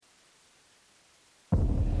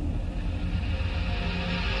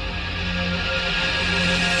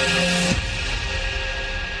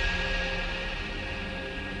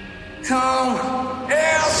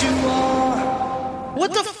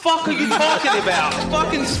fuck are you talking about?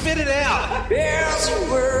 Fucking spit it out.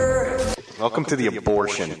 Welcome to the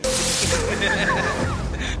abortion.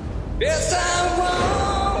 Yes, I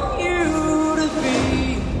want you to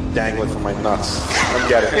be. Dangling from my nuts. I'm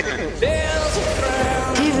getting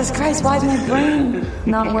it. Jesus Christ, why is my brain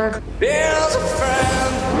not work? There's a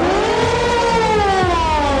friend.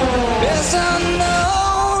 There's an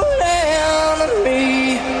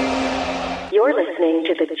enemy. You're listening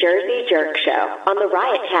to the Jersey Jerk Show on the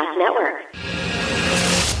Riotcast Network.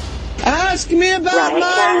 Ask me about my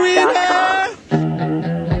Riotcast.com.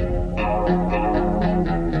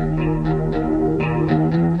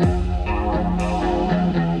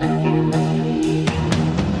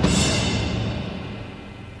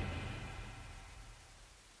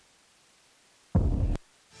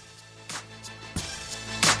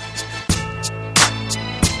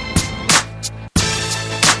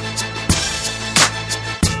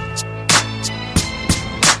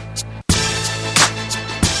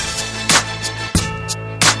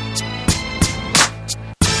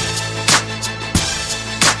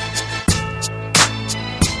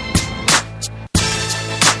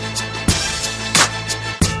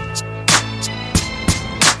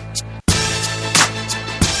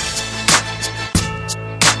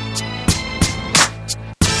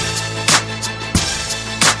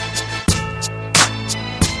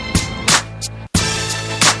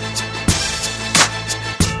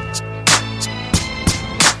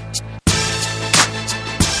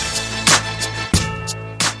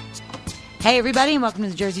 Hey, everybody, and welcome to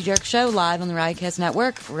the Jersey Jerk Show, live on the Riotcast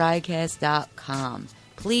Network, riotcast.com.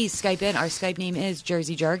 Please Skype in. Our Skype name is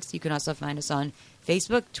Jersey Jerks. You can also find us on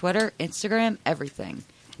Facebook, Twitter, Instagram, everything.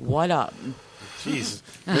 What up? Jesus,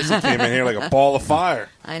 Missy came in here like a ball of fire.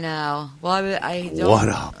 I know. Well, I don't. What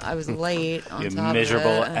up? I was late on You top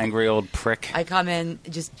miserable, of it. angry old prick. I come in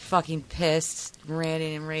just fucking pissed,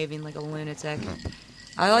 ranting and raving like a lunatic.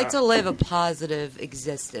 I like to live a positive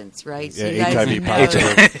existence, right? So you guys HIV know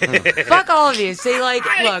positive. fuck all of you. Say, like,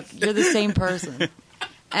 look, you're the same person.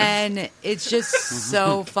 And it's just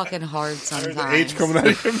so fucking hard sometimes. There's H coming out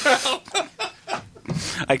of your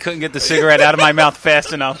mouth. I couldn't get the cigarette out of my mouth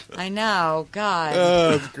fast enough. I know, God.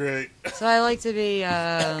 Oh, that's great. So I like to be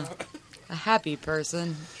a happy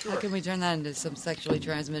person. How can we turn that into some sexually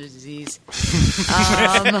transmitted disease?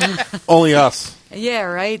 Only us. Yeah,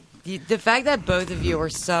 right? The fact that both of you were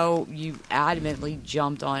you adamantly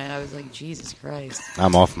jumped on it, I was like, Jesus Christ.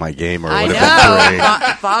 I'm off my game, or I would have been great.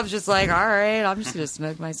 know. Bob's just like, all right, I'm just going to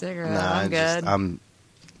smoke my cigarette. I'm good.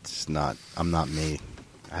 I'm not me.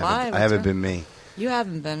 Why? I haven't been me. You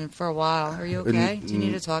haven't been for a while. Are you okay? Do you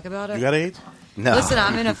need to talk about it? You got AIDS? No. Listen,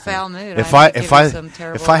 I'm in a foul mood. If I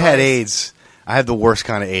had AIDS, I have the worst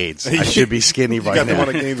kind of AIDS. I should be skinny You right got now. the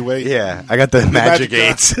one that gains weight? Yeah, I got the magic magic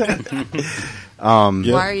AIDS.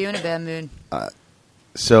 Why are you in a bad mood?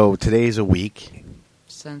 So today's a week.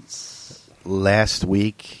 Since Last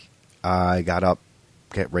week, I got up,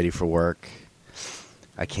 get ready for work.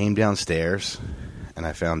 I came downstairs, and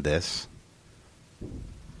I found this.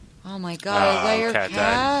 oh my God, is that your cat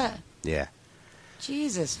cat? Yeah,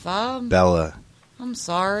 Jesus, Bob. Bella. I'm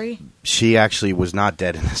sorry. She actually was not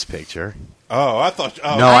dead in this picture. Oh, I thought...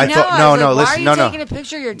 Oh. No, I know. thought... I No, was no, like, listen, why are you no. taking a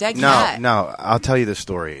picture of your dead No, cat? no, I'll tell you the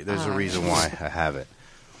story. There's a reason why I have it.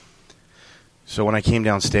 So when I came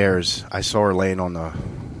downstairs, I saw her laying on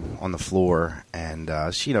the floor, and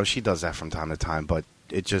she does that from time to time, but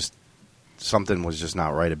it just something was just not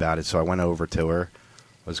right about it. So I went over to her,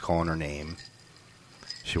 was calling her name.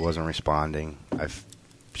 She wasn't responding. I've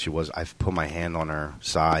put my hand on her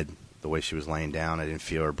side the way she was laying down. I didn't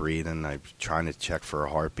feel her breathing. I was trying to check for a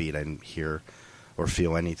heartbeat. I didn't hear or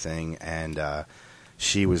feel anything, and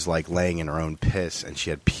she was like laying in her own piss, and she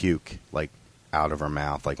had puke like out of her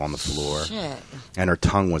mouth, like on the floor. Shit. And her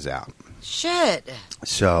tongue was out. Shit.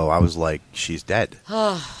 So I was like, she's dead.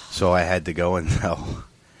 So I had to go and tell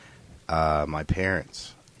my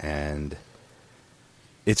parents. And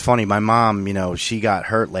it's funny, my mom, she got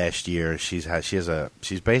hurt last year. She's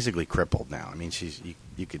basically crippled now. I mean,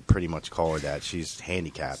 you could pretty much call her that. She's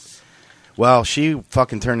handicapped. Well, she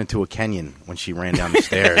fucking turned into a Kenyan when she ran down the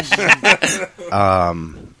stairs.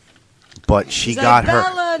 But she got her.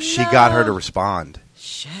 Bella, She no. got her to respond.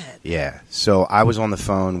 Shit. Yeah. So I was on the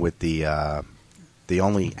phone with the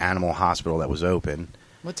only animal hospital that was open.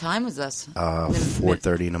 What time was this?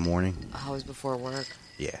 4:30 in the morning. Oh, it was before work.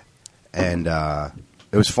 Yeah. And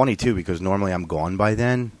it was funny too because normally I'm gone by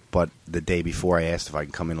then, but the day before I asked if I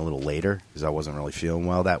could come in a little later because I wasn't really feeling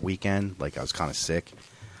well that weekend. Like I was kind of sick.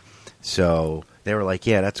 So they were like,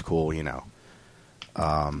 "Yeah, that's cool,"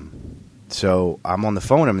 So I'm on the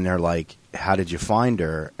phone and they're like, how did you find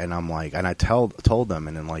her? And I'm like, and I told them,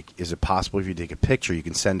 and then like, is it possible if you take a picture, you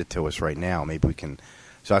can send it to us right now? Maybe we can.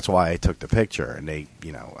 So that's why I took the picture, and they,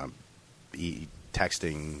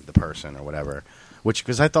 texting the person or whatever,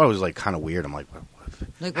 because I thought it was like kind of weird. I'm like,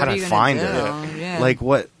 how do I find her? Yeah. Like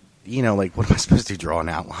what, like what am I supposed to draw an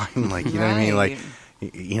outline? Like, you know what I mean? Like,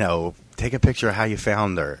 take a picture of how you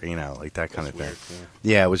found her, like that kind of thing. Weird,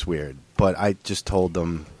 Yeah, it was weird. But I just told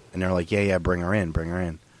them, and they're like, yeah, bring her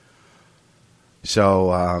in. So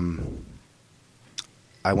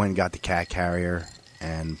I went and got the cat carrier,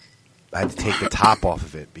 and I had to take the top off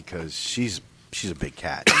of it because she's a big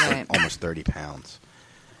cat, Right. almost 30 pounds.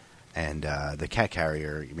 And the cat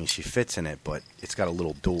carrier, she fits in it, but it's got a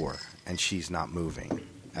little door, and she's not moving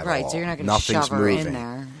at Right, all. so you're not going to Nothing's shove her in moving.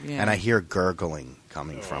 there. Yeah. And I hear gurgling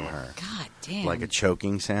coming from her. God damn. Like a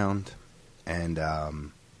choking sound. And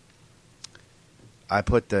I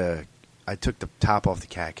took the top off the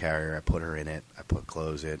cat carrier, I put her in it,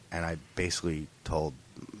 closed it, and I basically told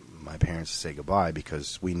my parents to say goodbye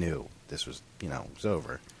because we knew this was, it was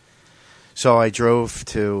over. So I drove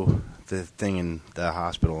to the thing in the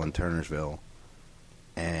hospital in Turnersville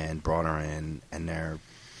and brought her in, and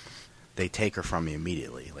they take her from me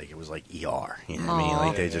immediately. Like, it was like ER, you know what I mean?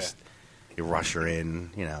 Like, they just you rush her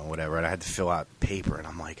in, whatever. And I had to fill out paper, and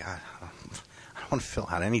I'm like, I don't want to fill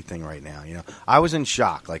out anything right now, I was in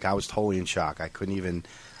shock. Like, I was totally in shock. I couldn't even,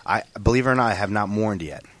 believe it or not, I have not mourned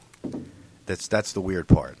yet. That's the weird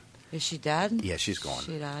part. Is she dead? Yeah, she's gone.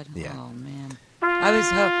 She died? Yeah. Oh, man. I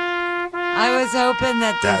was hoping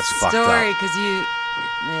that this That's fucked story, up. because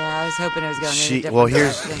I was hoping it was going in a different Well,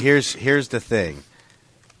 direction. here's the thing.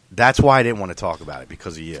 That's why I didn't want to talk about it,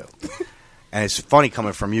 because of you. And it's funny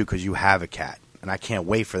coming from you because you have a cat, and I can't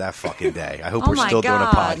wait for that fucking day. I hope Oh we're my still doing a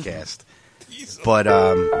God. podcast. But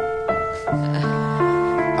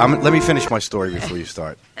let me finish my story before you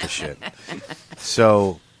start the shit.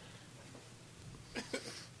 So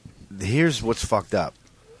here's what's fucked up.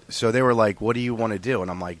 So they were like, what do you want to do?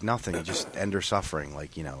 And I'm like, nothing. Just end her suffering.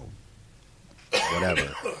 Like,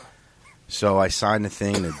 whatever. So I signed the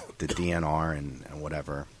thing, the DNR and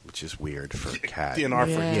whatever, which is weird for a cat. DNR for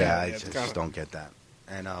Yeah. cat. Yeah, I it's just kinda- don't get that.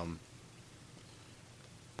 And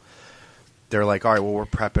they're like, all right, well, we're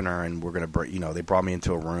prepping her, and we're going to, they brought me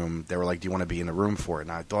into a room. They were like, do you want to be in the room for it?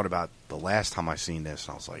 And I thought about the last time I seen this,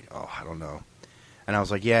 and I was like, oh, I don't know. And I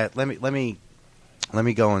was like, yeah, let me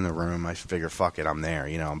go in the room. I figure, fuck it, I'm there.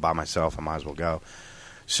 I'm by myself. I might as well go.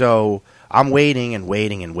 So I'm waiting and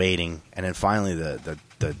waiting and waiting, and then finally the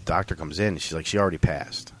doctor comes in, and she's like, she already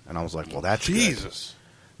passed. And I was like, well, that's good. Jesus.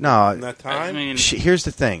 No, In that time? here's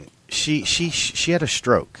the thing. She had a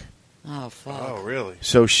stroke. Oh, fuck. Oh, really?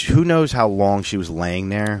 So who knows how long she was laying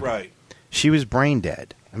there? Right. She was brain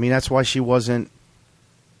dead. That's why she wasn't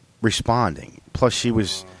responding. Plus, she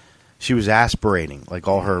was aspirating, like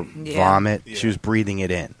all her vomit. Yeah. She was breathing it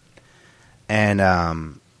in,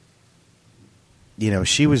 and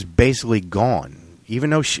she was basically gone. Even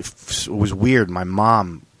though it was weird, my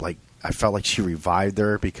mom, like, I felt like she revived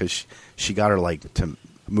her because she got her like to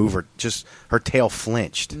move her. Just her tail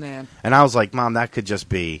flinched, Man. and I was like, Mom, that could just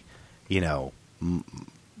be. You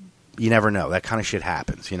never know. That kind of shit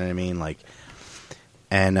happens. You know what I mean? Like,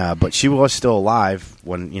 and but she was still alive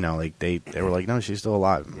when like they were like, no, she's still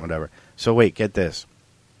alive, whatever. So wait, get this.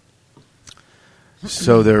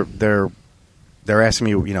 So they're asking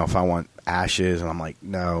me, if I want ashes, and I'm like,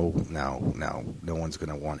 no one's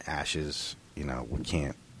gonna want ashes. We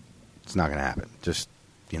can't. It's not gonna happen. Just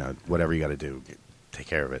whatever you got to do, take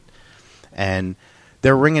care of it. And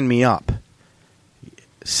they're ringing me up.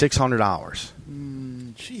 $600.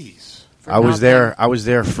 Jeez. I was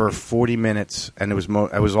there for 40 minutes, and it was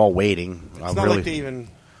I was all waiting. It's not like they even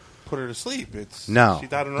put her to sleep. It's no, she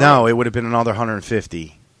died on her no. own. It would have been another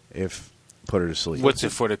 150 if put her to sleep. What's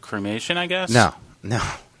it for, the cremation, I guess? No.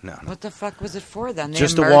 What the fuck was it for then? The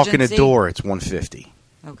Just to walk in the emergency? door, it's 150.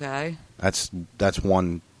 Okay. That's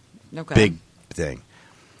one Okay. big thing.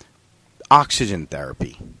 Oxygen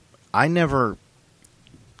therapy.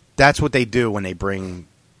 That's what they do when they bring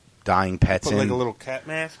dying pets Put in. like a little cat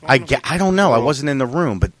mask on I don't know. I wasn't in the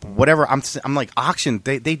room, but whatever. I'm like, oxygen.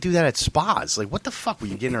 They do that at spas. Like, what the fuck? Were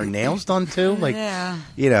you getting her nails done too? Like, Yeah.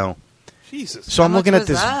 Jesus. So I'm How looking much at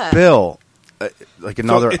this was that? bill, like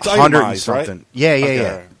another it's 100 and itemized, right? something. Yeah.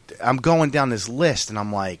 Okay. I'm going down this list, and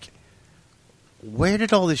I'm like, when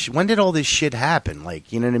did all this shit happen?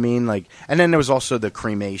 Like, you know what I mean? Like, and then there was also the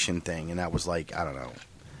cremation thing, and that was like, I don't know,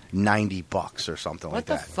 $90 or something What like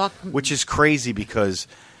the that. fuck? Which is crazy because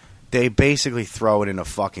they basically throw it in a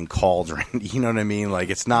fucking cauldron. You know what I mean? Like,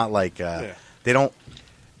 it's not like they don't.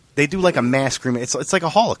 they do like a mass cremation. It's like a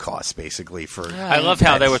Holocaust basically for. I love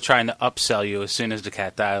how they pets. were trying to upsell you as soon as the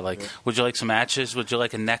cat died. Like, would you like some ashes? Would you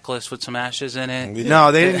like a necklace with some ashes in it?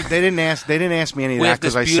 No, they didn't. They didn't ask. They didn't ask me any of We that have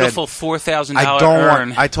this because I said beautiful $4,000 I don't urn.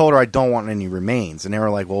 want. I told her I don't want any remains, and they were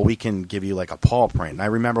like, "Well, we can give you like a paw print." And I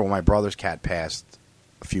remember when my brother's cat passed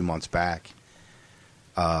a few months back.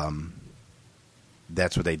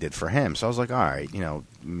 That's what they did for him. So I was like, all right,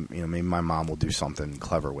 maybe my mom will do something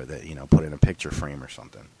clever with it, put it in a picture frame or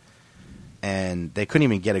something. And they couldn't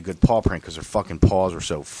even get a good paw print because their fucking paws were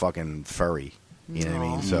so fucking furry. You know what I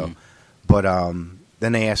mean? So, but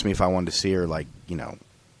then they asked me if I wanted to see her,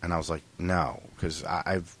 and I was like, no, because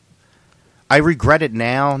I regret it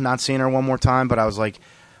now not seeing her one more time. But I was like,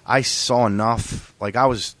 I saw enough. Like I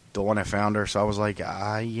was the one that found her, so I was like,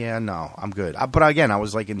 yeah, no, I'm good. But again, I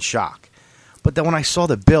was like in shock. But then when I saw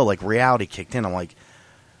the bill, like reality kicked in. I'm like,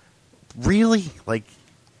 really? Like,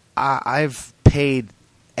 I've paid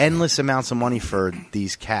endless amounts of money for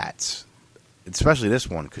these cats, especially this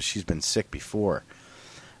one because she's been sick before.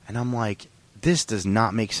 And I'm like, this does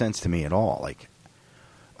not make sense to me at all. Like,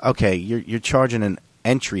 okay, you're charging an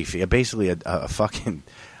entry fee, basically a fucking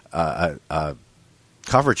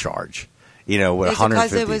cover charge. With Is it 150.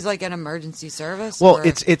 because it was like an emergency service? Well, or?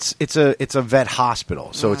 it's a vet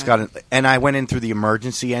hospital, so it's got and I went in through the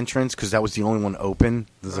emergency entrance because that was the only one open.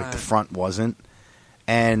 There's like the front wasn't,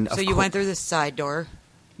 and so you went through the side door.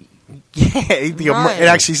 Yeah, it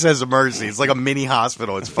actually says emergency. It's like a mini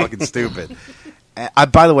hospital. It's fucking stupid.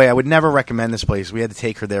 By the way, I would never recommend this place. We had to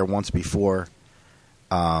take her there once before,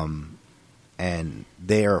 and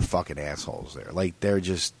they are fucking assholes there. Like they're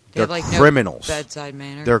like criminals. No bedside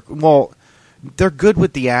manner. They're good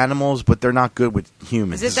with the animals, but they're not good with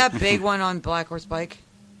humans. Is it that big one on Black Horse Pike?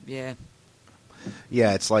 Yeah.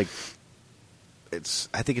 Yeah, it's like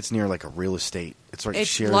I think it's near like a real estate. It's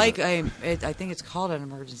like I think it's called an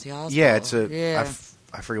emergency hospital. Yeah,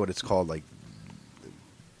 I forget what it's called. Like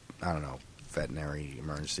I don't know, veterinary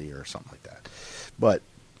emergency or something like that. But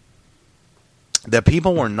the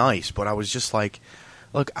people were nice, but I was just like,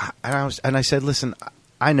 look, I said, listen,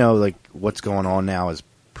 I know like what's going on now is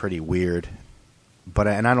pretty weird. But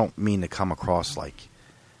I don't mean to come across like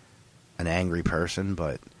an angry person,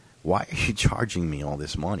 but why are you charging me all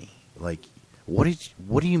this money? Like, what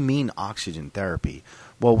do you mean oxygen therapy?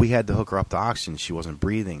 Well, we had to hook her up to oxygen. She wasn't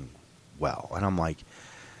breathing well, and I'm like,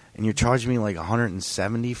 and you're charging me like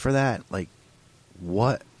 $170 for that? Like,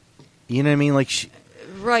 what? You know what I mean? Like,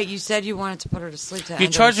 right? You said you wanted to put her to sleep.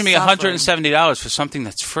 You're charging me $170 for something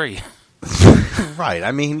that's free. Right.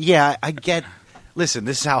 I mean, yeah, I get. Listen,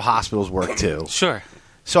 this is how hospitals work too. Sure.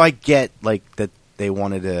 So I get like that they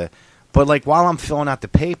wanted to, but like while I'm filling out the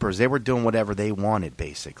papers, they were doing whatever they wanted,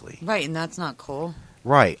 basically. Right, and that's not cool.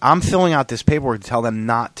 Right. I'm filling out this paperwork to tell them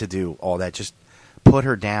not to do all that. Just put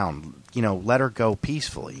her down. Let her go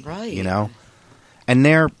peacefully. Right. And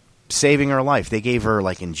they're saving her life. They gave her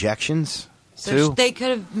like injections so too. They could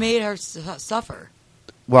have made her suffer.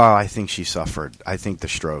 Well, I think she suffered. I think the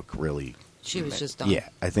stroke really. She was just done. Yeah,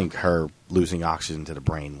 I think her losing oxygen to the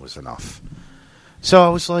brain was enough. So I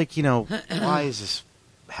was like, why is this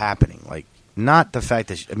happening? Like, not the fact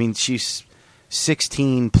that she's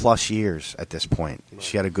 16 plus years at this point.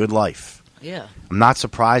 She had a good life. Yeah. I'm not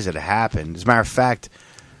surprised that it happened. As a matter of fact,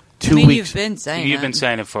 2 weeks. You've been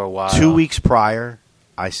saying it for a while. 2 weeks prior,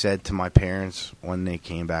 I said to my parents when they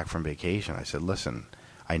came back from vacation, I said, listen,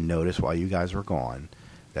 I noticed while you guys were gone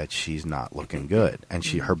that she's not looking good. And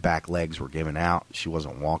her back legs were giving out. She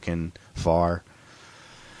wasn't walking far.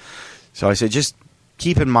 So I said, just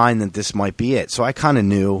keep in mind that this might be it. So I kind of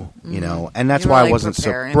knew, and that's why I wasn't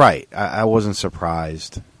right. I wasn't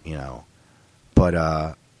surprised, but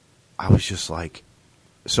I was just like,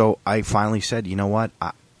 so I finally said, you know what?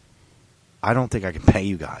 I don't think I can pay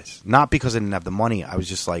you guys. Not because I didn't have the money. I was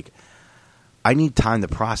just like, I need time to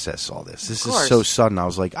process all this. This is so sudden. I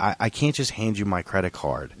was like, I can't just hand you my credit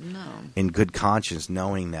card in good conscience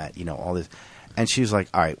knowing that, all this. And she was like,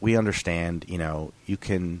 all right, we understand, you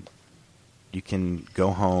can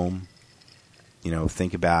go home,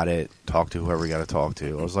 think about it, talk to whoever you got to talk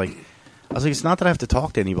to. I was like, it's not that I have to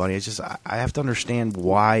talk to anybody. It's just I have to understand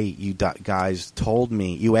why you guys told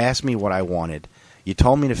me. You asked me what I wanted. You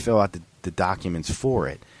told me to fill out the documents for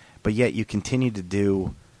it. But yet you continue to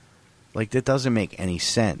do... Like, that doesn't make any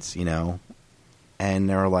sense, And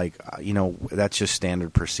they were like, that's just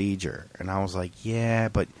standard procedure. And I was like, yeah,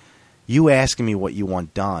 but you asking me what you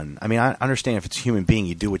want done. I mean, I understand if it's a human being,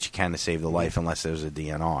 you do what you can to save the life unless there's a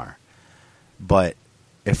DNR. But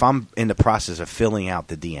if I'm in the process of filling out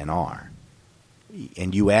the DNR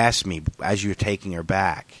and you ask me as you're taking her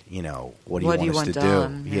back, what do you want us to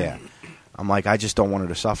do? Yeah. I'm like, I just don't want her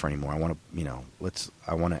to suffer anymore. I want to,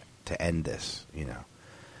 I want it to end this,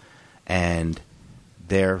 And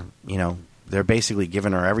they're basically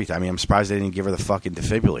giving her everything. I mean, I'm surprised they didn't give her the fucking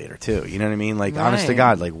defibrillator too. You know what I mean? Like, honest to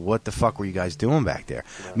God, like, what the fuck were you guys doing back there?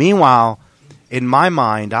 Yeah. Meanwhile, in my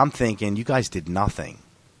mind, I'm thinking, you guys did nothing.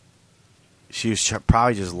 She was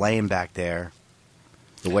probably just laying back there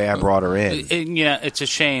the way I brought her in. It's a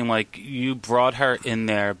shame. Like, you brought her in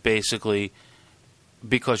there basically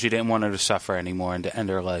because you didn't want her to suffer anymore and to end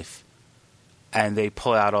her life. And they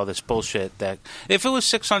pull out all this bullshit that if it was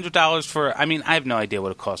 $600 for, I mean, I have no idea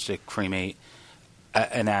what it costs to cremate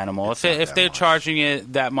an animal. If they're charging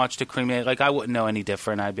it that much to cremate, like, I wouldn't know any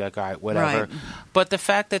different. I'd be like, all right, whatever. Right. But the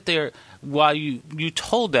fact that while you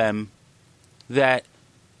told them that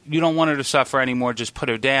you don't want her to suffer anymore, just put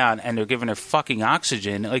her down, and they're giving her fucking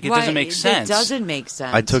oxygen. Like, it doesn't make sense. It doesn't make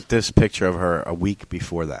sense. I took this picture of her a week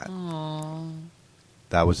before that. Aww.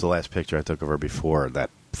 That was the last picture I took of her before that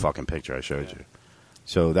fucking picture I showed you.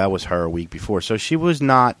 So that was her a week before. So she was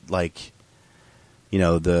not like,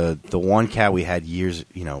 the one cat we had years,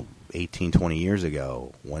 18, 20 years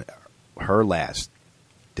ago, when her last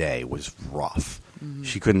day was rough. Mm-hmm.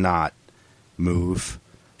 She could not move.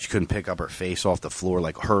 She couldn't pick up her face off the floor.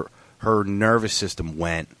 Like, her nervous system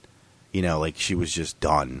went, like she was just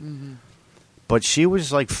done. Mm-hmm. But she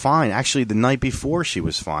was, like, fine. Actually, the night before, she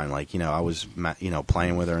was fine. Like, I was,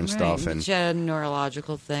 playing with her and stuff. And she had a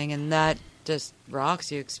neurological thing, and that just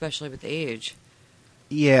rocks you, especially with age.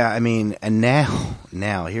 Yeah, I mean, and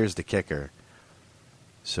now, here's the kicker.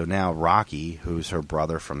 So now Rocky, who's her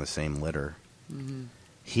brother from the same litter, mm-hmm.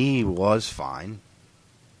 he was fine,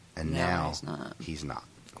 and now he's not.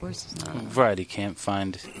 Of course he's not. Right, he can't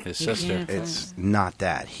find his sister. It's not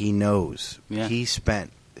that. He knows. Yeah. He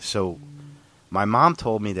spent... So my mom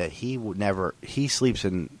told me that he would never... He sleeps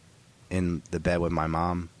in the bed with my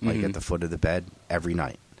mom, like at the foot of the bed, every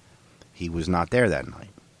night. He was not there that night.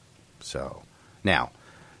 So, now,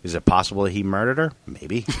 is it possible that he murdered her?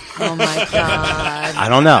 Maybe. Oh, my God. I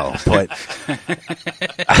don't know, but...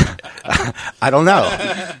 I don't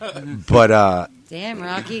know. But, damn,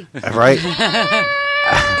 Rocky. Right?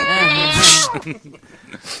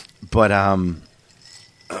 But,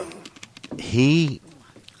 he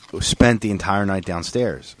spent the entire night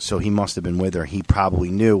downstairs, so he must have been with her. He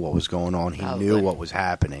probably knew what was going on. He knew what was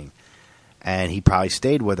happening, and he probably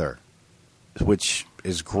stayed with her, which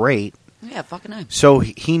is great. Yeah, fucking nice. So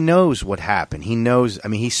he knows what happened. He knows. I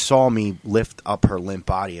mean, he saw me lift up her limp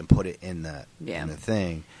body and put it in the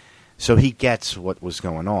thing, so he gets what was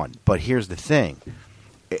going on. But here's the thing.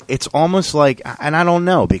 It's almost like, and I don't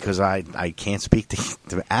know because I can't speak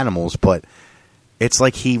to animals, but it's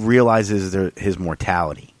like he realizes his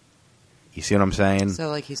mortality. You see what I'm saying? So,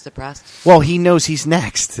 like, he's depressed? Well, he knows he's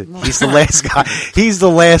next. He's the last guy. He's the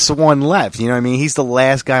last one left. You know what I mean? He's the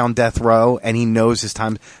last guy on death row, and he knows his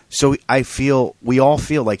time. So we all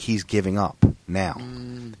feel like he's giving up now.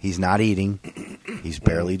 He's not eating. He's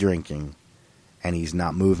barely drinking. And he's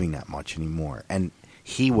not moving that much anymore. And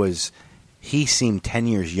he seemed 10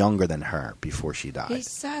 years younger than her before she died. He's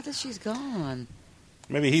sad that she's gone.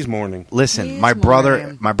 Maybe he's mourning. Listen, my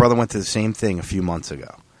brother went through the same thing a few months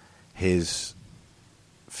ago. His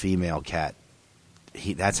female cat,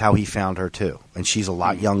 that's how he found her too, and she's a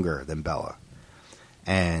lot younger than Bella.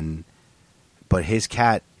 But his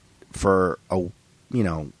cat, for a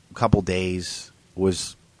couple days,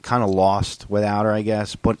 was kind of lost without her, I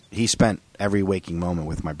guess. But he spent every waking moment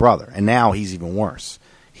with my brother, and now he's even worse.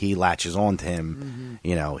 He latches on to him.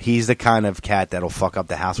 Mm-hmm. He's the kind of cat that'll fuck up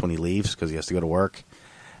the house when he leaves because he has to go to work,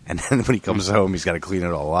 and then when he comes home, he's got to clean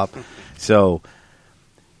it all up. So.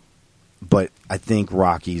 But I think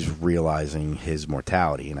Rocky's realizing his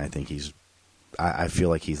mortality, and I think I feel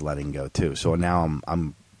like he's letting go too. So now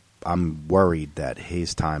I'm worried that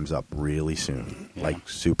his time's up really soon, like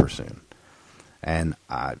super soon. And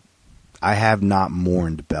I have not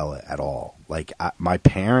mourned Bella at all. Like my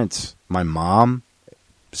parents, my mom,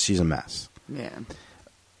 she's a mess. Yeah.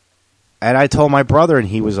 And I told my brother, and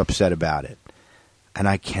he was upset about it. And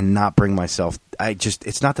I cannot bring myself.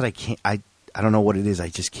 It's not that I can't. I don't know what it is. I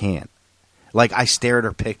just can't. Like, I stare at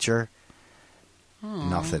her picture.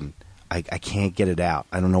 Nothing. I can't get it out.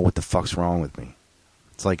 I don't know what the fuck's wrong with me.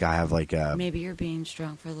 It's like I have like a... Maybe you're being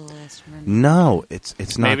strong for the last minute. No, it's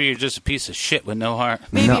not... Maybe you're just a piece of shit with no heart.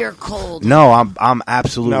 Maybe you're cold. No, I'm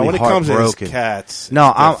absolutely heartbroken. No, when it comes to his cats...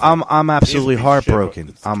 No, I'm absolutely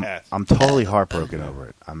heartbroken. I'm totally heartbroken over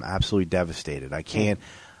it. I'm absolutely devastated. I can't...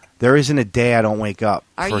 There isn't a day I don't wake up.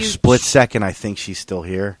 For a split second, I think she's still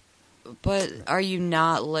here. But are you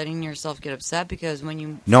not letting yourself get upset? Because when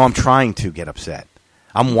you... No, I'm trying to get upset.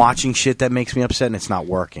 I'm watching shit that makes me upset, and it's not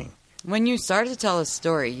working. When you started to tell a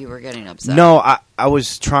story, you were getting upset. No, I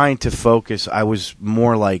was trying to focus. I was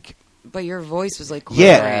more like... But your voice was like...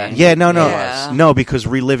 Yeah, no. Yeah. No, because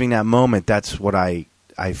reliving that moment, that's what I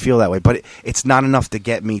feel that way. But it's not enough to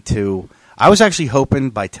get me to... I was actually hoping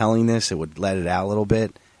by telling this, it would let it out a little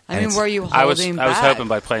bit. I mean, were you I was holding back? hoping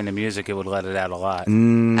by playing the music, it would let it out a lot.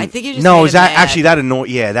 I think you just No, made is him that mad. actually that annoyed?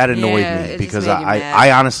 Yeah, that annoyed Yeah, it me just because made you mad.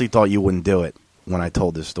 I honestly thought you wouldn't do it when I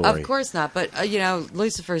told this story. Of course not, but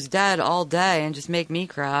Lucifer's dead all day and just make me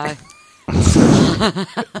cry. I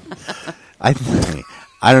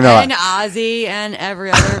don't know. And Ozzy and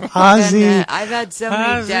every other Ozzy. I've had so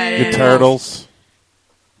many dead The animals. Turtles.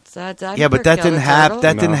 So I Yeah, but that didn't happen.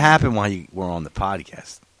 That No. didn't happen while you were on the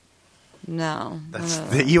podcast. No.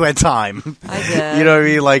 You had time. I did. You know what I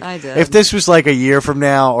mean? Like, I did. if this was like a year from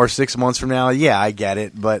now or 6 months from now, yeah, I get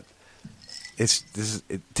it. But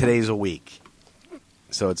today's a week,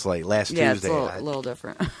 so it's like last Yeah, Tuesday. it's a little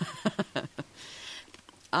different.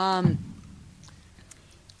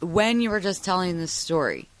 When you were just telling the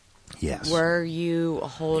story, yes. were you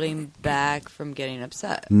holding back from getting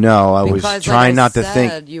upset? No, I was Because, trying like I not to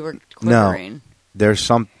think. said, you were quivering. There's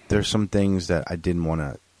some things that I didn't want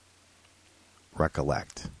to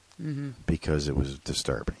recollect because it was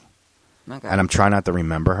disturbing. Okay. And I'm trying not to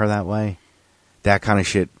remember her that way. That kind of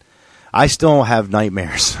shit. I still have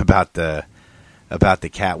nightmares about the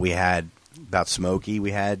cat we had, about Smokey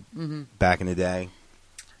we had back in the day.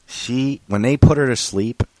 When they put her to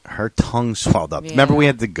sleep, her tongue swelled up. Yeah. Remember we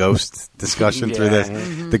had the ghost discussion through this?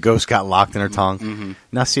 Mm-hmm. The ghost got locked in her tongue.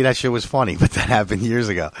 Now, see, that shit was funny, but that happened years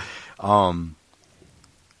ago.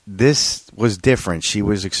 This was different. She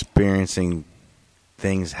was experiencing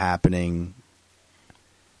things happening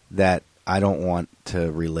that I don't want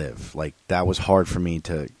to relive. Like, that was hard for me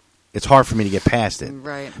to... It's hard for me to get past it.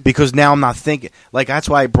 Right. Because now I'm not thinking... Like, that's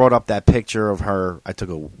why I brought up that picture of her I took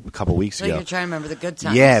a couple weeks So ago. you're trying to remember the good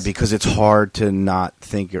times. Yeah, because it's hard to not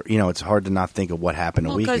think... it's hard to not think of what happened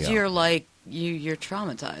a week ago. because you're like... You're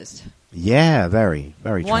traumatized. Yeah, very,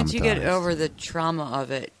 very Once you get traumatized. over the trauma of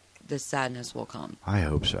it, the sadness will come. I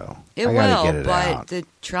hope so. It I gotta will, get it but out. the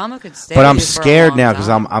trauma could stay. But with I'm you for a scared long now because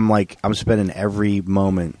time. I'm spending every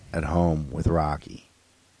moment at home with Rocky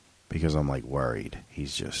because I'm like worried.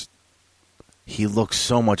 He looks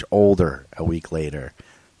so much older a week later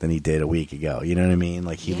than he did a week ago. You know what I mean?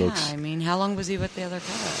 Like he looks. I mean, how long was he with the other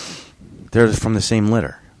cat? They're from the same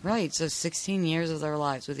litter, Right. So 16 years of their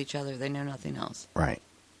lives with each other. They know nothing else. right?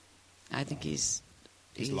 I think he's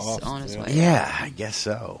lost, on his yeah. way. Yeah, I guess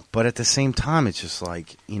so. But at the same time, it's just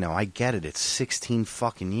like I get it. It's 16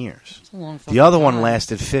 fucking years. It's a long fucking The other one time.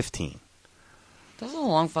 lasted 15. That's a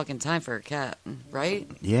long fucking time for a cat, right?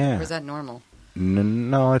 Yeah. Or is that normal?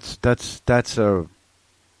 No, that's a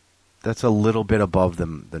little bit above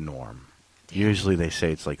the norm. Usually they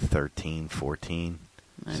say it's like 13, 14.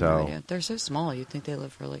 I have So- no idea. They're so small. You'd think they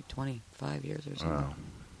live for like 25 years or something.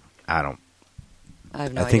 I don't. I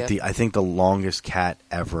have no I think idea. I think the longest cat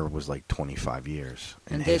ever was like 25 years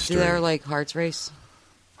in And history. do their like hearts race?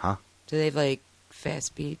 Huh? Do they have like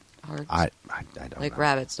fast beat hearts? I don't like know.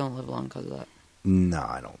 rabbits don't live long because of that. No,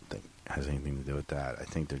 I don't think it has anything to do with that. I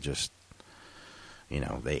think they're just,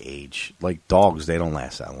 they age. Like dogs, they don't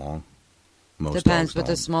last that long. Most Depends, dogs but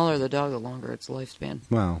the don't. smaller the dog, the longer its lifespan.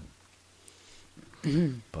 Well,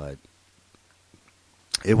 but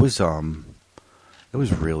it was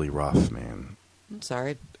really rough, man. I'm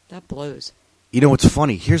sorry. That blows. You know what's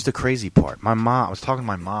funny? Here's the crazy part. I was talking to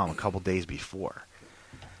my mom a couple days before,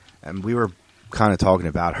 and we were kind of talking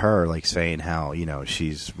about her, like saying how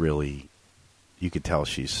she's really, you could tell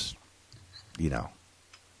she's,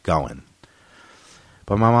 going.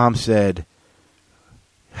 But my mom said,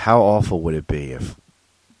 "How awful would it be if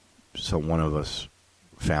one of us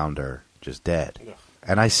found her just dead?"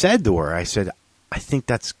 And I said to her, I think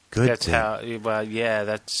that's good. That's how. Well, yeah,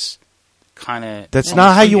 that's kind of. That's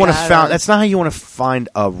not how you want to bad. find. That's not how you want to find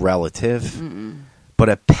a relative. But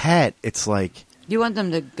a pet, it's like, You want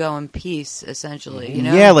them to go in peace, essentially. You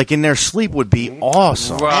know? yeah, like in their sleep would be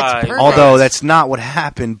awesome. Right. That's perfect. Although that's not what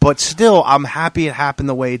happened, but still, I'm happy it happened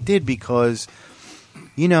the way it did because,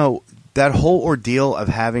 that whole ordeal of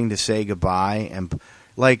having to say goodbye and,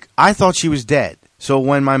 like, I thought she was dead. So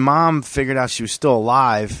when my mom figured out she was still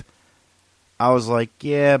alive, I was like,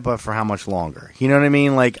 yeah, but for how much longer? You know what I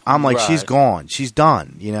mean? Like, I'm like, she's Right. gone. She's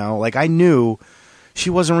done. Like, I knew she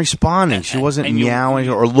wasn't responding. She wasn't and you- meowing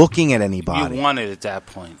or looking at anybody. You want it at that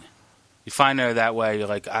point. You find her that way, you're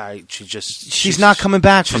like, all right, She's not coming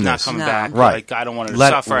back She's from not this. coming No. back. Right. Like, I don't want her to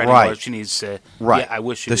Let- suffer anymore. right. She needs to. Right. Yeah, I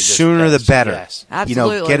wish she the would just sooner the pass. better. Yes.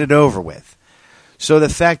 Absolutely. Get it over with. So the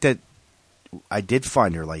fact that I did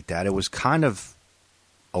find her like that, it was kind of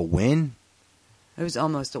a win. It was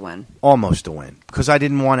almost a win. Almost a win. Because I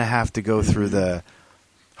didn't want to have to go through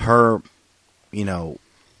her,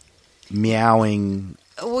 meowing.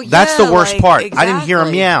 Well, That's the worst part. Exactly. I didn't hear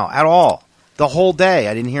her meow at all. The whole day,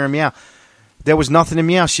 I didn't hear her meow. There was nothing to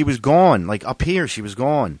meow. She was gone. Like, up here, she was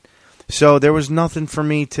gone. So there was nothing for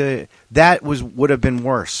me to... That would have been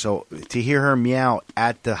worse. So to hear her meow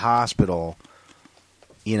at the hospital,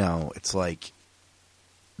 it's like...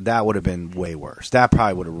 That would have been way worse. That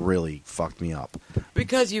probably would have really fucked me up.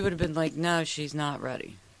 Because you would have been like, no, she's not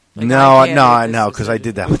ready. Like, no, because I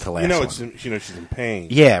did that with the last one. She's in pain.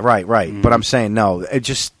 Yeah, right. But I'm saying, no,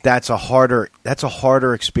 that's a harder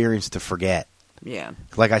experience to forget. Yeah.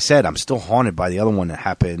 Like I said, I'm still haunted by the other one that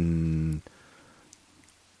happened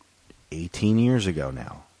 18 years ago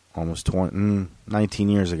now. Almost 19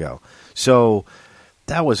 years ago. So...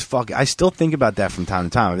 That was fucking... I still think about that from time to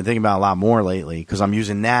time. I've been thinking about it a lot more lately because I'm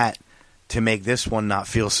using that to make this one not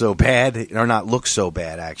feel so bad or not look so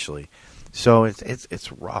bad, actually. So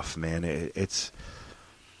it's rough, man. It's...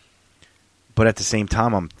 But at the same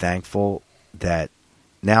time, I'm thankful that...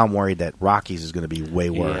 Now I'm worried that Rocky's is going to be way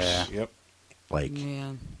worse. Yeah. Yep. Like,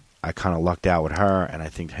 I kind of lucked out with her, and I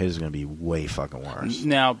think his is going to be way fucking worse.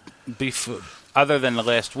 Now, other than the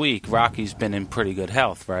last week, Rocky's been in pretty good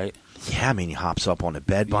health, right? Yeah, I mean, he hops up on the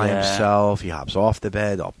bed by himself. He hops off the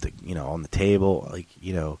bed, on the table.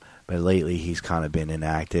 But lately he's kind of been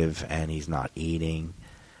inactive, and he's not eating.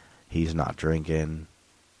 He's not drinking.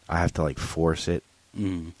 I have to force it.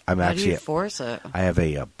 I'm How do you force it? I have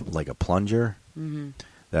a plunger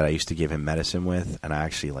that I used to give him medicine with, and I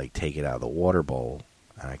actually take it out of the water bowl,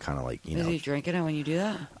 and I kind of Is he drinking it when you do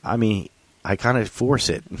that? I mean, I kind of force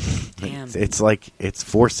it. Damn. It's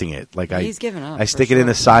forcing it. He's giving up. I stick it in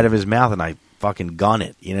the side of his mouth and I fucking gun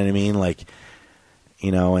it. You know what I mean?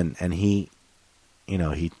 And he,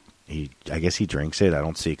 I guess he drinks it. I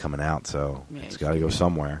don't see it coming out, so it's got to go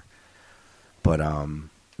somewhere. But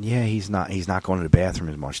he's not going to the bathroom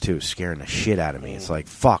as much too. It's scaring the shit out of me. It's like,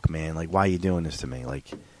 fuck, man. Why are you doing this to me?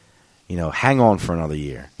 Hang on for another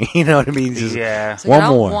year. You know what I mean? Just one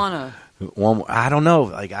more. I don't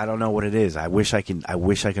know. I don't know what it is. I wish I can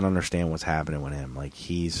understand what's happening with him.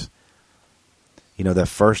 He's, the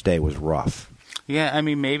first day was rough. Yeah, I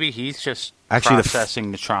mean, maybe he's just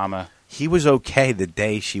processing the trauma. He was okay the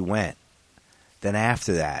day she went. Then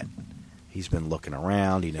after that, he's been looking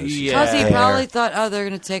around. He knows she's Because he there. probably thought, they're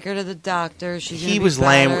going to take her to the doctor. He was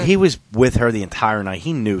lame. He was with her the entire night.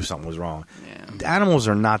 He knew something was wrong. Yeah. Animals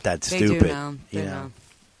are not that stupid. They do know. They know.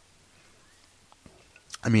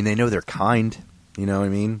 I mean, they know they're kind. You know what I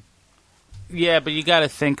mean? Yeah, but you got to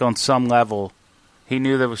think on some level, he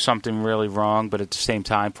knew there was something really wrong, but at the same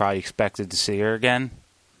time, probably expected to see her again.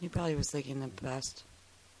 He probably was thinking the best.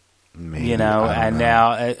 Maybe, and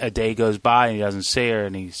now a day goes by and he doesn't see her,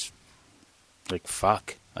 and he's like,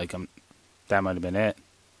 "Fuck!" That might have been it.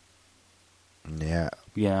 Yeah.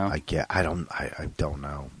 I don't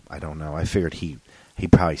know. I don't know. I figured he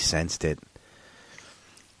probably sensed it,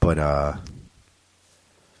 but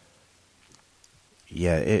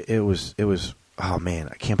yeah, it was. Oh man,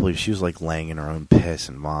 I can't believe she was laying in her own piss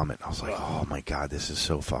and vomit. I was like, oh my god, this is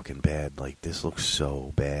so fucking bad. This looks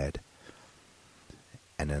so bad.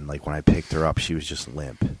 And then when I picked her up, she was just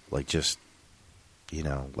limp, it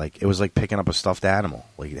was like picking up a stuffed animal.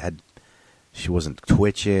 She wasn't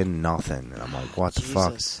twitching, nothing. And I'm like, what the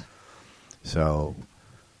fuck? So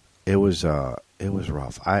it was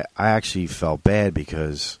rough. I actually felt bad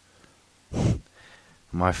because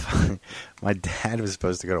my dad was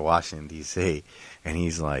supposed to go to Washington, D.C., and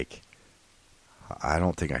he's like, I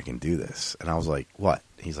don't think I can do this. And I was like, what?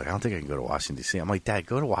 He's like, I don't think I can go to Washington, D.C. I'm like, Dad,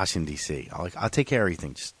 go to Washington, D.C. I'll take care of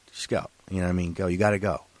everything. Just go. You know what I mean? Go. You got to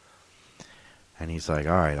go. And he's like,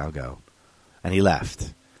 all right, I'll go. And he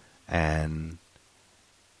left. And,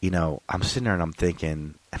 I'm sitting there and I'm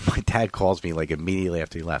thinking, and my dad calls me immediately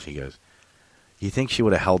after he left. He goes, you think she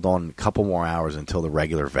would have held on a couple more hours until the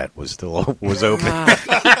regular vet was open?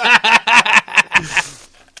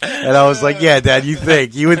 And I was like, yeah, Dad, you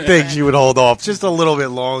would think she would hold off just a little bit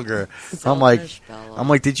longer. I'm like,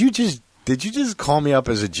 did you just call me up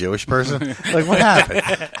as a Jewish person? What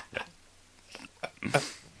happened?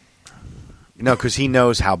 Because he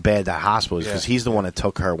knows how bad that hospital is, because he's the one that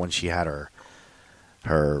took her when she had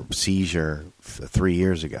her seizure 3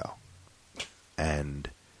 years ago. And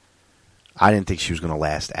I didn't think she was going to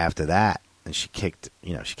last after that. And she kicked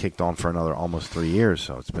on for another almost 3 years.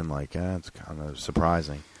 So it's been it's kind of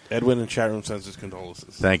surprising. Edwin in chat room sends his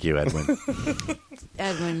condolences. Thank you, Edwin.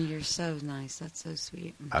 Edwin, you're so nice. That's so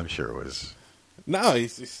sweet. I'm sure it was No, he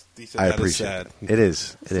said I that is appreciate sad. it. It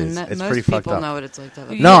is. It is. Most It's pretty fucked people up. know what it's like to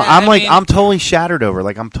have a No, Yeah, I'm I like mean- I'm totally shattered over.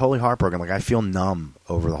 Like I'm totally heartbroken. Like I feel numb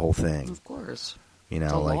over the whole thing. Of course. You It's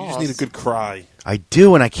a know, like You just need a good cry. I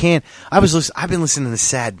do, and I can't. I've been listening to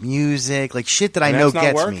sad music, like shit that I And know that's not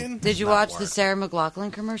gets working? me. Did you Not watch the working. Sarah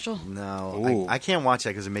McLachlan commercial? No, Ooh. I can't watch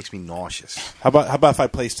that because it makes me nauseous. How about if I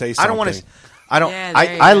play Say Something? I don't want to. I don't. Yeah,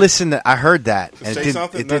 there you I go. listened. I heard that. And Say it did,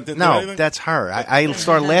 Something? it That did, didn't do no, anything? that's her. I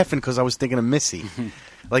started laughing because I was thinking of Missy.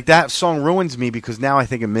 Like that song ruins me because now I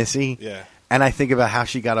think of Missy. Yeah. And I think about how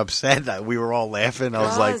she got upset. That we were all laughing. I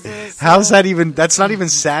was like, Causes "How's that even? That's not even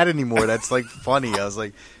sad anymore. That's like funny." I was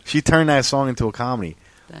like, "She turned that song into a comedy."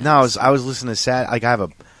 No, I was listening to sad. Like I have a,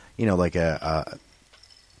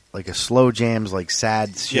 like a slow jams, like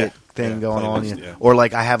sad shit thing going on. playlist, yeah. Or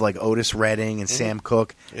like I have like Otis Redding and Sam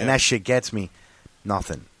Cooke, Yeah. and that shit gets me.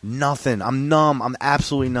 Nothing. I'm numb. I'm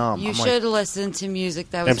absolutely numb. You I'm should listen to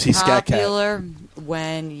music that was MC Scat Cat. popular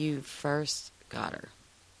when you first got her.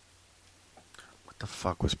 What the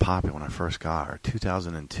fuck was popular when I first got her?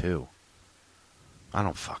 2002. I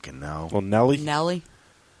don't fucking know. Well, Nelly. Nelly.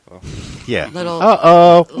 Yeah. Little-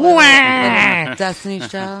 Little Destiny's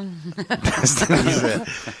Child.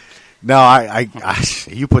 No, I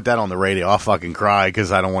you put that on the radio, I'll fucking cry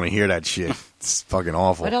because I don't want to hear that shit. It's fucking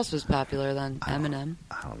awful. What else was popular then? Eminem.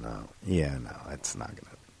 I don't know. Yeah, no, it's not gonna.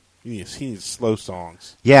 He needs slow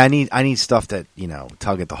songs. Yeah, I need stuff that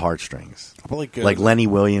tug at the heartstrings, But like Lenny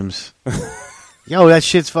Williams. Yo, that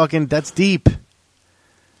shit's fucking. That's deep.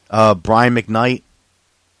 Brian McKnight.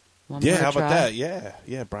 One Yeah, More how about Try. that?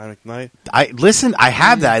 Yeah, Brian McKnight. I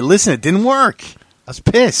have that. I listened. It didn't work. I was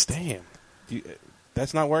pissed. Damn,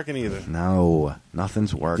 that's not working either. No,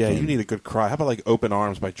 nothing's working. Yeah, you need a good cry. How about like "Open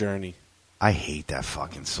Arms" by Journey? I hate that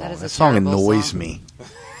fucking song. That is a That song terrible annoys song. me.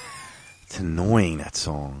 It's annoying, that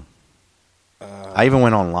song. I even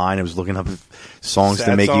went online and was looking up songs to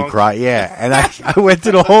Sad make you songs? cry. Yeah, and I went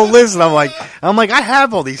to the whole list, and I'm like, I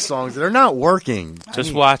have all these songs that are not working.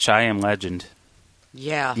 Just watch I Am Legend.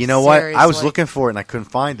 Yeah. You know what? I was seriously. looking for it and I couldn't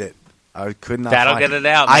find it. I could not. That'll find get it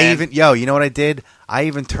out, man. you know what I did? I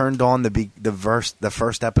even turned on the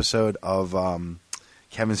first episode of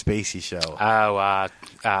Kevin Spacey show, Oh,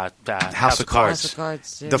 House of Cards. House of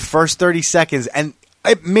Cards, too. The first 30 seconds, and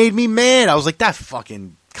it made me mad. I was like, that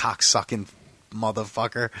fucking cocksucking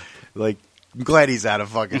motherfucker. Like, I'm glad he's out of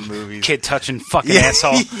fucking movies. Kid touching fucking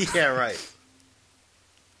asshole. Yeah, right.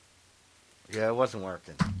 Yeah, it wasn't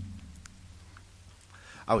working.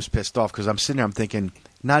 I was pissed off because I'm sitting there, I'm thinking,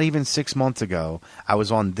 not even 6 months ago, I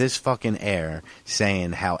was on this fucking air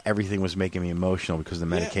saying how everything was making me emotional because of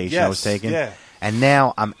the medication I was taking. Yeah. And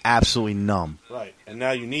now I'm absolutely numb. Right, and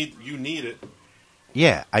now you need it.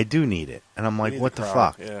 Yeah, I do need it. And I'm like, You need what to the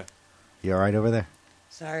cry. fuck? Yeah. You all right over there?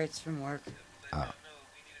 Sorry, it's from work.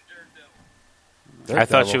 I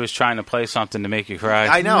thought she was trying to play something to make you cry.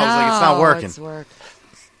 I know. I was like, it's not working. It's work.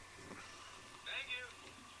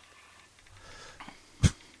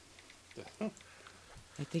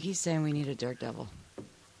 I think he's saying we need a dirt devil.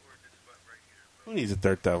 Who needs a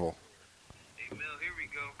dirt devil? Hey, Mel, here we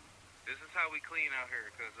go. This is how we clean out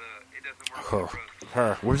here, because it doesn't work on the road.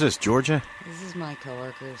 Her. Where's this, Georgia? This is my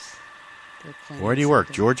coworkers. They're cleaning Where do you work,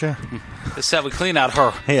 something. Georgia? This is how we clean out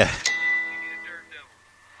her. Yeah.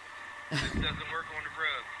 We need a dirt devil. It doesn't work on the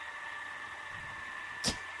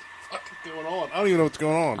road. What's going on? I don't even know what's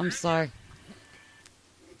going on. I'm sorry.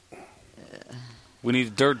 We need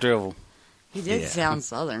a dirt devil. He did Yeah. sound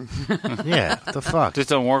southern. Yeah, the fuck? This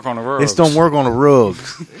don't work on the road. This don't work on the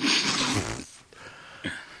rugs.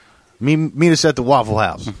 Meet us at the Waffle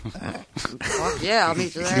House. Fuck yeah, I'll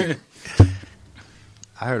meet you there.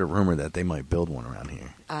 I heard a rumor that they might build one around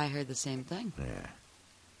here. I heard the same thing. Yeah.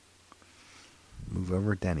 Move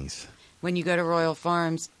over to Denny's. When you go to Royal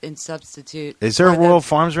Farms and substitute. Is there or the- Royal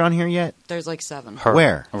Farms around here yet? There's like 7. Her.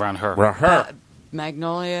 Where? Around her. Well, her.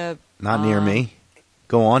 Magnolia, Not near me.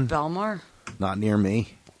 Go on. Belmar, Not near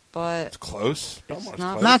me. but Close. not-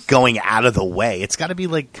 Close. Not going out of the way. It's got to be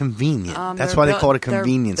like convenient. That's they're why they buil- call it a they're-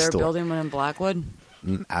 convenience they're store. building one in Blackwood.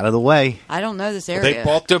 Out of the way. I don't know this They area.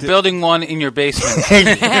 bought They're building one in your basement.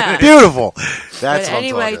 Beautiful. That's but what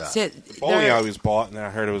anyway, I'm talking about. Bowling they're- alley was bought, and I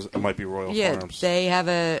heard it might be Royal yeah, Farms. they have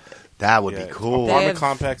a That would Yeah, be cool. They Apartment have-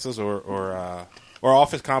 complexes or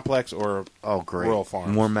office complex or Oh, great. Royal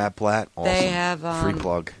Farms. More Matt Platt. Awesome. They have, Free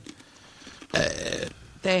plug.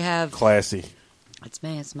 they have classy. it's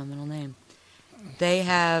me, it's my middle name. They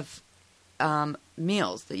have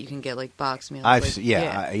meals that you can get, like box meals. I've like- s-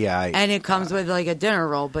 yeah. and it comes with like a dinner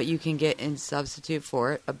roll, but you can get in substitute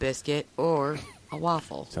for it a biscuit or a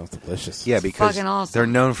waffle. Sounds delicious. Yeah, because fucking awesome. they're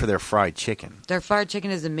known for their fried chicken. Their fried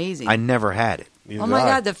chicken is amazing. I never had it. Oh my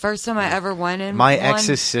God! The first time I ever went in, My one-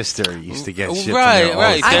 ex's sister used to get shit Right, from there all the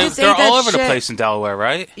right. time. I They're, just ate they're all that over the shit. place in Delaware,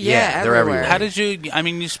 right? Yeah, they're everywhere. How did you? I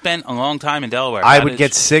mean, you spent a long time in Delaware. I How would did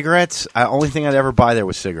get cigarettes. Only thing I'd ever buy there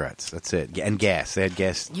was cigarettes. That's it, and gas. They had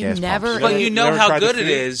gas. You gas never- pumps. But you know Never how tried the good it food?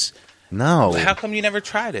 is. No, How come you never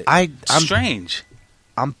tried it? I'm Strange.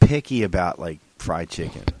 I'm picky about like fried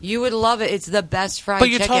chicken. You would love it. It's the best fried But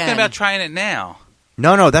you're chicken. talking about trying it now.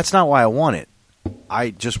 No, that's not why I want it. I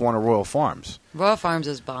just want a Royal Farms. Royal Farms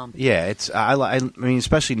is bomb. Yeah, it's I mean,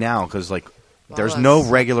 especially now because like there's Wawa's. no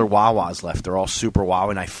regular Wawas left. They're all super Wawa,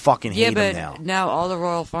 and I fucking Yeah, hate but them now. now all the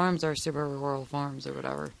Royal Farms are super Royal Farms or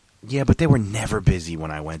whatever. Yeah, but they were never busy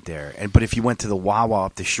when I went there. But if you went to the Wawa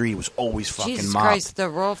up the street, it was always fucking Jesus mobbed. Christ, the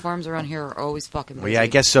Royal Farms around here are always fucking busy. Well, yeah, I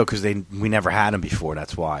guess so because we never had them before.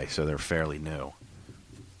 That's why. So they're fairly new.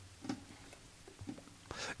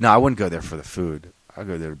 No, I wouldn't go there for the food. I'd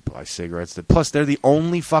go there to buy cigarettes. Plus, they're the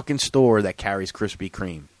only fucking store that carries Krispy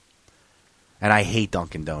Kreme. And I hate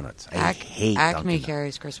Dunkin' Donuts. I hate Acme Dunkin'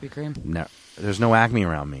 carries Krispy Kreme. No, there's no Acme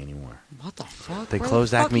around me anymore. What the fuck? They Where the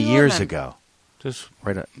closed fuck Acme you years living? ago.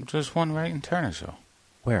 Just one right in Turnersville,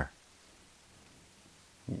 Where?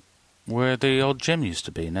 where the old gym used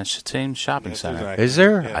to be, and that's the same shopping Yes, center. exactly. Is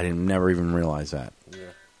there? Yeah. I didn't never even realize that.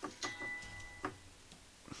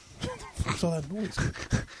 What's all that noise?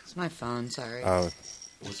 It's my phone, sorry.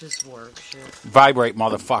 It's just work shit. Vibrate,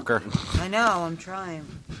 motherfucker. I know, I'm trying.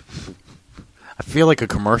 I feel like a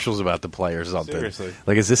commercial's about to play or something. Seriously.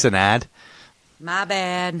 Like, is this an ad? My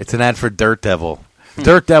bad. It's an ad for Dirt Devil.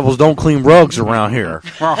 Dirt Devils don't clean rugs around here.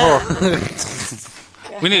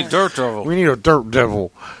 We need dirt devil. We need a Dirt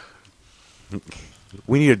Devil.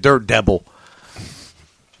 We need a Dirt Devil.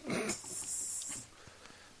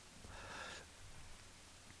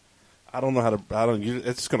 I don't know how to.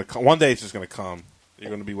 It's just gonna come. One day it's just gonna come. You're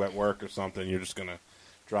gonna be at work or something. You're just gonna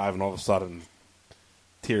drive, and all of a sudden,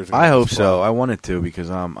 tears. Are gonna I hope just so. flow. I want it to because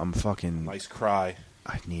I'm fucking. Nice cry.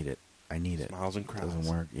 I need it. I need it. Smiles and cries. Doesn't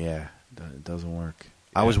work. Yeah, it doesn't work.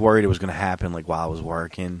 I was worried it was going to happen like while I was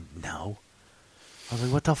working. No. I was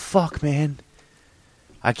like, what the fuck, man?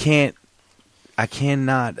 I cannot,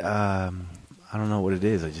 I don't know what it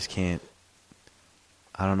is. I just can't.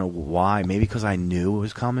 I don't know why. Maybe because I knew it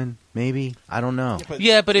was coming. Maybe. I don't know.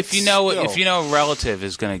 Yeah, but if it's you know still- a relative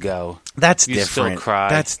is going to go, That's you different. still cry.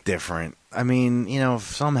 That's different. I mean, if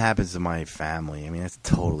something happens to my family, I mean, that's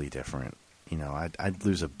totally different. I'd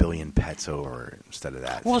lose 1 billion pets over instead of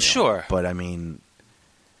that. Well, sure. But, I mean,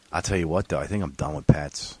 I'll tell you what, though. I think I'm done with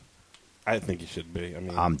pets. I think you should be. I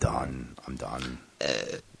mean, I'm done. I'm done.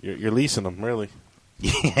 You're leasing them, really.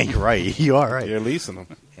 Yeah, you're right. You are right. You're leasing them.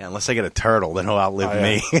 Yeah, unless I get a turtle, then he'll outlive Oh,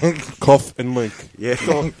 yeah. me. Cuff and Link.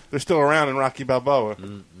 Yeah. They're still around in Rocky Balboa.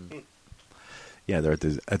 Yeah, they're at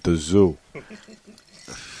the zoo.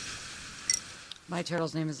 My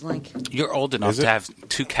turtle's name is Link. you're old enough Is to it? have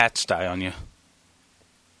 2 cats die on you.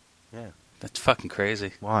 Yeah. That's fucking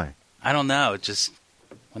crazy. Why? I don't know. It just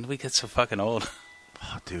when did we get so fucking old?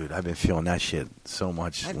 Oh, dude, I've been feeling that shit so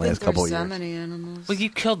much I've the been last through couple of so years. many animals. Well, you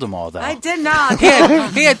killed them all, though. I did not.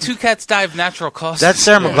 he had 2 cats die of natural causes. That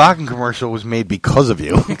Sarah McLachlan commercial was made because of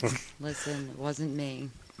you. Listen, it wasn't me.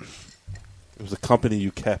 It was a company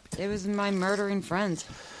you kept. It was my murdering friends.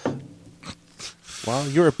 Well,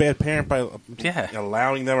 you're a bad parent by Yeah.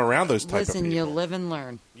 allowing them around those type of Listen, people. you live and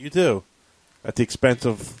learn. You do. At the expense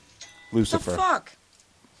of Lucifer. The fuck?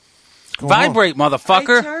 What's going on? Vibrate, I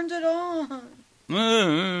motherfucker. turned it on.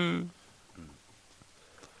 Mm.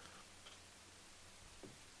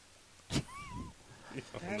 Gosh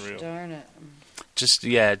Unreal. darn it.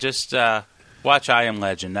 Just watch I Am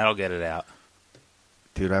Legend. That'll get it out.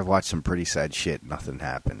 Dude, I've watched some pretty sad shit. Nothing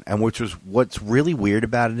happened. And what's really weird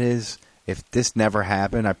about it is, if this never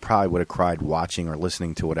happened, I probably would have cried watching or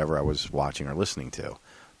listening to whatever I was watching or listening to.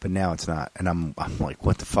 But now it's not. And I'm like,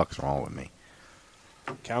 what the fuck's wrong with me?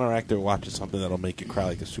 Counteract it watching something that'll make you cry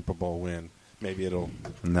like a Super Bowl win. Maybe it'll.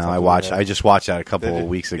 No, something I like that. I just watched that a couple Did you? of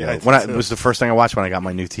weeks ago. Yeah, I When did it too. was the first thing I watched when I got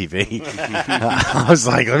my new TV. I was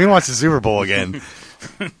like, let me watch the Super Bowl again.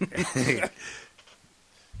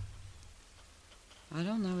 I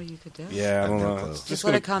don't know what you could do. Yeah, I don't know. clue. It's Just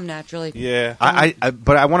let it come naturally. Yeah.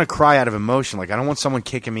 But I want to cry out of emotion. Like, I don't want someone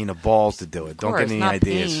kicking me in the balls to do it. Of Don't course, get any not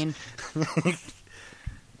ideas. pain.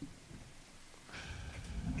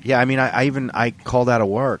 Yeah, I mean, I called out of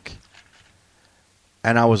work,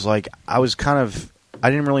 and I was like, I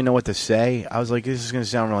didn't really know what to say. I was like, this is going to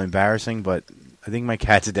sound really embarrassing, but I think my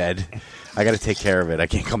cat's dead. I got to take care of it. I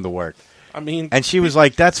can't come to work. I mean, And she was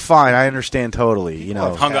like, that's fine. I understand totally. You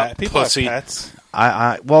know, Hung up, people pussy. have pets.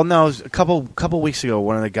 well, no, it was a couple weeks ago,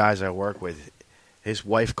 one of the guys I work with, His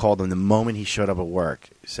wife called him the moment he showed up at work.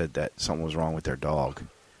 Said that something was wrong with their dog,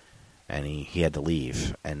 and he had to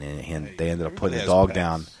leave. And then they ended up putting the dog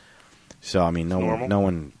down. So I mean, no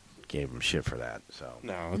one gave him shit for that. So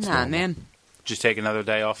No, it's Nah, normal. man. Did you take another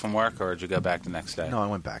day off from work, or did you go back the next day? no, I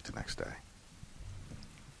went back the next day.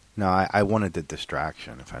 No, I wanted the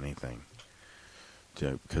distraction, if anything,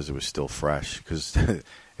 because it was still fresh. Because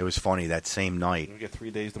it was funny that same night. You get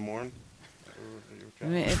 3 days to mourn. I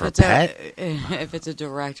mean, if For a it's pet? if it's a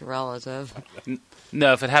direct relative.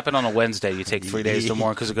 No, if it happened on a Wednesday, you take 3 days to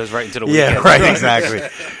mourn because it goes right into the Yeah, weekend. right, exactly.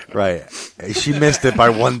 Right. She missed it by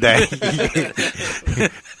one day.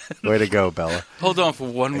 Way to go, Bella. Hold on for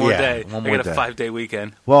one more Yeah, day. one I more got a day. 5-day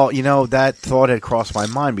weekend. Well, that thought had crossed my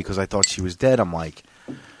mind because I thought she was dead. I'm like,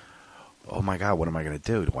 oh my God, what am I going to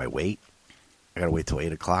do? Do I wait? I got to wait till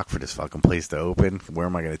 8 o'clock for this fucking place to open. Where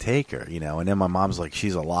am I going to take her? And then my mom's like,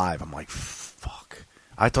 she's alive. I'm like, fuck.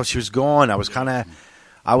 I thought she was gone. I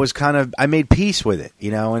made peace with it,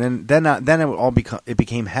 and then it all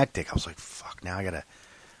became hectic. I was like, fuck, now I gotta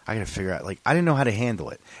figure out, I didn't know how to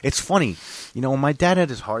handle it. It's funny, when my dad had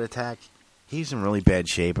his heart attack, he's in really bad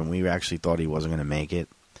shape, and we actually thought he wasn't going to make it.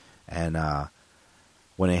 And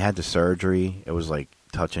when they had the surgery, it was like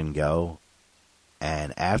touch and go.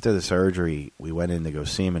 And after the surgery, we went in to go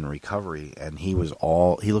see him in recovery, and he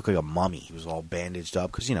looked like a mummy. He was all bandaged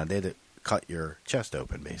up because, they had to cut your chest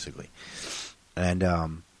open, basically. And,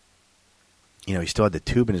 he still had the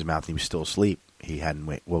tube in his mouth, and he was still asleep. He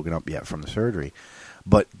hadn't woken up yet from the surgery.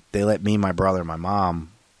 But they let me, my brother, and my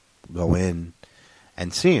mom go in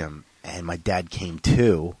and see him. And my dad came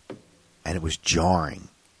too, and it was jarring.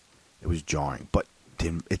 But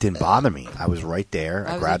it didn't bother me. I was right there.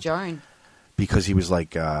 Why was it jarring? Because he was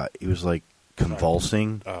like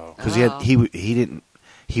convulsing. Oh. Because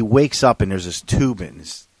he wakes up and there's this tube in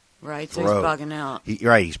his Right, so he's throat. bugging out.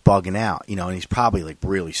 He's bugging out, and he's probably like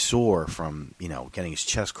really sore from, getting his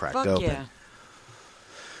chest cracked Fuck open. yeah.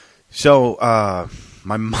 So,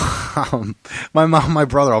 my my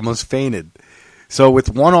brother almost fainted. So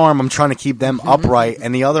with one arm, I'm trying to keep them upright,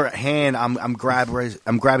 and the other hand, I'm grabbing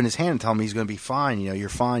his hand and telling him he's going to be fine. You're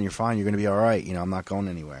fine. You're fine. You're going to be all right. I'm not going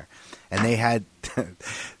anywhere. And they had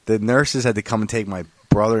the nurses had to come and take my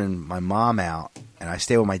brother and my mom out, and I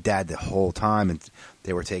stayed with my dad the whole time, and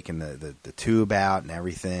they were taking the tube out and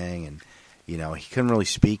everything, and he couldn't really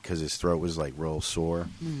speak because his throat was like real sore.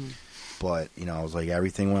 Mm-hmm. But I was like,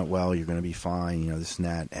 everything went well. You're going to be fine. This and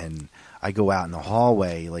that. And I go out in the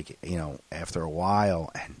hallway, after a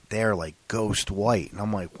while, and they're like ghost white, and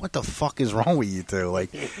I'm like, what the fuck is wrong with you two?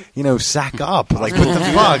 Sack up. Like, what the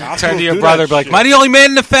fuck? Turn to your brother, be like, am I the only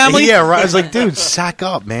man in the family? Yeah, right. I was like, dude, sack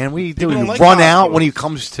up, man. What are you doing? You don't like run out hospitals. when he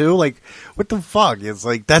comes to? Like, what the fuck? It's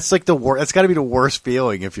like, that's like the worst. That's got to be the worst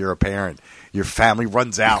feeling if you're a parent. Your family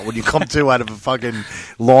runs out when you come to out of a fucking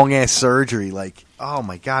long ass surgery. Like, oh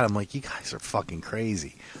my God. I'm like, you guys are fucking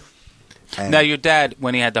crazy. And Now, your dad,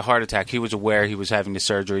 when he had the heart attack, he was aware he was having the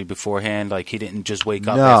surgery beforehand? Like, he didn't just wake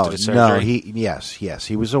up after the surgery? No, yes,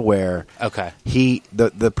 he was aware. Okay.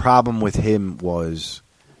 The problem with him was,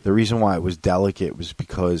 the reason why it was delicate was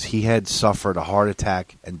because he had suffered a heart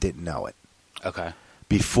attack and didn't know it. Okay.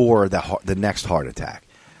 Before the next heart attack.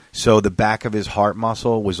 So the back of his heart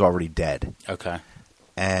muscle was already dead. Okay.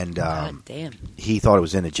 And God damn. he thought it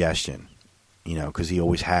was indigestion, because he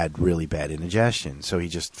always had really bad indigestion. So he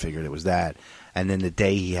just figured it was that. And then the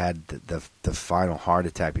day he had the final heart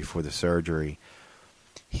attack before the surgery,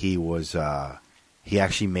 he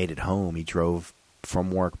actually made it home. He drove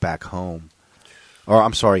from work back home. Or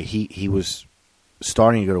I'm sorry, he was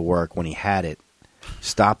starting to go to work when he had it,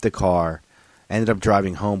 stopped the car, ended up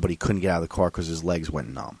driving home, but he couldn't get out of the car because his legs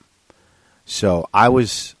went numb. So I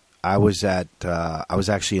was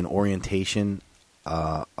actually in orientation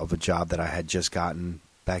of a job that I had just gotten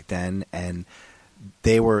back then, and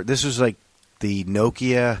this was like the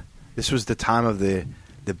Nokia. This was the time of the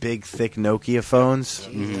big thick Nokia phones,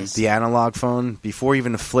 the analog phone, before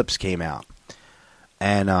even the flips came out,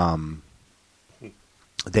 and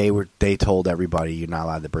they told everybody you're not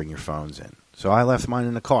allowed to bring your phones in. So I left mine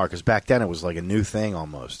in the car because back then it was like a new thing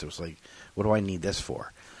almost. It was like, what do I need this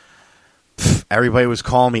for? Everybody was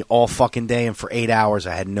calling me all fucking day, and for 8 hours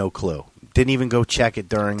I had no clue. Didn't even go check it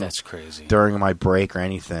That's crazy. during my break or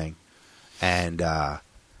anything. And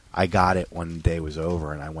I got it when the day was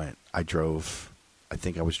over, and I drove, I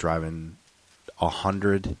think I was driving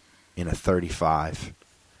 100 in a 35,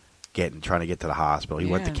 trying to get to the hospital. He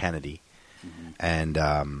went to Kennedy. Mm-hmm.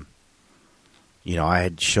 And you know, I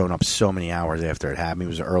had shown up so many hours after it happened. It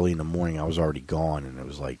was early in the morning. I was already gone, and it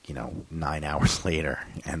was like, 9 hours later.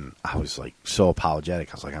 And I was like so apologetic.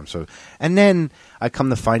 I was like, I'm so. And then I come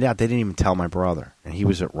to find out they didn't even tell my brother, and he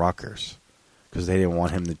was at Rutgers because they didn't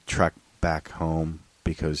want him to trek back home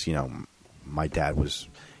because my dad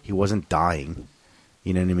he wasn't dying.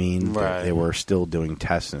 You know what I mean? Right. They were still doing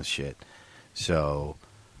tests and shit. So,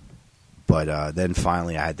 but then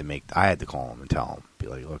finally I had to call him and tell him, be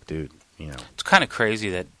like, look, dude. It's kind of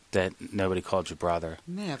crazy that nobody called your brother.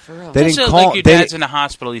 Yeah, for real. They didn't Also, call. like your dad's in the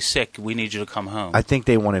hospital. He's sick. We need you to come home. I think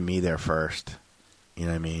they wanted me there first. You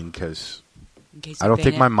know what I mean? Because In case I you don't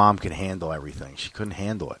think faint my it. mom could handle everything. She couldn't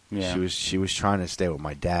handle it. Yeah. She was trying to stay with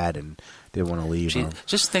my dad and didn't want to leave him.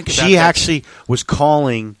 Just think about She that. actually was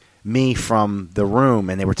calling me from the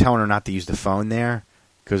room, and they were telling her not to use the phone there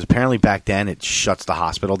because apparently back then it shuts the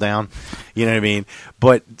hospital down. You know what I mean?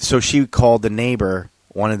 But so she called the neighbor.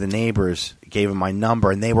 One of the neighbors gave him my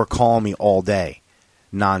number, and they were calling me all day,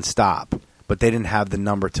 nonstop. But they didn't have the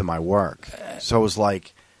number to my work, so it was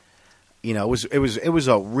like, it was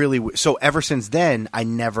a really. So ever since then, I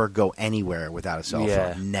never go anywhere without a cell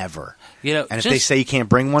Yeah. phone. Never. And if they say you can't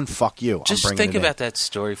bring one, fuck you. Just I'm bringing think it in. about that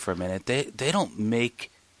story for a minute. They don't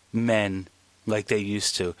make men like they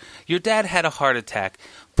used to. Your dad had a heart attack,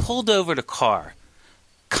 pulled over the car,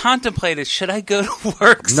 contemplated, should I go to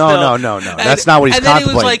work still? No. That's not what he's and then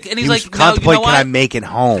contemplating. He was like, contemplating, no, can I make it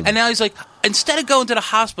home? And now he's like, instead of going to the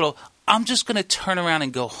hospital, I'm just going to turn around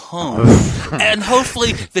and go home. And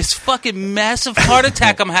hopefully this fucking massive heart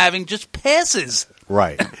attack I'm having just passes.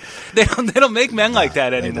 Right. They don't make men like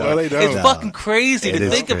that anymore. No, they don't. It's No. fucking crazy It to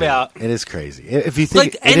is think crazy. about. It is crazy. If you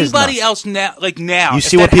think Like it is anybody nuts. else now, You if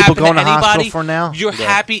see that what people happened go in the hospital anybody, for now? You're Yeah.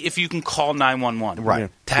 happy if you can call 911. Right.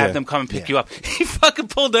 To have Yeah. them come and pick Yeah. you up. He fucking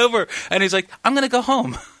pulled over and he's like, I'm going to go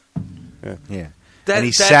home. Yeah. That,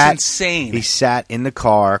 and that's insane. He sat in the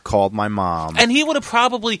car, called my mom. And he would have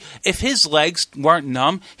probably, if his legs weren't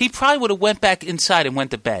numb, he probably would have went back inside and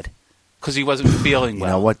went to bed because he wasn't feeling well.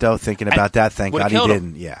 You know what, though? Thinking about that, thank Would've God he killed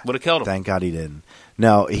him. didn't. Yeah. Would have killed him. Thank God he didn't.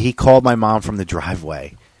 No, he called my mom from the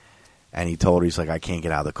driveway, and he told her, he's like, I can't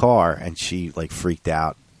get out of the car. And she, like, freaked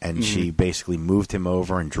out, and she basically moved him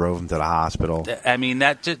over and drove him to the hospital. I mean,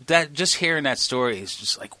 that just hearing that story is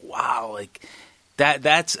just like, wow, like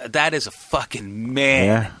that is a fucking man.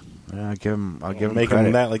 Yeah. I'll give him Make credit.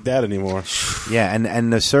 him not like that anymore. Yeah,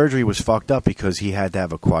 and the surgery was fucked up because he had to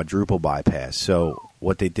have a quadruple bypass. So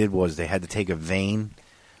what they did was they had to take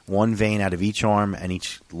one vein out of each arm and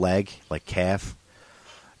each leg, like calf.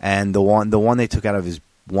 And the one they took out of his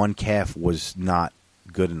one calf was not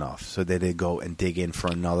good enough. So they did go and dig in for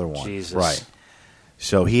another one. Jesus. Right.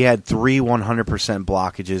 So he had 3 100%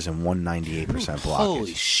 blockages and 1 98% blockage.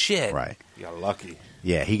 Holy shit. Right. You got lucky.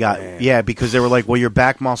 Yeah, he got Man. because they were like, well, your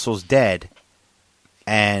back muscle's dead,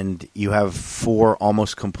 and you have 4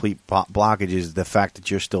 almost complete blockages. The fact that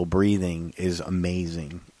you're still breathing is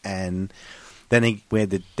amazing. And then they had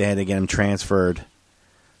to get him transferred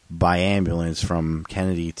by ambulance from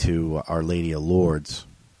Kennedy to Our Lady of Lourdes,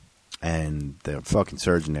 and the fucking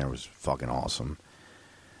surgeon there was fucking awesome.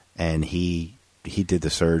 And he did the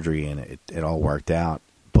surgery, and it all worked out,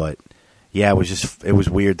 but. Yeah, it was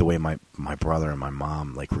weird the way my brother and my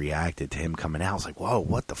mom like reacted to him coming out. I was like, whoa,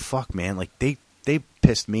 what the fuck, man? Like they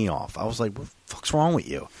pissed me off. I was like, what the fuck's wrong with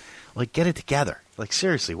you? Like, get it together. Like,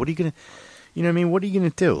 seriously, what are you gonna, you know what I mean? What are you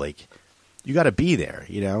gonna do? Like, you got to be there.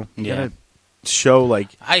 You know, you Yeah. gotta show like.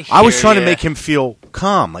 I was hear trying to ya. make him feel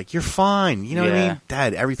calm. Like, you're fine. You know what I Yeah. mean,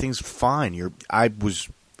 Dad? Everything's fine. I was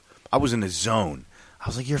in the zone. I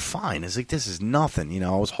was like, you're fine. It's like, this is nothing. You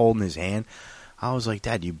know, I was holding his hand. I was like,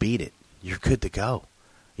 Dad, you beat it. You're good to go.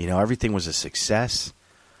 You know, everything was a success.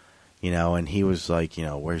 You know, and he was like, you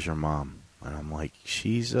know, where's your mom? And I'm like,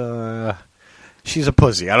 she's a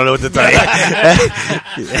pussy. I don't know what to tell you.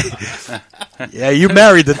 Yeah, you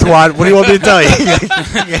married the twat. What do you want me to tell you?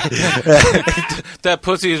 That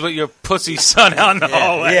pussy is with your pussy son out in the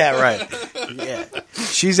hallway. Yeah, right. Yeah.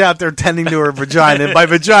 She's out there tending to her vagina. And by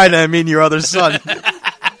vagina, I mean your other son.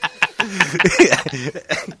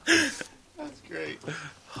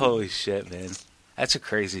 Holy shit, man. That's a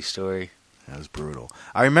crazy story. That was brutal.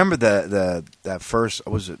 I remember that first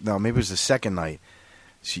maybe it was the second night.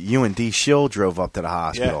 So you and D Shill drove up to the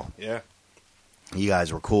hospital. Yeah. You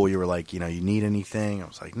guys were cool. You were like, you know, you need anything? I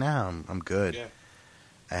was like, no, I'm good. Yeah.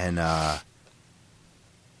 And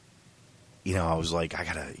you know, I was like,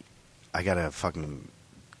 I gotta fucking.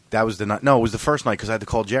 That was the night. No, it was the first night because I had to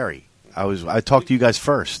call Jerry. I talked to you guys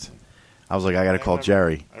first. I was like, I gotta call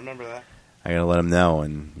Jerry. I remember that. I gotta let him know,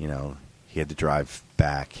 and you know, he had to drive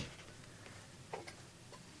back.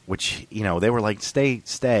 which, you know, they were like,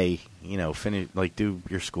 stay, you know, finish, like, do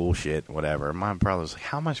your school shit, whatever. And my brother was like,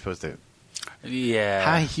 how am I supposed to? Yeah.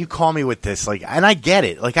 How you call me with this? Like, and I get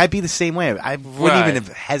it. Like, I'd be the same way. I wouldn't even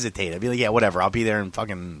hesitate. I'd be like, yeah, whatever. I'll be there in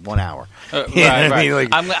fucking 1 hour. You know what I mean? Like,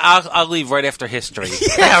 I'll leave right after history.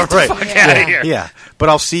 Yeah, right. Fuck out of here. Yeah, but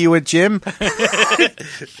I'll see you at gym.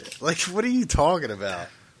 Like, what are you talking about?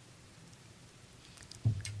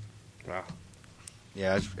 Wow.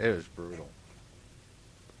 Yeah, it was brutal.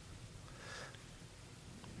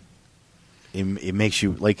 It makes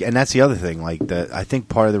you like, and that's the other thing. Like, I think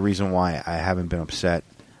part of the reason why I haven't been upset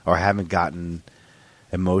or haven't gotten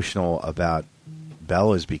emotional about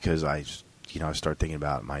Bella is because I start thinking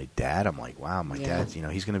about my dad. I'm like, wow, my dad's, you know,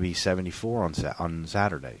 he's going to be 74 on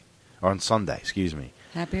Saturday or on Sunday. Excuse me.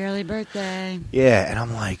 Happy early birthday. Yeah, and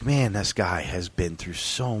I'm like, man, this guy has been through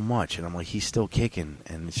so much, and I'm like, he's still kicking,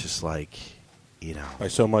 and it's just like, you know. By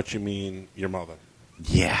so much, you mean your mother?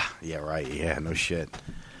 Yeah, right. Yeah, no shit.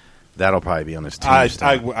 That'll probably be on his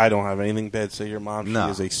tombstone. I don't have anything bad to say your mom. No.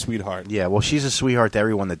 She is a sweetheart. Yeah, well, she's a sweetheart to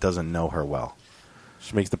everyone that doesn't know her well.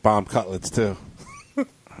 She makes the bomb cutlets, too.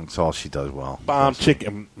 That's all she does well. Bomb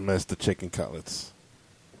chicken. Miss the chicken cutlets.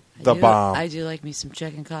 I do like me some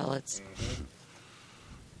chicken cutlets.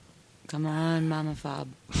 Come on, Mama Fob.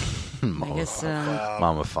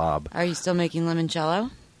 Mama Fob. Are you still making limoncello?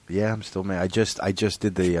 Yeah, I'm still I just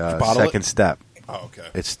did the bottle second step. Oh, okay.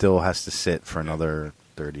 It still has to sit for another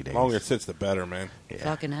 30 days. The longer it sits, the better, man. Yeah.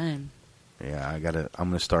 Fucking him. Yeah, I'm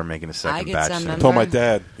gonna start making a second get batch some soon. I told my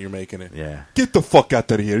dad, you're making it. Yeah. Get the fuck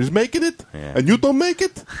out of here. He's making it? Yeah. And you don't make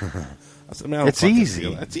it? I said, man, I don't It's fucking easy.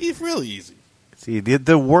 feel it. It's really easy. See,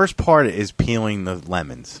 the worst part is peeling the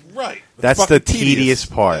lemons. Right. That's the tedious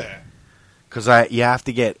part. Yeah. Because you have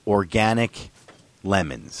to get organic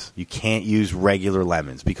lemons. You can't use regular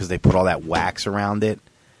lemons because they put all that wax around it.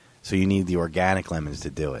 So you need the organic lemons to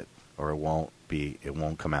do it, or it won't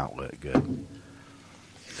come out good.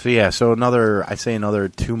 So yeah, another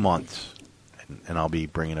 2 months, and I'll be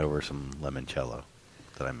bringing over some limoncello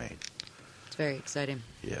that I made. It's very exciting.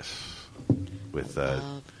 Yes, with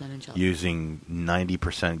limoncello. using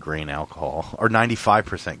 90% grain alcohol or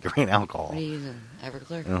 95% grain alcohol. What are you using?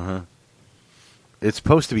 Everclear? Uh-huh. It's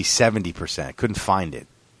supposed to be 70%. Couldn't find it.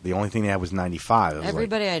 The only thing they had was 95.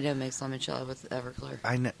 Everybody I know makes limoncello with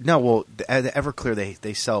Everclear. No, well, the Everclear,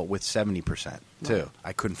 they sell it with 70%, too. Wow.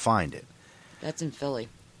 I couldn't find it. That's in Philly.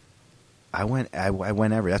 I went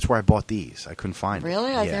everywhere. That's where I bought these. I couldn't find it.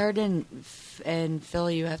 Really? I've heard in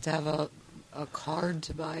Philly you have to have a card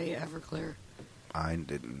to buy Everclear. I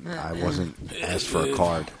didn't. I wasn't asked for a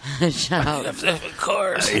card. Shut up. You have to have a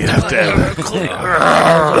card. You have to have a card.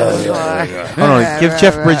 Hold on. Give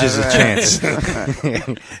Jeff Bridges a chance.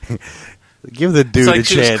 Give the dude it's like a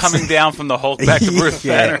she chance. was coming down from the Hulk back to Bruce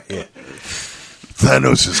Banner. Yeah.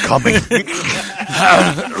 Thanos is coming.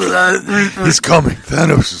 He's coming.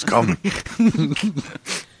 Thanos is coming.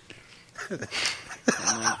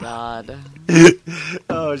 Oh, my God.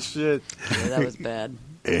 Oh, shit. Yeah, that was bad.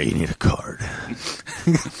 Yeah, you need a card.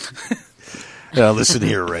 Now, listen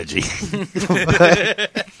here, Reggie.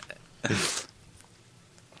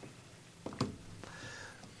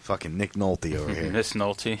 Fucking Nick Nolte over here. Miss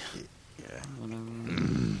Nolte. Yeah.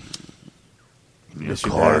 Need a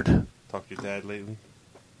card. Dad? Talk to your dad lately?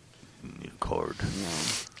 Need a card.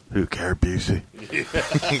 Who care, Busey? It's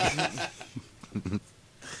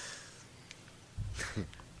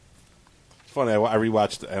funny. I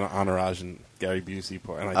rewatched Entourage and Gary Busey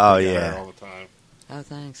part, and I think about her all the time. Oh,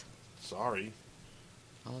 thanks. Sorry.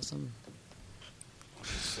 Awesome.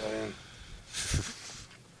 Just saying.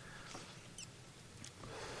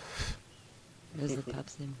 There's the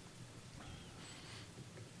Pepsi.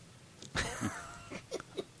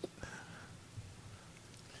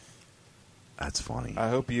 That's funny. I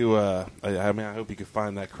hope you. I hope you can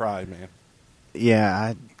find that cry, man.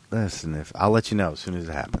 Yeah, listen. I'll let you know as soon as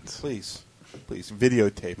it happens. Please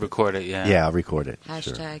videotape. Record it. Yeah. Yeah, I'll record it.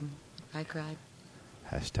 Hashtag Sure. I cried.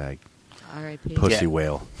 Hashtag R.I.P. pussy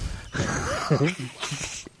whale.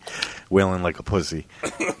 Wailing like a pussy.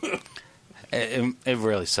 It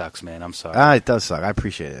really sucks, man. I'm sorry. It does suck. I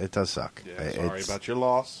appreciate it. It does suck. Yeah, sorry about your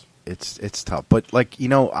loss. It's tough, but like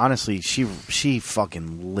honestly, she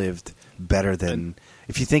fucking lived better than.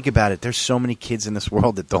 If you think about it, there's so many kids in this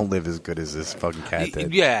world that don't live as good as this fucking cat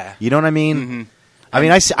did. Yeah, you know what I mean. Mm-hmm. I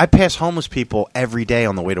mean, I pass homeless people every day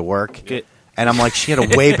on the way to work. And I'm like, she had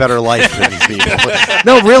a way better life than these people.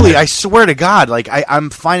 No, really, I swear to God. Like, I'm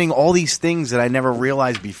finding all these things that I never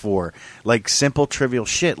realized before. Like, simple, trivial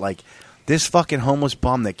shit. Like, this fucking homeless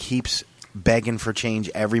bum that keeps begging for change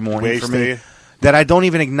every morning for me. That I don't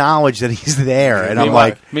even acknowledge that he's there. And I'm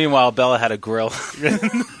like... Meanwhile, Bella had a grill.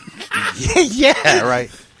 Yeah, right.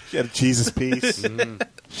 She had a Jesus piece.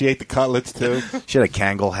 She ate the cutlets too. She had a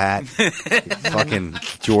Kangol hat. Fucking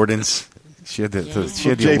Jordans. She had the J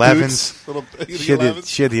 11s. boots.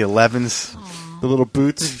 She had the 11s. The little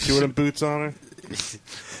boots. Jordan boots on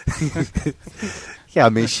her. Yeah, I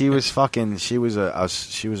mean, she was fucking. She was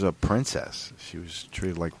a princess. She was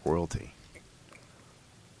treated like royalty.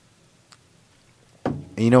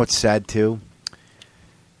 And you know what's sad too?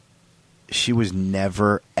 She was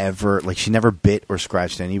never ever like she never bit or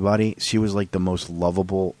scratched anybody. She was like the most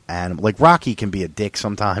lovable animal. Like Rocky can be a dick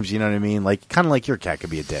sometimes. You know what I mean? Like kind of like your cat could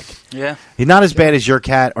be a dick. Yeah. He's not as bad as your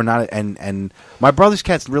cat, or not. And my brother's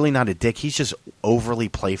cat's really not a dick. He's just overly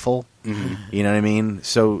playful. Mm-hmm. You know what I mean?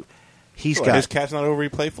 So he's got his cat's not overly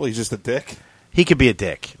playful. He's just a dick. He could be a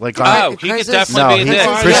dick. Like Oh, he could definitely be a dick.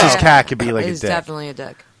 Chris's cat could be like He's a dick. definitely a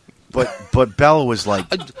dick. But Bella was like,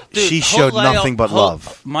 Dude, she he'll showed lay nothing on- but he'll-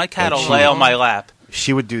 love. My cat will Like, lay on my lap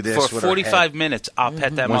She would do this for with her 45 head. minutes. I'll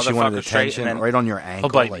pet that when she wanted motherfucker straight, attention, and then right on your ankle.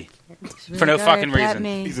 he'll bite like, me for no fucking reason.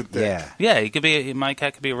 He's a dick. yeah. Yeah, he could be. My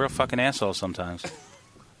cat could be a real fucking asshole sometimes.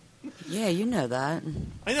 Yeah, you know that.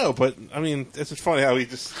 I know, but I mean, it's just funny how he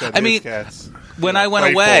just said I mean, cats. When I went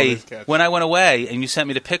Playful, away, his cats. and you sent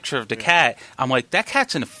me the picture of the cat, I'm like, that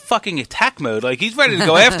cat's in a fucking attack mode. Like he's ready to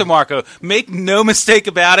go after Marco. Make no mistake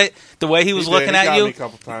about it. The way he was He looking got at me you, a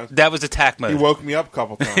couple times. that was attack He mode. woke me up a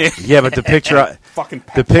couple times. Yeah, but the picture, Fucking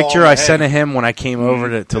the paw picture on I the sent head. to him when I came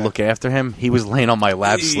over to look after him, he was laying on my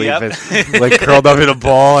lap Yep. sleeping, like curled up in a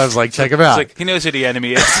ball. I was like, check him out. It's like he knows who the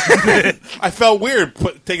enemy is. I felt weird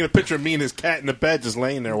taking a picture of me and his cat in the bed, just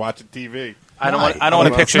laying there watching TV. I don't want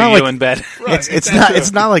Like, to picture not you like- in bed.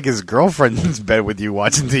 It's not like his girlfriend's in bed with you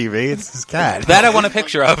watching TV. It's his cat. That I want a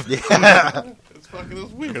picture of. It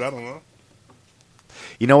was weird. I don't know.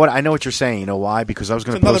 You know what? I know what you're saying. You know why? Because I was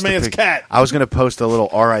going It's to another post man's cat. I was going to post a little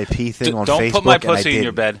RIP thing on Don't Facebook. put my and I pussy in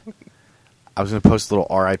your didn't. bed. I was going to post a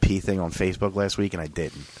little RIP thing on Facebook last week, and I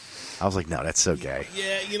didn't. I was like, no, that's so gay.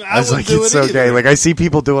 Yeah, you know, I was like, wouldn't do it's it so either. gay. Like I see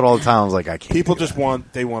people do it all the time. I was like, I can't. People do just that. want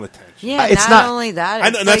attention. Yeah, It's not not- only that. I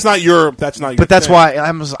It's know, that's like, not your. That's not your. But that's thing. why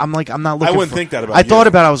I'm like, I'm not looking. I wouldn't for- think that about I you. thought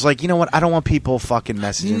about it. I was like, you know what? I don't want people fucking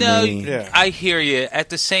messaging No, me. Yeah. I hear you. At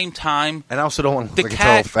the same time, And I also don't want to the look like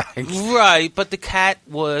cat, a total fag. right? But the cat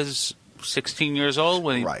was 16 years old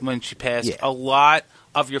when she passed. Yeah. A lot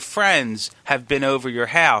of your friends have been over your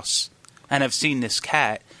house and have seen this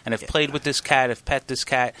cat and have played with this cat, have pet this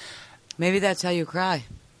cat. maybe that's how you cry.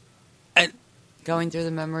 And Going through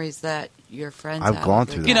the memories that your friends I've have gone with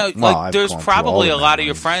through their you know, cat. Well, like I've there's gone through all probably the a lot of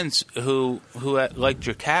your memories. friends who liked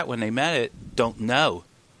your cat when they met it don't know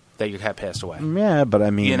that your cat passed away. Yeah, but I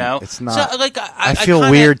mean, You know, it's not. So, like, I feel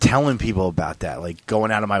kinda- weird telling people about that, like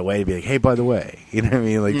going out of my way to be like, "Hey, by the way," you know what I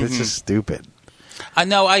mean? Like that's just stupid. I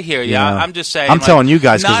know, I hear you. You know? I'm just saying. I'm like, telling you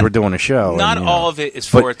guys because not- we're doing a show. Not and, you know. all of it is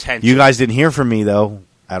But for attention. You guys didn't hear from me though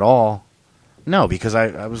at all. No, because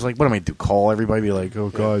I was like, what am I do? Call everybody? Be like, oh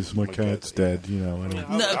guys, my cat's dead. You know. I don't-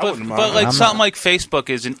 No, I but wouldn't mind. like I'm something not- like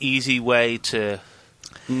Facebook is an easy way to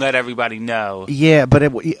let everybody know. Yeah, but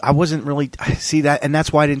I wasn't really see that, and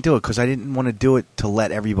that's why I didn't do it because I didn't want to do it to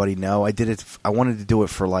let everybody know. I did it. I wanted to do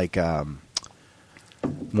it for like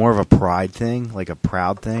more of a pride thing, like a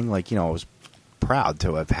proud thing. Like I was proud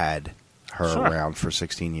to have had her Sure. around for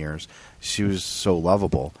 16 years. She was so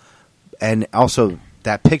lovable, and also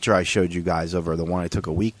that picture I showed you guys over the one I took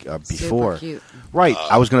a week before. Super cute. Right,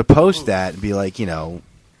 I was going to post that and be like,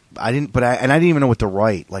 I didn't, but I didn't even know what to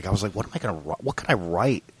write. Like, I was like, what am I going to write? What can I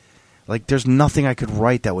write? Like, there's nothing I could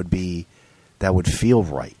write that would feel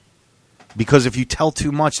right. Because if you tell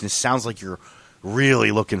too much and it sounds like you're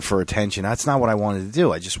really looking for attention, that's not what I wanted to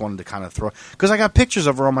do. I just wanted to kind of throw, because I got pictures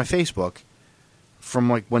of her on my Facebook from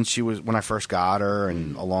like when I first got her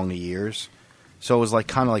and along the years. So it was like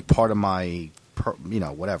kind of like part of my,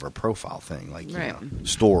 whatever profile thing, like Right.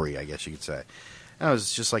 story, I guess you could say. And it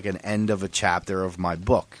was just like an end of a chapter of my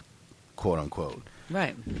book, quote unquote.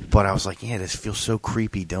 Right. But I was like, yeah, this feels so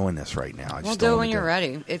creepy doing this right now. I Well, just do don't it wanna when you're it.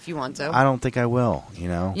 ready, if you want to. I don't think I will. You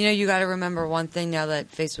know, you got to remember one thing now that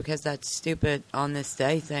Facebook has that stupid on this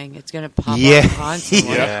day thing. It's going to pop Yeah. up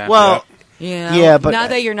constantly. Yeah. Well, You know? Yeah, but- not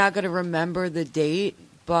that you're not going to remember the date,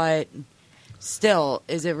 but still,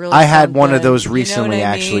 is it really? I had one of something? those You know recently, what I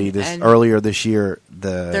actually, mean? this And earlier this year.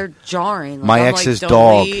 they're jarring. Like, My I'm ex's like,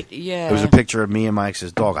 dog. delete. Yeah, It was a picture of me and my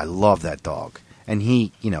ex's dog. I love that dog, and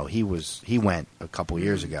he went a couple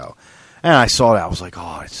years ago, and I saw that. I was like,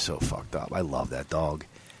 oh, it's so fucked up. I love that dog,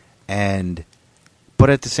 but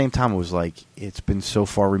at the same time, it was like it's been so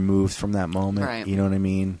far removed from that moment. Right. You know what I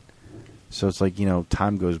mean? So it's like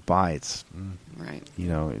time goes by. It's right.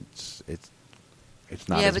 it's It's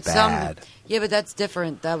not yeah, as but bad. but that's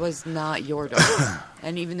different. That was not your dog.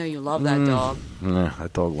 And even though you love that dog,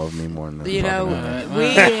 That dog loved me more than that. you know, fucking we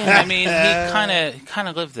I mean, he kind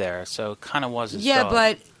of lived there, so it kind of was his yeah, dog.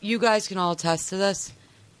 but you guys can all attest to this.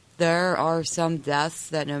 There are some deaths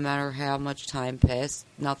that no matter how much time passed,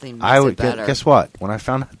 nothing makes I would it better. guess what? When I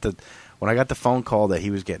found out when I got the phone call that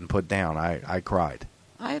he was getting put down, I cried.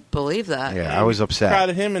 I believe that. Yeah, I was upset. Proud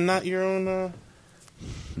of him and not your own.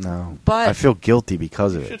 No, But- I feel guilty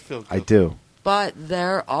because of You it. should feel I guilty. do. But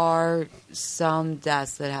there are some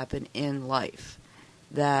deaths that happen in life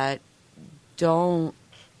that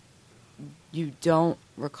you don't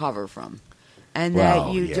recover from. And Well,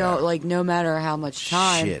 that you yeah. don't, like, no matter how much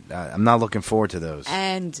time. Shit, I'm not looking forward to those.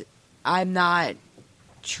 And I'm not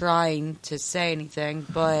trying to say anything,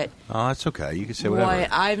 but Oh, that's okay. You can say whatever. what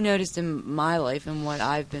I've noticed in my life and what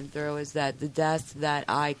I've been through is that the deaths that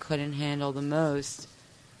I couldn't handle the most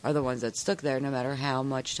are the ones that stuck there no matter how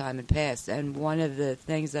much time had passed. And one of the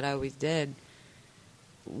things that I always did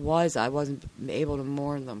was I wasn't able to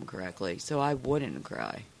mourn them correctly, so I wouldn't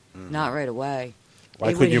cry. Not right away. Why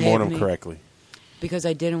It couldn't would you mourn hit him me correctly? Because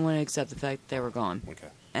I didn't want to accept the fact that they were gone. Okay.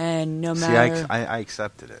 And no See, matter... I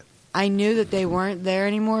accepted it. I knew that they weren't there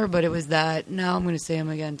anymore, but it was that, no, I'm going to see them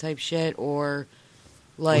again type shit, or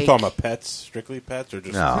like... We're talking about pets, strictly pets, or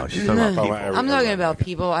just... No, she's talking about people. I'm talking about okay.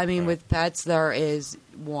 people. I mean, Right. with pets, there is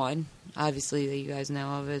one, obviously, that you guys know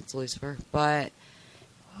of. It's Lucifer. But,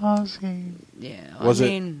 yeah. Was I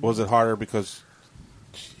mean, it harder because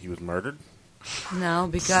he was murdered? no,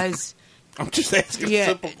 because... I'm just asking a yeah,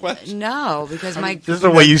 simple question. no, because my... This is the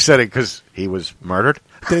way you said it because he was murdered.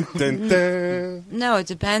 Dun, dun, dun. No, it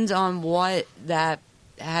depends on what that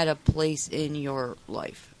had a place in your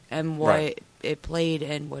life and what Right. it played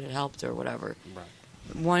and what it helped or whatever. Right.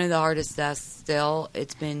 One of the hardest deaths still,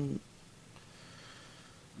 it's been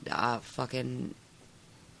fucking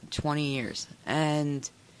 20 years. And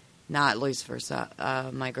not Lucifer,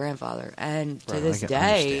 my grandfather. And to Right, this I day,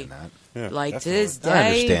 understand that. Yeah, like definitely. to this day, I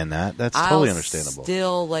understand that. That's totally understandable. I'll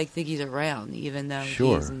still like think he's around, even though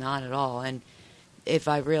Sure. he's not at all. And if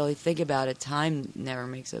I really think about it, time never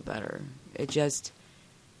makes it better. It just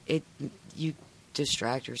you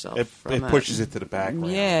distract yourself from It pushes it to the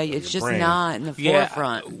background. Yeah, of it's your just brain. not in the Yeah,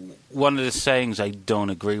 forefront. one of the sayings I don't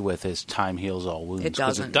agree with is "time heals all wounds" It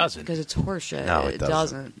because doesn't. it doesn't. Because it's horseshit. No, it it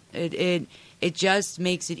doesn't. It just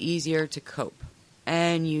makes it easier to cope,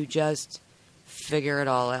 and you just figure it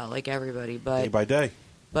all out like everybody. Day But by day.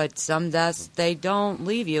 but some deaths they don't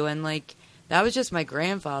leave you, and like that was just my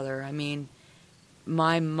grandfather. I mean,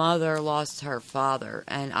 my mother lost her father,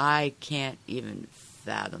 and I can't even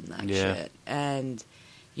fathom that Yeah. shit. And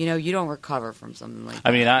you know, you don't recover from something like that.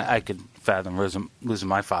 I mean, I could fathom losing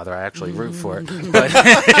my father. I actually root for it, but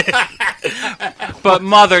but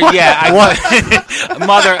mother, yeah,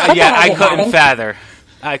 mother, yeah, I couldn't fathom.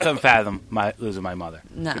 I couldn't fathom losing my mother.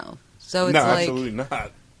 No. So it's No, like absolutely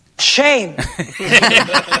not. Shame.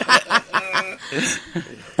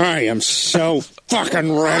 I am so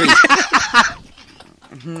fucking ready.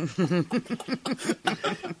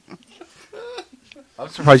 I'm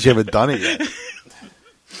surprised you haven't done it yet.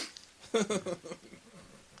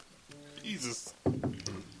 Jesus.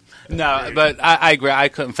 No, but I agree. I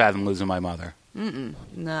couldn't fathom losing my mother.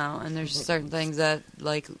 no, and there's certain things that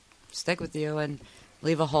like stick with you and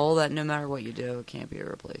leave a hole that no matter what you do, it can't be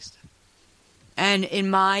replaced. And in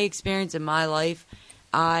my experience in my life,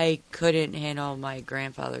 I couldn't handle my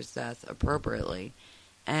grandfather's death appropriately.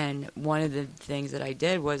 And one of the things that I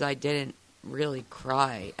did was I didn't really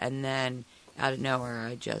cry, and then out of nowhere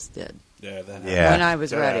I just did. Yeah, that Yeah. When I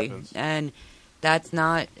was That ready. happens. And that's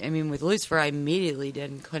not, I mean, with Lucifer, I immediately did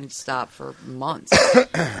and couldn't stop for months.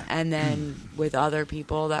 And then with other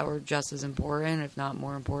people that were just as important, if not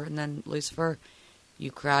more important than Lucifer,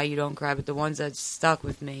 you cry, you don't cry. But the ones that stuck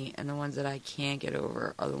with me and the ones that I can't get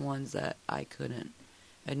over are the ones that I couldn't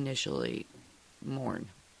initially mourn.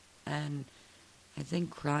 And I think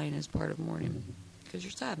crying is part of mourning because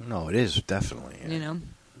you're sad, No, it is definitely. Yeah. you know?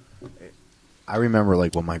 I remember,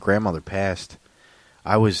 like, when my grandmother passed,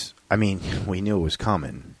 we knew it was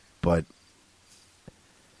coming, but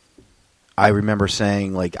I remember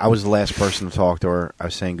saying, like, I was the last person to talk to her. I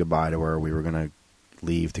was saying goodbye to her. We were going to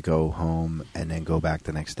leave to go home and then go back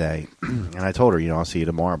the next day. And I told her, I'll see you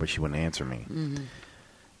tomorrow, but she wouldn't answer me.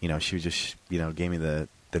 Mm-hmm. She was just, gave me the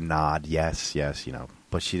nod, yes,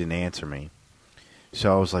 but she didn't answer me.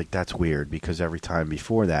 So I was like, that's weird, because every time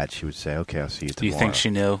before that, she would say, okay, I'll see you Do tomorrow. you think she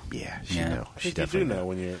knew? Yeah, she Yeah. knew. I She think you do definitely know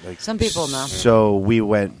when you're like. Some people know. So we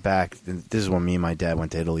went back. This is when me and my dad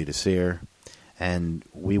went to Italy to see her, and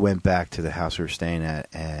we went back to the house we were staying at.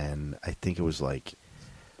 And I think it was like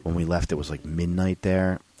when we left, it was like midnight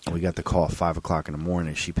there. And we got the call at 5 o'clock in the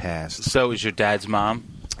morning. She passed. So it was your dad's mom?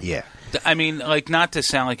 Yeah. I mean, like, not to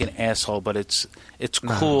sound like an asshole, but it's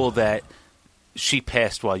cool that she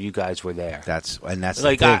passed while you guys were there. That's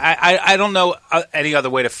like, I don't know any other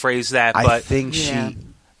way to phrase that, but I think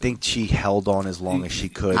she held on as long as she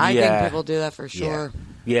could. I think people do that for sure.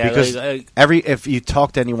 Yeah, because if you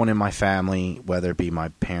talk to anyone in my family, whether it be my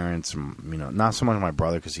parents, not so much my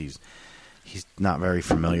brother because he's not very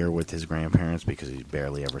familiar with his grandparents because he's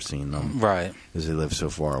barely ever seen them, right? Because they live so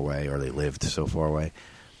far away, or they lived so far away.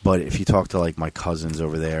 But if you talk to like my cousins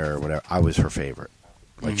over there or whatever, I was her favorite.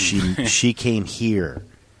 Like she came here,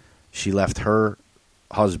 she left her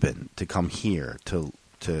husband to come here to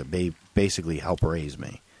basically help raise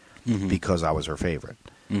me because I was her favorite.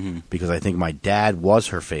 Because I think my dad was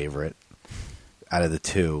her favorite out of the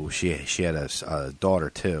two. She had a daughter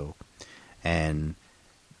too, and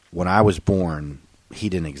when I was born, he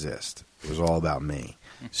didn't exist. It was all about me.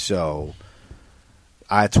 So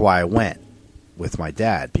that's why I went with my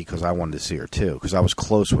dad, because I wanted to see her too, because I was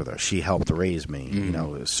close with her. She helped raise me,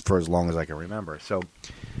 for as long as I can remember. So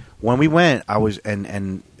when we went, I was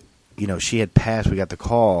and she had passed. We got the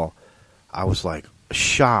call. I was like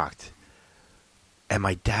shocked, and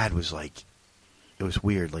my dad was like, it was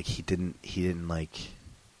weird. Like he didn't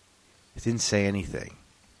say anything,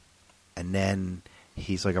 and then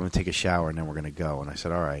he's like, I'm gonna take a shower and then we're gonna go. And I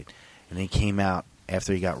said, all right. And then he came out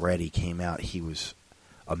after he got ready. He was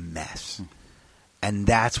a mess. And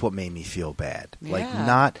that's what made me feel bad.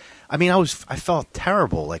 Yeah. I felt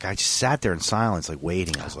terrible. Like I just sat there in silence, like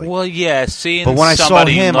waiting. I was like, well, yeah, seeing but when I saw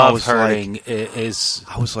him, I was hurting like, is.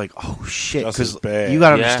 I was like, oh shit, because bad. you got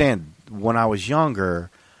to understand. When I was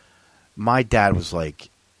younger, my dad was like,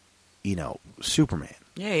 Superman.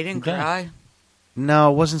 Yeah, he didn't cry.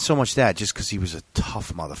 No, it wasn't so much that, just because he was a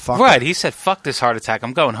tough motherfucker. Right, he said, "Fuck this heart attack,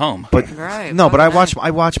 I'm going home." But right, no, but I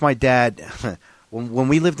watched my dad. When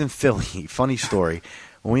we lived in Philly, funny story.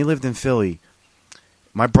 When we lived in Philly,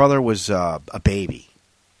 my brother was a baby,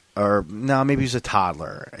 or no, maybe he was a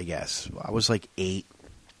toddler. I guess I was like 8,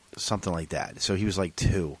 something like that. So he was like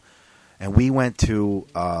 2, and we went to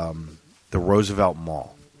the Roosevelt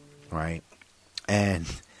Mall, right? And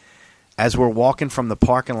as we're walking from the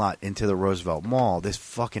parking lot into the Roosevelt Mall, this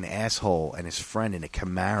fucking asshole and his friend in a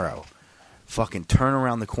Camaro fucking turn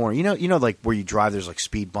around the corner. You know, like where you drive, there's like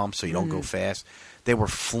speed bumps so you don't go fast. They were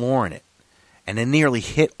flooring it, and they nearly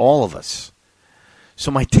hit all of us.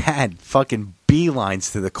 So my dad fucking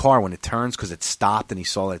beelines to the car when it turns because it stopped, and he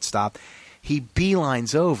saw that it stopped. He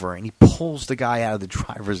beelines over and he pulls the guy out of the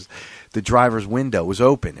driver's window. It was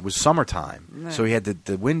open. It was summertime, so he had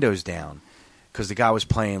the windows down because the guy was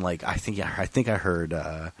playing like I think I heard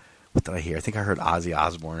what did I hear? I think I heard Ozzy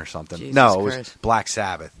Osbourne or something. Jesus no, it Christ. was Black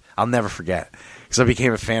Sabbath. I'll never forget because I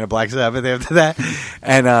became a fan of Black Sabbath after that.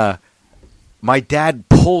 And my dad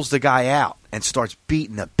pulls the guy out and starts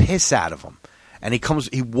beating the piss out of him. And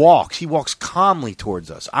he walks calmly towards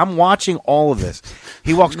us. I'm watching all of this.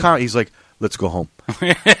 He walks calmly. He's like, let's go home.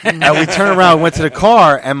 And we turned around and went to the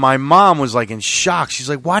car, and my mom was like in shock. She's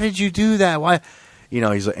like, why did you do that? Why?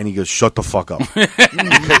 He's like, and he goes, shut the fuck up.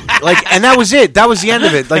 And that was it. That was the end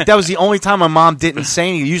of it. Like, that was the only time my mom didn't say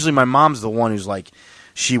anything. Usually my mom's the one who's like,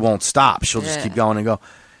 she won't stop. She'll just keep going and go.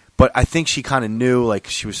 But I think she kind of knew, like,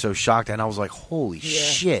 she was so shocked. And I was like, holy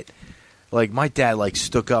shit. Like, my dad, like,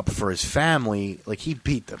 stuck up for his family. Like, he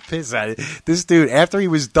beat the piss out of it. This dude, after he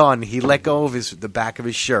was done, he let go of the back of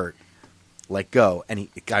his shirt. Let go. And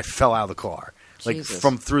the guy fell out of the car. Like,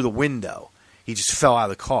 from through the window. He just fell out of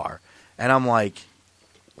the car. And I'm like,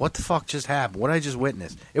 what the fuck just happened? What did I just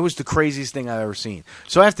witness? It was the craziest thing I've ever seen.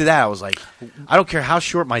 So after that, I was like, I don't care how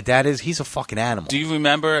short my dad is. He's a fucking animal. Do you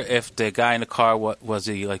remember if the guy in the car, was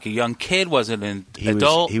he like a young kid? Was it an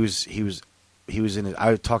adult? He was in it.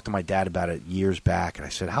 I talked to my dad about it years back, and I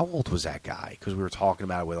said, how old was that guy? Because we were talking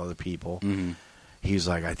about it with other people. Mm-hmm. He was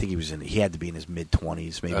like, I think he had to be in his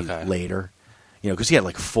mid-20s, maybe later. Because he had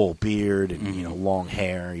like a full beard and, long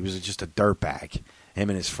hair. He was just a dirtbag. Him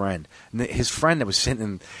and his friend. And his friend that was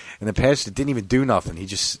sitting in the passenger didn't even do nothing.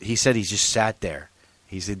 He said he just sat there.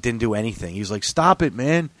 He said didn't do anything. He was like, stop it,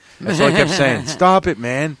 man. That's all I kept saying. Stop it,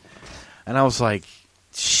 man. And I was like,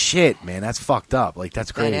 shit, man, that's fucked up. Like,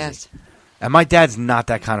 that's crazy. Badass. And my dad's not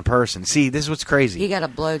that kind of person. See, this is what's crazy. He got a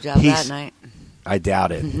blowjob that night. I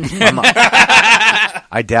doubt it.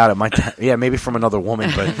 I doubt it. Maybe from another woman,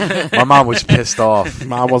 but my mom was pissed off.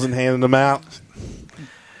 Mom wasn't handing them out.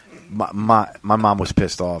 My mom was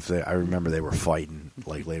pissed off. I remember they were fighting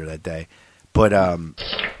like later that day. But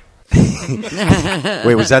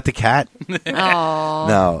wait, was that the cat?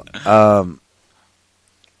 Oh no.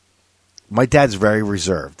 my dad's very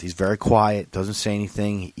reserved. He's very quiet, doesn't say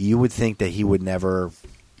anything. You would think that he would never,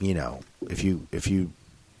 if you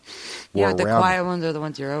were the around quiet ones are the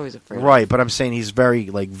ones you're always afraid of. Right, but I'm saying he's very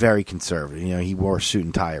conservative. He wore a suit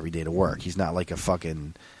and tie every day to work. He's not like a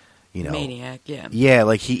fucking, maniac, yeah. Yeah,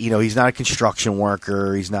 like he's not a construction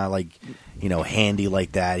worker. He's not like, handy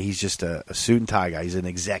like that. He's just a suit and tie guy. He's an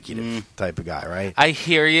executive type of guy, right? I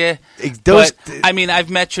hear you. Those- But, I mean, I've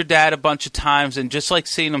met your dad a bunch of times, and just like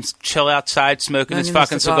seeing him chill outside smoking his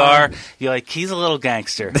fucking cigar, you're like, he's a little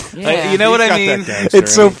gangster. Yeah. Like, you know what I He's got mean? that gangster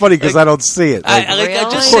It's so in him. funny because I don't see it. Like, I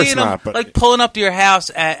just Of course seeing not, him but- like pulling up to your house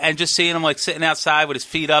and just seeing him like sitting outside with his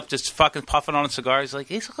feet up, just fucking puffing on a cigar. He's like,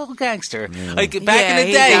 he's a little gangster. Like back Yeah, in the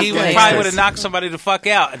he's day, got he gangsters. probably would have knocked somebody the fuck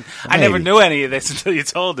out. And I never Maybe. knew any of this until you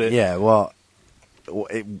told it. yeah, well,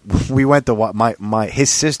 we went to his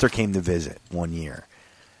sister came to visit one year,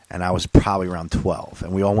 and I was probably around 12,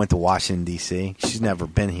 and we all went to Washington D.C. She's never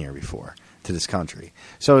been here before to this country,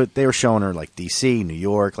 so they were showing her like D.C., New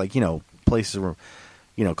York, like places were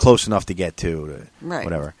close enough to get to Right.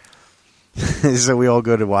 whatever. So we all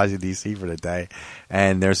go to Washington D.C. for the day,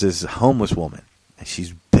 and there's this homeless woman, and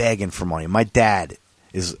she's begging for money. My dad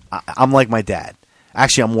I'm like my dad.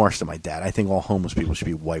 Actually, I'm worse than my dad. I think all homeless people should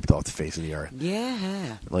be wiped off the face of the earth.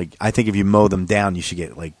 Yeah. Like, I think if you mow them down, you should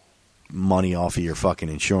get like money off of your fucking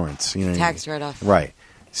insurance. You know, Tax write-off. Right.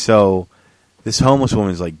 So this homeless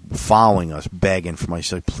woman is like following us, begging for money.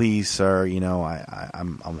 She's like, "Please, sir,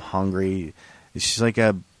 I'm hungry." She's like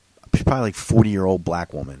she's probably like 40-year-old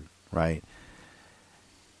black woman, right?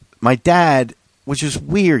 My dad, which is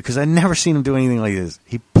weird because I never seen him do anything like this.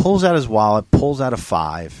 He pulls out his wallet, pulls out a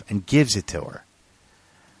 $5, and gives it to her.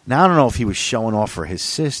 Now, I don't know if he was showing off for his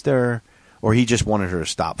sister or he just wanted her to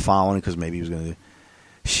stop following because maybe he was going to.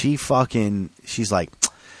 She's like,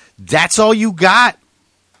 "That's all you got?"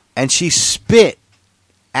 And she spit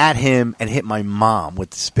at him and hit my mom with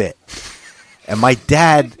the spit. And my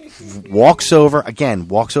dad walks over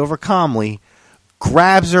calmly,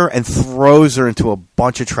 grabs her and throws her into a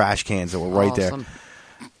bunch of trash cans that were right there. Awesome.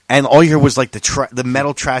 And all you hear was like the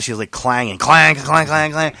metal trash is like clanging, clang, clang,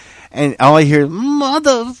 clang, clang. And all I hear,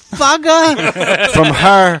 "Motherfucker," from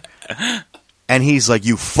her. And he's like,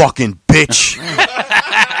 "You fucking bitch."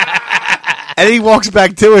 And he walks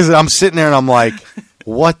back to us, and I'm sitting there, and I'm like,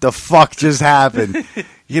 "What the fuck just happened?"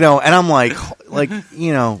 And I'm like,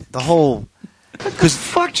 the whole. Because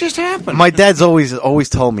Fuck just happened. my dad's always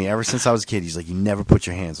told me ever since I was a kid, he's like, "You never put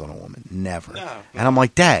your hands on a woman, never." No. And I'm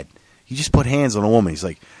like, "Dad, you just put hands on a woman." He's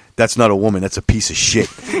like, "That's not a woman. That's a piece of shit."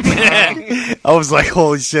 I was like,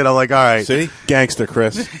 "Holy shit!" I'm like, "All right." See? Gangster,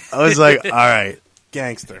 Chris. I was like, "All right."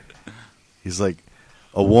 Gangster. He's like,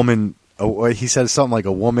 "A woman." He said something like,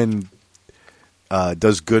 "A woman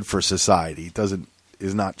does good for society.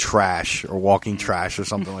 Is not trash or walking trash or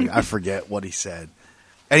something like that." I forget what he said.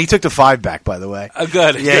 And he took the $5 back, by the way. Oh,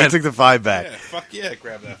 good. Yeah, good. he took the $5 back. Yeah, fuck yeah,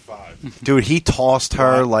 grab that $5. Dude, he tossed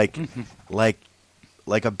her like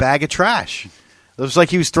a bag of trash. It was like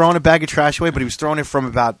he was throwing a bag of trash away, but he was throwing it from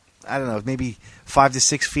about, I don't know, maybe 5 to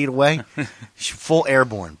 6 feet away. Full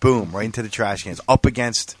airborne. Boom, right into the trash cans. Up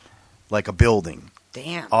against like a building.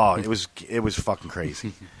 Damn. Oh, it was fucking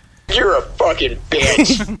crazy. You're a fucking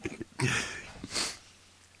bitch.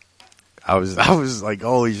 I was like,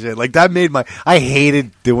 holy shit. Like, that made I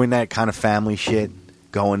hated doing that kind of family shit,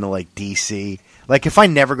 going to, like, D.C. Like, if I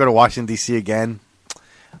never go to Washington, D.C. again,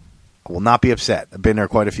 I will not be upset. I've been there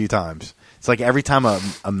quite a few times. It's like every time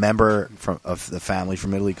a member of the family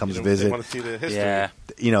from Italy comes to They visit, want to see the history. Yeah.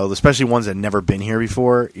 especially ones that never been here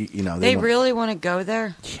before, They really want to go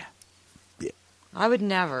there? Yeah. I would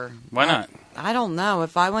never. Why not? I don't know.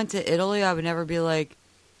 If I went to Italy, I would never be like,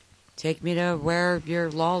 take me to where your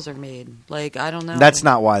laws are made. Like, I don't know. That's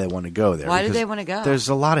not why they want to go there. Why do because they want to go? There's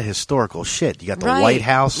a lot of historical shit. You got the Right. White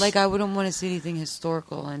House. Like, I wouldn't want to see anything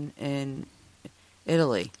historical in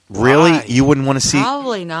Italy. Really? Why? You wouldn't want to see...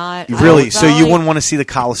 Probably not. Really? I would So you probably- wouldn't want to see the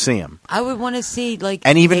Colosseum? I would want to see, like,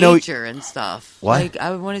 And even though- nature and stuff. What? Like,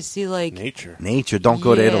 I would want to see, like... Nature. Nature. Don't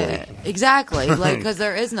go to Yeah, Italy. Exactly. Like, because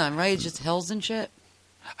there is none, right? It's just hills and shit.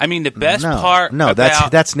 I mean, the best no, part No,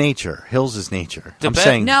 about... that's nature. Hills is nature. The I'm be-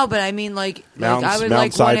 saying... No, but I mean, like I Mountains- would like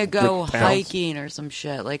want to mountainside go towns. hiking or some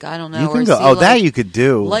shit. Like, I don't know. You or can go... see, that like, you could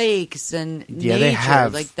do. lakes and Yeah, nature. they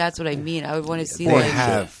have- Like, that's what I mean. I would want to see They like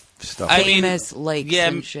have... stuff. famous lakes yeah,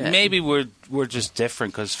 and shit. maybe we're just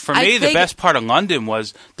different because for I me the think- best part of London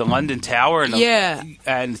was the London Tower and Yeah.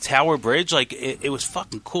 and the Tower Bridge. Like it was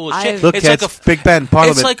fucking cool as I- shit. Look, it's kids, like a Big Ben,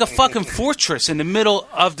 Parliament. It's like a fucking fortress in the middle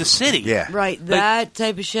of the city. Yeah. Right, that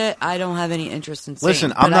type of shit, I don't have any interest in seeing. Listen,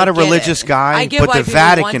 but I'm not I a get religious it. guy, I get but why the people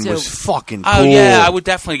want Vatican to. was fucking cool. Oh yeah, I would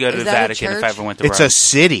definitely go to Is the that a Vatican if I church? ever went to It's Rome. a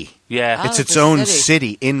city. Yeah, Oh, It's its a own city.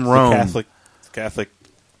 city in The Rome. Catholic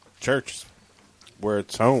church where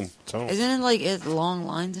it's home. It's home. Isn't it like it's long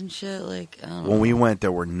lines and shit? Like, I don't know. When we went,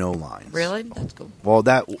 there were no lines. Really? That's cool. Well,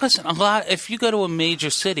 that Listen, a lot. If you go to a major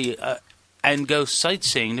city and go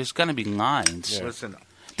sightseeing, there's going to be lines. Yeah. listen.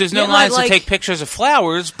 There's no Yeah, but, lines like- to take pictures of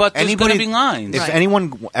flowers, but there's going to be lines. If Right.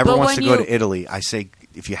 anyone ever But wants to when go you- to Italy, I say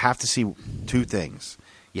if you have to see two things,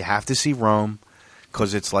 you have to see Rome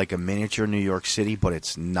because it's like a miniature New York City, but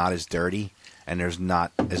it's not as dirty and there's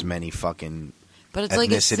not as many fucking. But it's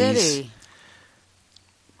like a ethnicities. city.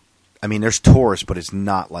 I mean, there's tourists, but it's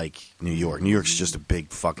not like New York. New York's just a big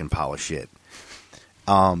fucking pile of shit.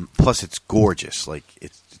 Plus, it's gorgeous. Like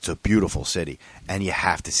it's a beautiful city, and you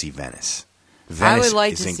have to see Venice. Venice would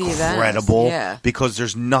like is to see Venice, incredible yeah. because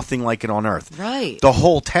there's nothing like it on Earth. Right. The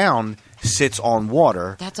whole town sits on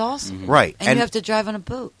water. That's awesome. Right. And, you have to drive on a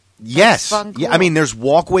boat, yes. fucking Yeah, cool. I mean, there's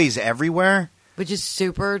walkways everywhere, which is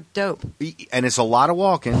super dope. and it's a lot of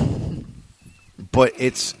walking. But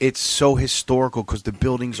it's so historical because the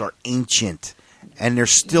buildings are ancient, and they're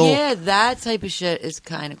still. Yeah, that type of shit is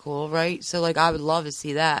kind of cool, right? So, like, I would love to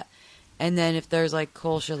see that. And then if there's, like,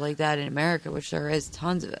 cool shit like that in America, which there is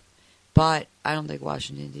tons of it. But I don't think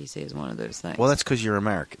Washington, D.C. is one of those things. Well, that's because you're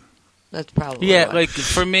American. That's probably Yeah, why. like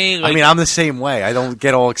for me, like, I mean, I'm the same way. I don't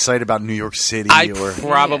get all excited about New York City I or.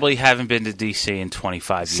 probably haven't been to DC in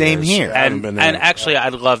 25 Same years. here. I haven't And been there. and actually,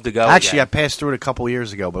 I'd love to go. Actually, I again. passed through it a couple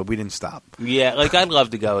years ago, but we didn't stop. Yeah, like I'd love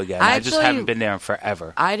to go again. I just Actually- haven't been there in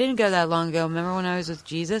forever. I didn't go that long ago. Remember when I was with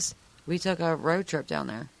Jesus? We took a road trip down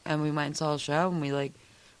there. And we went and saw a show. And we, like,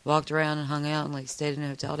 walked around and hung out and, like, stayed in a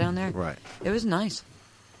hotel down there. Right. It was nice.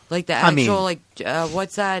 Like, the I mean- actual,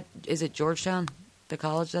 what's that? Is it Georgetown? The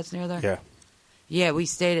college that's near there? Yeah. Yeah, we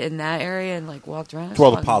stayed in that area and like walked around. It was That's where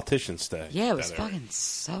all the fucking- politicians stay. Yeah, it was that area. fucking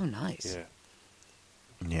so nice.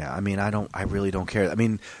 Yeah. Yeah, I mean, I really don't care. I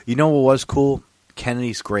mean, you know what was cool?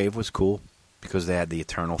 Kennedy's grave was cool because they had the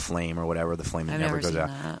eternal flame or whatever, the flame that I've never never goes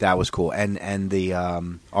seen out. that. Was cool, and the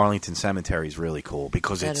Arlington Cemetery is really cool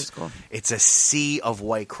because That it's is cool. it's a sea of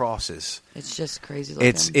white crosses. It's just crazy. Looking.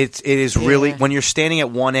 It is really Yeah. when you're standing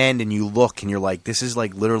at one end and you look and you're like, this is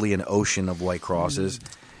like literally an ocean of white crosses.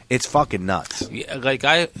 It's fucking nuts. Yeah, like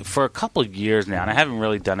for a couple of years now, and I haven't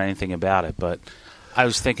really done anything about it, but I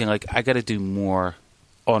was thinking like I got to do more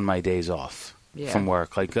on my days off Yeah. from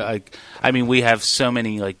work. Like I mean, we have so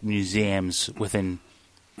many like museums within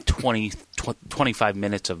 25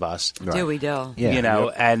 minutes of us. Do we do? Yeah. You know,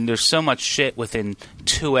 and there's so much shit within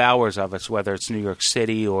 2 hours of us, whether it's New York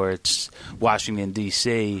City or it's Washington,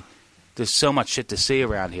 D.C. There's so much shit to see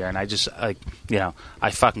around here, and I just, like, you know,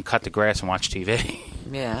 I fucking cut the grass and watch TV.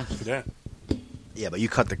 Yeah. Yeah. Yeah, but you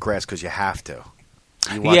cut the grass because you have to.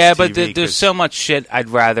 You watch Yeah, but TV there's 'cause- so much shit I'd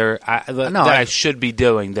rather, that No, I should be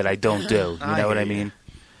doing that I don't do. You I know what I hear you. mean?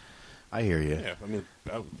 I hear you. Yeah. I mean,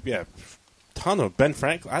 yeah. Ton of Ben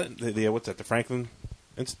Franklin. What's that? The Franklin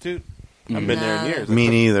Institute. I've been there in years. Me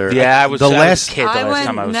neither. Yeah, I was the I was last a kid the I last went-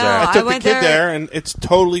 time I was no, there. I I took the went kid there- there, and it's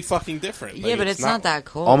totally fucking different. Yeah, but it's not that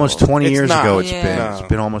cool. almost 20 It's years not. ago. It's Yeah. been No. it's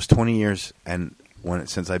been almost 20 years, and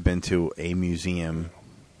since I've been to a museum,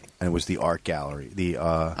 and it was the art gallery, the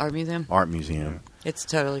Art museum. art museum. It's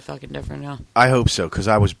totally fucking different now. I hope so because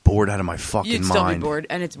I was bored out of my fucking You'd still mind. be bored,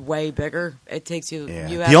 and it's way bigger. It takes you. Yeah.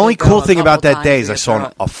 You The have only to go cool a thing about couple that day times is to I get saw through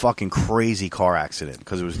it. a fucking crazy car accident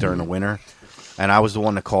because it was during the winter, and I was the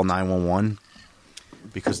one to call 911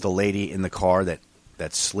 because the lady in the car that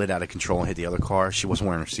slid out of control and hit the other car, she wasn't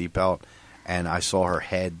wearing her seatbelt, and I saw her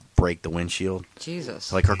head break the windshield. Jesus.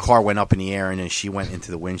 So, like her car went up in the air and then she went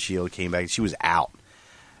into the windshield, came back, she was out,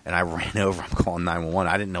 and I ran over. I'm calling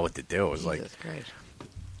 911. I didn't know what to do. It was like. Jesus Christ.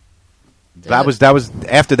 That was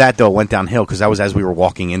after that though. It went downhill because that was as we were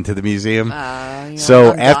walking into the museum. You know,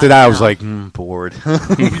 So I'm after done that, I was now. like bored. No,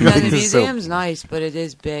 the So- museum's nice, but it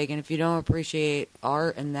is big, and if you don't appreciate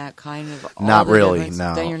art and that kind of all Not the really, difference,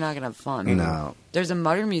 no. then you're not gonna have fun. No, There's a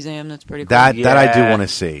modern museum that's pretty cool. that I do Yeah. want to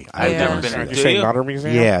see. I I've do never wanna been see there. that. You say you? Nutter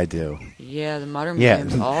Museum? Yeah, I do. Yeah, the modern Yeah,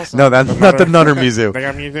 museum's awesome. no, that's not the Nutter Museum. They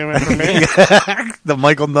got a museum after me? The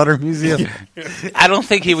Michael Nutter Museum. I don't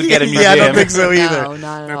think he would get a museum. Yeah, I don't think so either. No,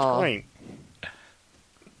 not at That's all. quaint.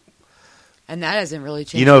 And that hasn't really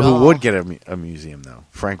changed. You know at who all. would get a museum though?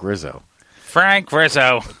 Frank Rizzo. Frank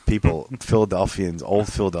Rizzo. People, old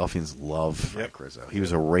Philadelphians love Frank Rizzo. He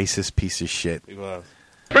was a racist piece of shit. He was.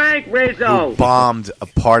 Frank Rizzo. Who bombed a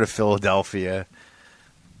part of Philadelphia.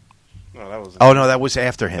 No, that was. Oh no, that was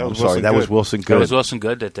after him. I'm sorry, that was Wilson Good. That was Wilson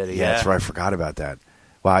Good that did it. Yeah, that's right. I forgot about that.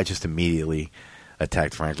 Well, I just immediately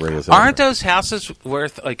attacked Frank Rizzo. Aren't those houses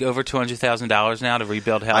worth like over $200,000 now to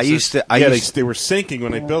rebuild houses? They were sinking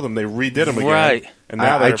when they built them. They redid them again. Right. And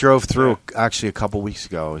now I drove through actually a couple weeks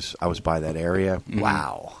ago. I was by that area. Mm-hmm.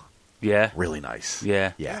 Wow. Yeah. Really nice.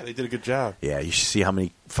 Yeah. Yeah, they did a good job. Yeah, you should see how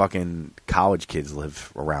many fucking college kids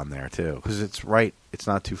live around there too, because it's right. It's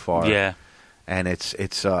not too far. Yeah. And it's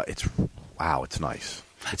wow. It's nice.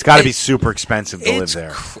 It's got to be super expensive to live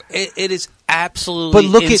there. It is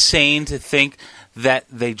absolutely insane to think that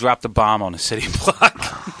they dropped a bomb on a city block.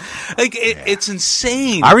 It's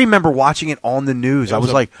insane. I remember watching it on the news. I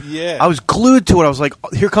was yeah. I was glued to it. I was like,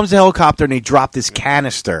 here comes the helicopter, and they dropped this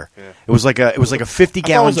canister. Yeah. It was like a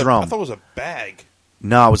 50-gallon drum. I thought it was a bag.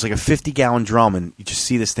 No, it was like a 50-gallon drum, and you just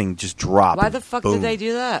see this thing just drop. Why the fuck did they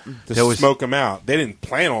do that? To smoke them out. They didn't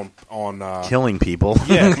plan on killing people.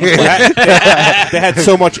 Yeah, they had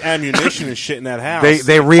so much ammunition and shit in that house.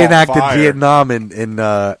 They reenacted Vietnam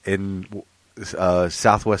in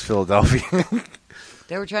Southwest Philadelphia.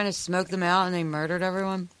 They were trying to smoke them out, and they murdered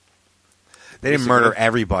everyone. They didn't murder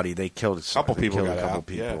everybody. They killed a couple people. People.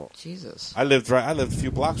 Yeah. Jesus. I lived a few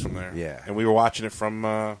blocks from there. Yeah, and we were watching it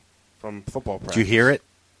from football practice. Did you hear it?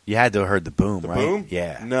 You had to have heard the boom, right? Boom?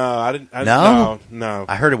 Yeah. No, I didn't. No.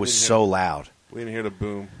 I heard it was so loud. We didn't hear the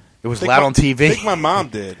boom. It was loud on TV. I think my mom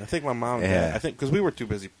did. I think because we were too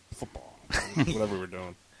busy football, whatever we were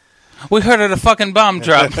doing. We heard of the fucking bomb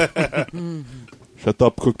drop. Shut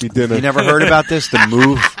up, cook me dinner. You never heard about this? The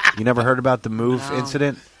move? You never heard about the move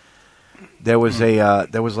incident? There was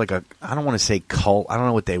like a, I don't want to say cult. I don't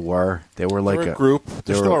know what they were. They were like a group.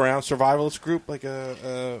 They're still around. Survivalist group, like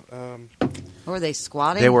a. Were they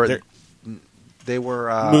squatting? They were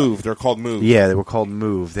Move. They're called Move. Yeah, they were called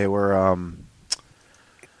Move. They were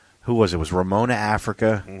who was it? It was Ramona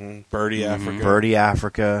Africa, Birdie Africa, Birdie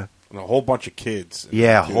Africa, and a whole bunch of kids.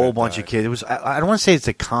 Yeah, a whole bunch of kids. It was. I don't want to say it's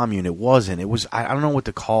a commune. It wasn't. It was. I don't know what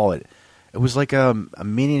to call it. It was like a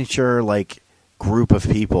miniature like group of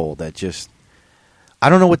people that just. I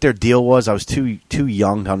don't know what their deal was. I was too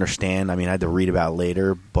young to understand. I mean, I had to read about it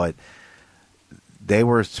later, but they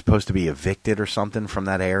were supposed to be evicted or something from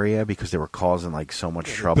that area because they were causing like so much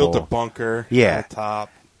trouble. Built a bunker. Yeah, on the top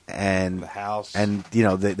and the house, and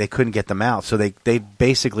they couldn't get them out. So they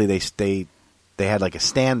basically they had like a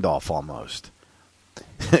standoff almost.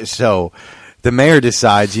 So the mayor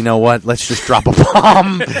decides, you know what? Let's just drop a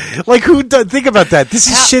bomb. Like who? Think about that. This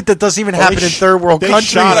is shit that doesn't even happen in third world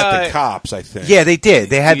countries. They shot at the cops, I think. Yeah, they did.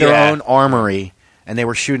 They had their own armory, and they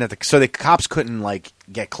were shooting at so the cops couldn't like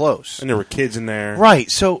get close. And there were kids in there,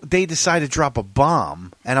 right? So they decided to drop a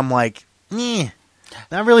bomb, and I'm like, not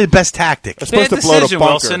really the best tactic. It's supposed to blow the bunker.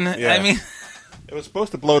 Wilson. Yeah. I mean, it was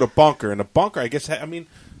supposed to blow the bunker, and the bunker, I guess. I mean,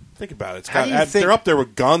 think about it. They're up there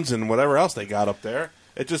with guns and whatever else they got up there.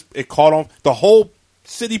 It caught on. The whole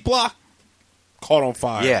city block caught on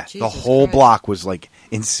fire. Yeah, Jesus the whole Christ. block was like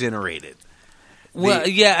incinerated. well,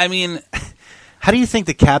 yeah. I mean, How do you think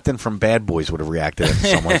the captain from Bad Boys would have reacted to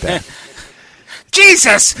something like that?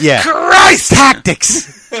 Jesus Christ!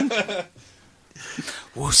 Tactics!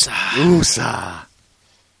 Woosah.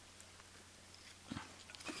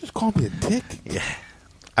 Just call me a dick. Yeah.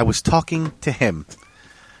 I was talking to him.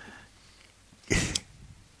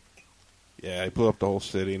 Yeah, he blew up the whole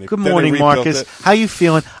city. And Good morning, Marcus. How you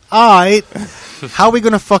feeling? All right. How are we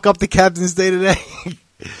going to fuck up the Captain's Day today?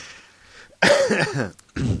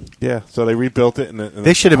 Yeah, so they rebuilt it. And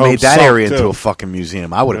they should have made that area into a fucking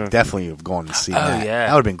museum. I would have definitely have gone to see that. Yeah.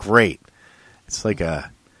 That would have been great. It's like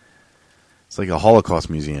a Holocaust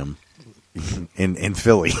museum in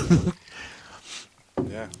Philly.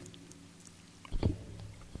 Yeah.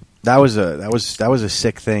 That was a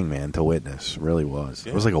sick thing, man, to witness. It really was.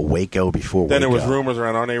 Yeah. It was like a Waco before Then Waco. there was rumors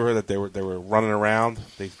around our neighborhood that they were running around.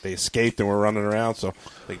 They escaped and were running around. So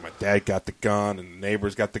like my dad got the gun and the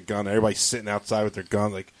neighbors got the gun. Everybody's sitting outside with their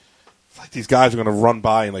guns. Like these guys are going to run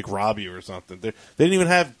by and like rob you or something. They didn't even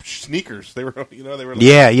have sneakers. They were like,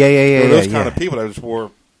 Yeah. They were those kind of people that just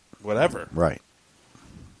wore whatever. Right.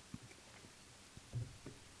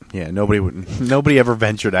 Yeah, nobody ever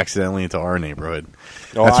ventured accidentally into our neighborhood.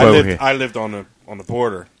 No, That's I lived on the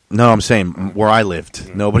border. No, I'm saying where I lived.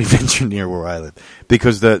 Yeah. Nobody ventured near where I lived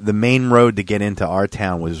because the main road to get into our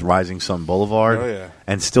town was Rising Sun Boulevard. Oh, yeah.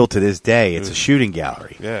 And still to this day, it's a shooting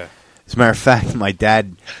gallery. Yeah. As a matter of fact, my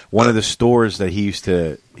dad, one of the stores that he used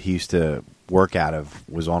to work out of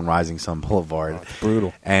was on Rising Sun Boulevard. It's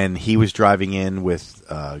brutal. And he was driving in with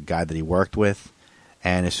a guy that he worked with,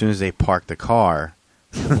 and as soon as they parked the car,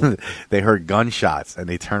 they heard gunshots, and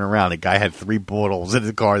they turn around. The guy had 3 bullet holes in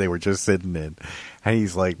the car they were just sitting in. And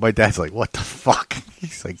he's like, my dad's like, what the fuck?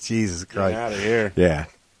 He's like, Jesus Christ. Get out of here. Yeah.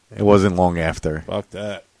 It wasn't long after. Fuck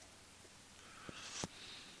that.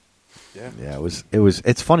 Yeah,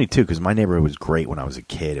 it's funny too because my neighborhood was great when I was a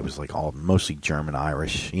kid. It was like all mostly German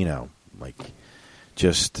Irish, like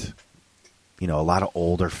just a lot of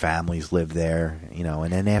older families lived there,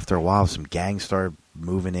 and then after a while some gangs started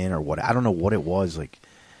moving in or what. I don't know what it was. Like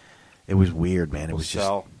it was weird, man. It was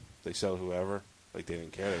they sell whoever. Like they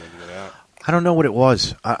didn't care, they didn't get out. I don't know what it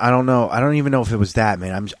was. I don't know. I don't even know if it was that,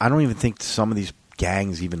 man. I don't even think some of these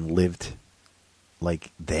gangs even lived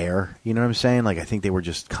like there, you know what I'm saying? Like I think they were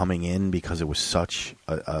just coming in because it was such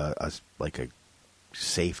a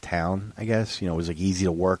safe town, I guess. It was like easy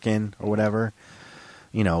to work in or whatever.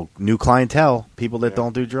 New clientele, people that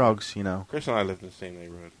don't do drugs. Chris and I lived in the same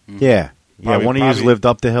neighborhood. Mm-hmm. Yeah, Probably, one of you lived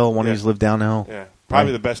up the hill, one of you lived down the hill. Yeah,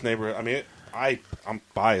 probably the best neighborhood. I mean, I'm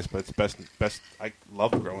biased, but it's best. I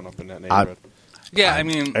loved growing up in that neighborhood. I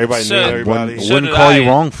mean, everybody knew everybody. Wouldn't call you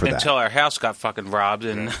wrong for that until our house got fucking robbed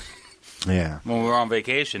and. Yeah. When we were on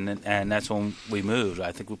vacation, and that's when we moved.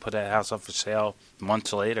 I think we put that house up for sale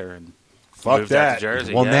months later and moved out to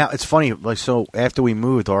Jersey. Well, now it's funny. Like, so after we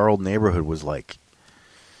moved, our old neighborhood was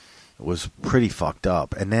pretty fucked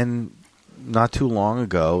up, and then not too long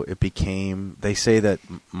ago, it became. They say that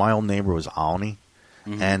my old neighbor was Alney,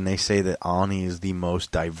 and they say that Alney is the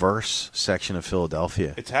most diverse section of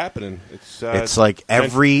Philadelphia. It's happening. It's like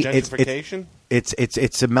every gentrification.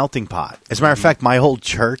 It's a melting pot. As a matter of fact, my old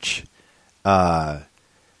church.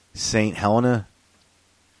 St. Helena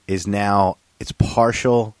is now it's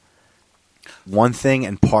partial one thing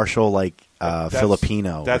and partial like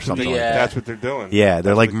Filipino or something. That's what they're doing. Yeah,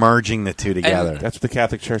 they're like merging the two together. That's what the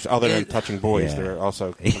Catholic Church, other than touching boys, they're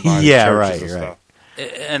also yeah, right. Stuff.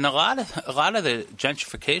 And a lot of the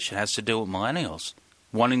gentrification has to do with millennials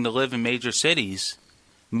wanting to live in major cities.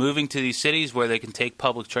 Moving to these cities where they can take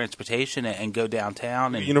public transportation and go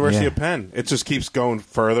downtown. And University of Penn. It just keeps going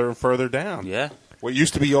further and further down. Yeah. What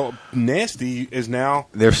used to be all nasty is now...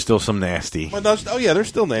 There's still some nasty. Well, they're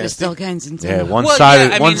still nasty. There's still Kensington. Yeah, one side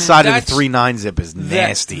of the 3-9 zip is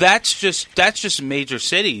nasty. That's just major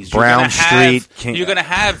cities. Brown Street. You're going to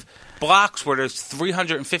have blocks where there's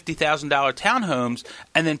 $350,000 townhomes,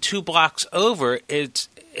 and then 2 blocks over, it's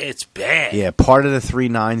bad. Yeah, part of the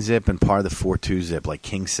 3-9 zip and part of the 4-2 zip, like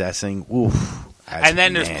King Sessing. Oof. And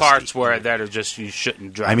then there's parts where that are just you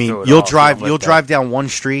shouldn't drive. I mean, through it you'll all. drive down one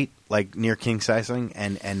street like near King Sessing,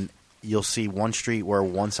 and you'll see one street where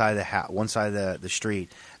one side of the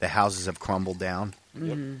street the houses have crumbled down,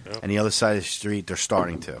 and the other side of the street they're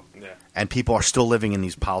starting to. Yeah. And people are still living in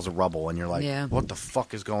these piles of rubble, and you're like, what the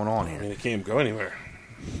fuck is going on here? I mean, it can't go anywhere.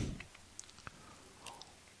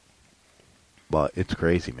 But it's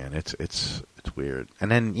crazy, man. It's weird.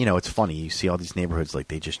 And then, it's funny. You see all these neighborhoods, like,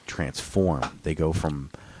 they just transform. They go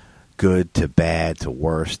from good to bad to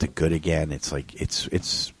worse to good again. It's like,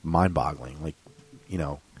 it's mind-boggling. Like,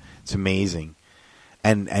 it's amazing.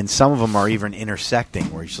 And some of them are even intersecting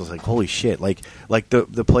where you're just like, holy shit. Like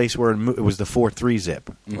the place where it was the 4-3 zip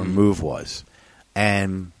where Move was.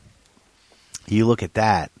 And you look at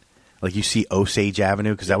that. Like you see Osage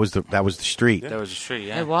Avenue because that was the street. That was the street.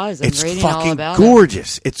 Yeah, it was. It's fucking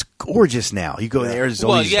gorgeous. It's gorgeous now. You go there.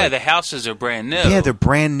 The houses are brand new. Yeah, they're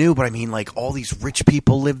brand new. But I mean, like all these rich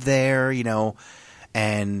people live there,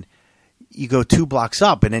 and you go 2 blocks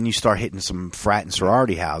up, and then you start hitting some frat and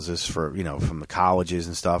sorority houses for from the colleges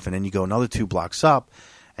and stuff, and then you go another 2 blocks up,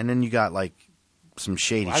 and then you got like some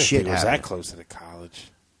shady shit. It was that close to the college?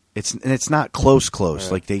 It's not close. Yeah.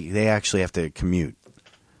 Like they actually have to commute.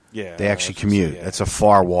 Yeah, they actually commute. It's a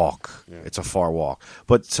far walk. Yeah. It's a far walk.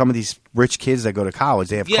 But some of these rich kids that go to college,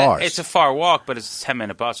 they have cars. Yeah, it's a far walk, but it's a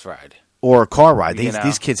 10-minute bus ride. Or a car ride.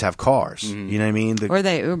 These kids have cars. Mm-hmm. You know what I mean? Or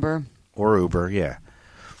they Uber. Or Uber, yeah.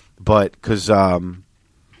 But because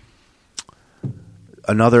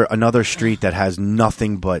another street that has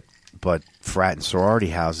nothing but frat and sorority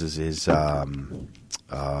houses is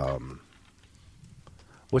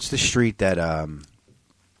what's the street that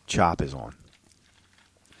Chop is on?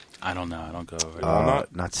 I don't know. I don't go over there.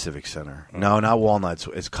 Walnut? Not Civic Center. No, not Walnut.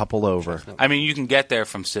 It's a couple over. I mean, you can get there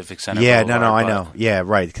from Civic Center. Yeah, I know. Yeah,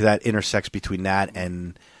 right. Because that intersects between that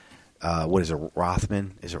and, what is it,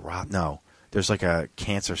 Rothman? Is it Roth? No. There's like a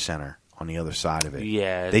cancer center on the other side of it.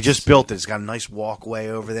 Yeah. They just built it. It's got a nice walkway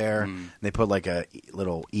over there. And they put like a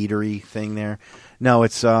little eatery thing there. No,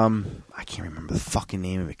 it's, I can't remember the fucking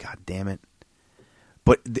name of it. God damn it.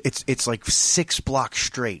 but it's like 6 blocks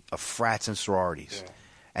straight of frats and sororities,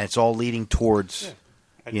 and it's all leading towards. Yeah.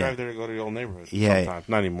 I drive there to go to the old neighborhood. Yeah, sometimes.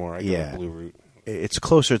 Not anymore. I go the Blue Route. It's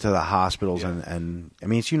closer to the hospitals, and I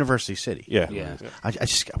mean it's University City. Yeah. I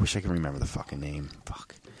wish I could remember the fucking name.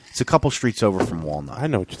 Fuck. It's a couple streets over from Walnut. I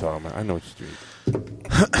know what you're talking about. I know what street.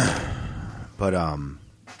 But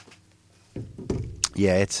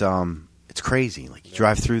yeah, it's crazy. Like you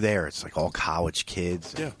drive through there, it's like all college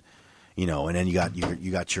kids. Yeah. You know, and then you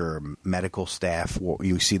got your medical staff.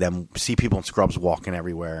 You see people in scrubs walking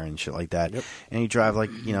everywhere and shit like that. Yep. And you drive like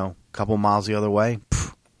a couple miles the other way.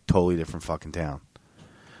 Totally different fucking town.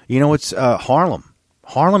 You know, it's Harlem.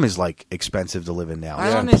 Harlem is like expensive to live in now.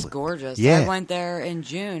 Harlem is gorgeous. Yeah. I went there in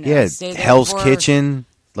June. Yeah, I stayed there Hell's before. Kitchen,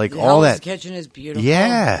 like Hell's all that. Kitchen is beautiful.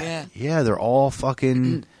 Yeah, they're all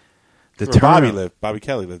fucking. Bobby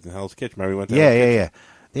Kelly lived in Hell's Kitchen. Remember we went there?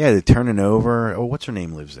 Yeah, they're turning over. Oh, what's her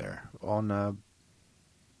name lives there? On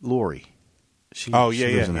Lori. She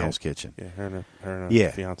lives in Hell's Kitchen. Yeah, her and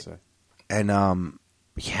her fiance. And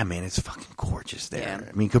yeah, man, it's fucking gorgeous there. Yeah.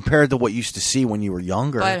 I mean, compared to what you used to see when you were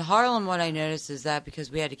younger. But Harlem, what I noticed is that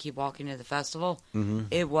because we had to keep walking to the festival,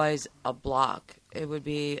 it was a block. It would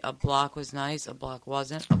be a block was nice, a block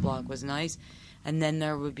wasn't, a block was nice. And then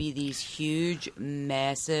there would be these huge,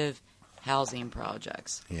 massive housing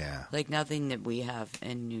projects. Yeah. Like nothing that we have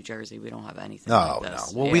in New Jersey. We don't have anything like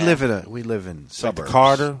this. No. Well, we live in suburbs. Like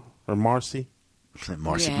Carter or Marcy.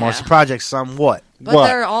 Marcy Project somewhat. But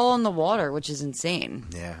they're all on the water, which is insane.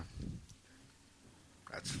 Yeah.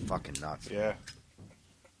 That's fucking nuts. Yeah.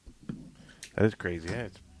 That is crazy. Yeah.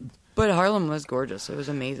 But Harlem was gorgeous. It was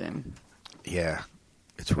amazing. Yeah.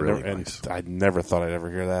 It's really nice. I never thought I'd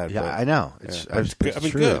ever hear that. Yeah, I know. It's good.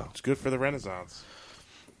 True. Good. It's good for the Renaissance.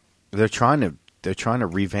 They're trying to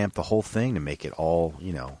revamp the whole thing to make it all,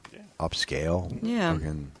 upscale. Yeah.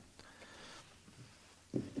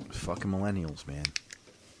 Fucking millennials, man.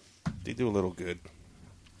 They do a little good.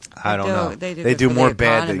 I don't know. They do more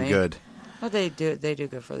bad than good. Well, they do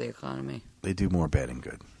good for the economy. They do more bad than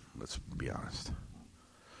good. Let's be honest.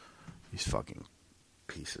 These fucking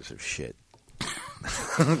pieces of shit.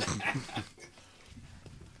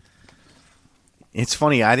 It's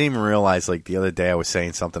funny. I didn't even realize. Like the other day, I was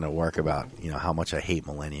saying something at work about how much I hate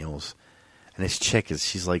millennials. And this chick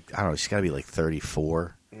she's like, I don't know. She's got to be like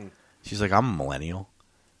 34. She's like, I'm a millennial.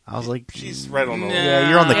 I was like, she's right on the. Yeah,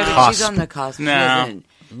 you're on the cusp. She's on the cusp. No.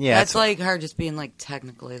 Yeah, that's like her just being like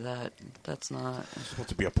technically that. That's not. She's supposed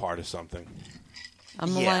to be a part of something. A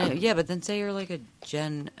millennial. Yeah, but then say you're like a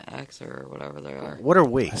Gen X or whatever they are. What are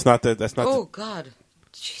we? That's not. Oh God,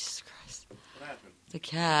 Jesus Christ! What happened? The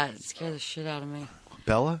cat scared the shit out of me.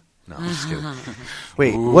 Bella? No, I'm just kidding.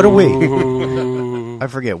 Wait, what are we? I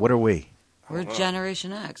forget. What are we? We're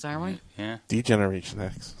Generation X, aren't we? Yeah. D-Generation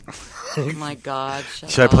X. Oh, my God.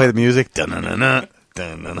 Should I play the music? Dun-dun-dun-dun.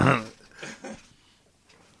 Dun-dun-dun.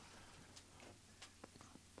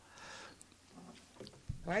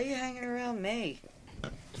 Why are you hanging around me?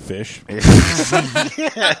 Fish.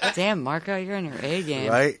 Damn, Marco, you're in your A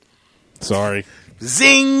game. Right? Sorry.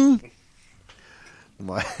 Zing!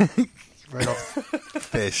 Right off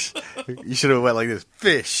fish. You should have went like this.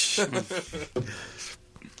 Fish.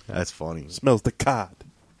 That's funny. Smells the cod.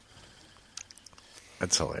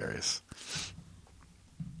 That's hilarious.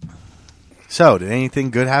 So, did anything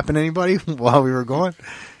good happen to anybody while we were gone?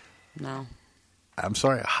 No. I'm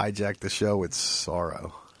sorry I hijacked the show with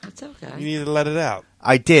sorrow. It's okay. You need to let it out.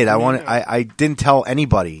 I did. I didn't tell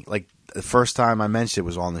anybody. Like, the first time I mentioned it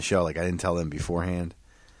was on the show. Like, I didn't tell them beforehand.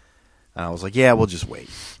 And I was like, yeah, we'll just wait.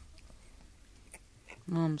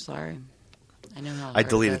 Oh, I'm sorry. I know how I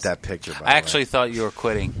deleted that picture, by I actually thought you were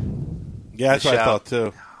quitting. Yeah, that's what I thought,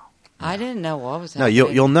 too. I didn't know what was No,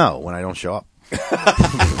 happening. you'll know when I don't show up.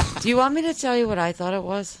 Do you want me to tell you what I thought it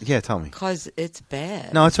was? Yeah, tell me. Because it's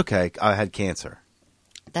bad. No, it's okay. I had cancer.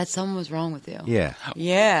 That something was wrong with you. Yeah.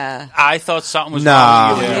 Yeah. I thought something was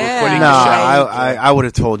wrong with you. Yeah. Quitting No, the show. I would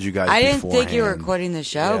have told you guys I didn't beforehand. think you were quitting the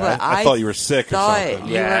show, but I thought you were sick or something.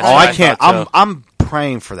 Yeah. Oh, I I can't. thought so. I'm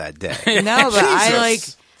praying for that day. No, but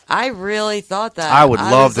I really thought that. I would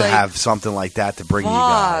love to like, have something like that to bring you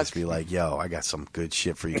guys. fuck. Be like, yo, I got some good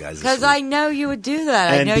shit for you guys. Because I know you would do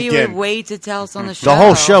that. I And know you begin. would wait to tell us on the show. The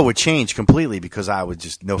whole show would change completely because I would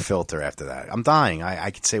just no filter after that. I'm dying.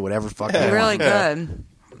 I could say whatever fuck I You really want. could.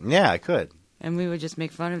 Yeah, I could. And we would just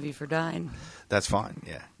make fun of you for dying. That's fine.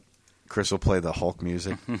 Yeah. Chris will play the Hulk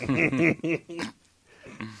music.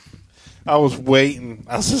 I was waiting.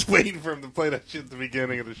 I was just waiting for him to play that shit at the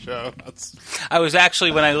beginning of the show. I was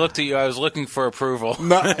actually, when I looked at you, I was looking for approval.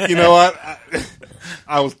 No, you know what?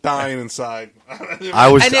 I was dying inside. I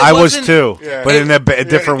was And it I was wasn't- too, Yeah. but in a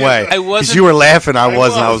different way. I wasn't- Because you were laughing, I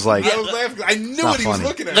wasn't. I was like, I was laughing. I knew not what he was funny.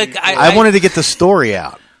 looking at. Like, me. I wanted to get the story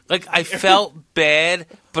out. Like, I felt bad,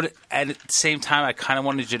 but at the same time, I kind of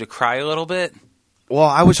wanted you to cry a little bit. Well,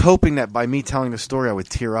 I was hoping that by me telling the story, I would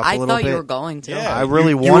tear up a I little thought bit. you were going to. Yeah, I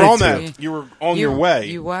really you wanted were on to. that. You were on your way.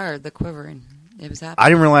 You were the quivering. It was happening. I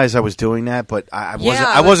didn't realize I was doing that, but I wasn't. Yeah,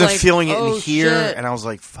 I I was wasn't like, feeling it oh, in here, shit. and I was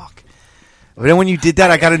like, "Fuck." But then when you did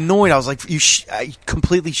that, I got annoyed. I was like, "You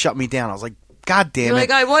completely shut me down." I was like, "God damn You're it!"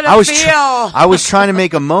 like, I wanna feel. I was trying to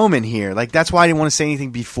make a moment here. Like that's why I didn't want to say anything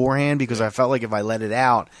beforehand because I felt like if I let it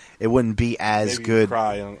out, it wouldn't be as Maybe good.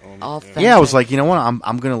 Cry on Authentic. Yeah, I was like, you know what? I'm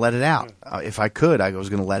going to let it out. If I could, I was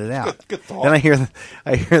going to let it out. Good thought. Then I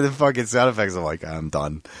hear the fucking sound effects. I'm like, I'm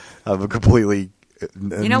done. I'm completely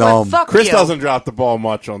You know numb. what? Fuck Chris you. doesn't drop the ball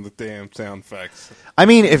much on the damn sound effects. I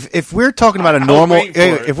mean, if we're talking about a I was normal, waiting for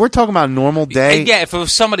it. if we're talking about a normal day, And yeah, if it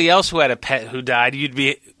was somebody else who had a pet who died, you'd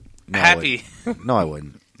be No, I happy. wouldn't. No, I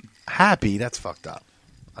wouldn't. Happy? That's fucked up.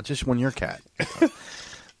 I just won your cat.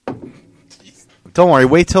 Don't worry.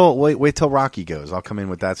 Wait till Rocky goes. I'll come in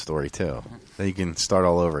with that story too. Then you can start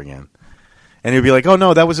all over again. And he'll be like, "Oh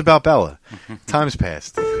no, that was about Bella." Time's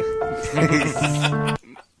passed.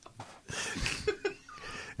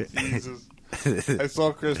 Jesus. I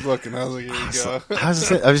saw Chris looking. I was like, here you go.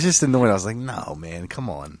 I was just annoyed. I was like, "No, man, come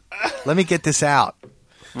on. Let me get this out."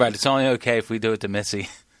 Right, it's only okay if we do it to Missy.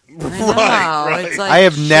 I know. It's like, I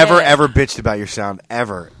have never shit. ever bitched about your sound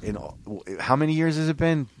ever. In how many years has it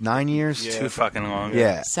been? 9 years. Yeah. Too fucking long.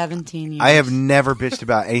 Yeah. 17 years. I have never bitched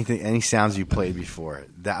about any sounds you played before.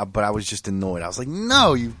 But I was just annoyed. I was like,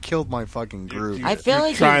 "No, you killed my fucking groove." I feel You're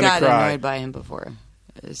like you trying to got cry. annoyed by him before.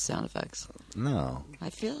 His sound effects. No, I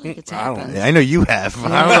feel like it's I don't- happened. I know you have. I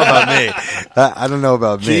don't know about me. I don't know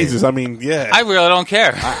about me. Jesus, I mean, yeah. I really don't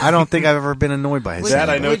care. I don't think I've ever been annoyed by his Would, That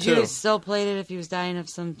sound. I know would you too. still played it if he was dying of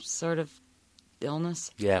some sort of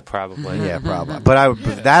illness? Yeah, probably. Yeah, probably. But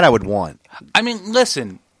I would want. I mean,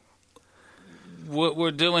 listen. What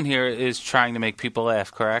we're doing here is trying to make people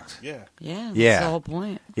laugh, correct? Yeah. Yeah, that's Yeah. the whole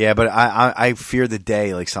point. Yeah, but I fear the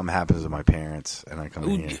day like something happens to my parents and I come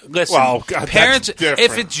in here. Listen, Well, God, that's parents. different.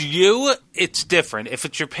 If it's you, it's different. If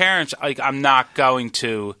it's your parents, like I'm not going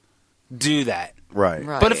to do that. Right.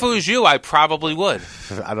 But if it was you, I probably would.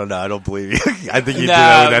 I don't know. I don't believe you. I think you do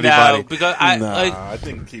that with anybody. No, because I Nah, like. I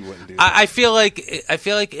think he wouldn't do that. I feel like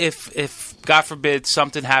if God forbid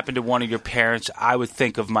something happened to one of your parents, I would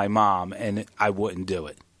think of my mom and I wouldn't do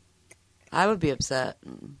it. I would be upset.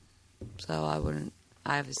 So I wouldn't.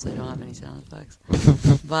 I obviously don't have any sound effects.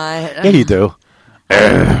 But Yeah, you do.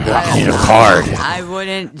 I need a card. I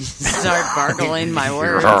wouldn't start gargling my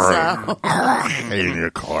words. So. I need a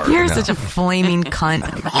card. You're such a flaming cunt.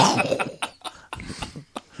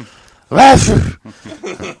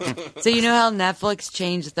 So you know how Netflix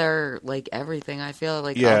changed their like everything? I feel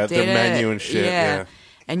like Yeah, updated the menu it. and shit, yeah.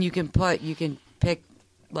 And you can pick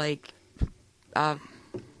like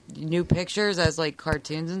new pictures as like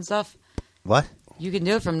cartoons and stuff. What? You can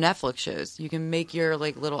do it from Netflix shows. You can make your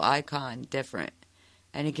like little icon different,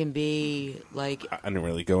 and it can be like I didn't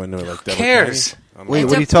really go into it like that. cares? Wait, It's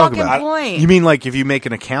what a are you talking fucking about? point. You mean like if you make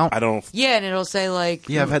an account? I don't. yeah, and it'll say like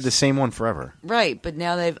Yeah, I've had the same one forever. right, but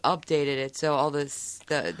now they've updated it so all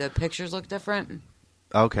the pictures look different.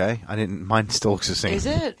 Okay, I didn't. Mine still looks the same. Is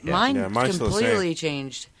it? Yeah, Mine yeah, mine's still the same. completely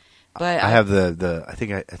changed. But I have the. I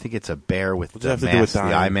think it's a bear with What's the that have to do with mask, the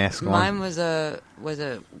dying? eye mask on. mine was a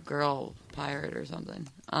girl pirate or something.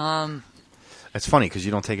 It's funny because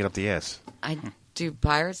you don't take it up the ass. Do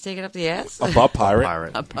pirates take it up the ass? A butt pirate.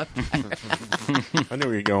 Pirate. I knew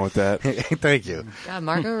where you're going with that. Thank you. God,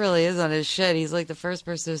 Marco really is on his shit. He's like the first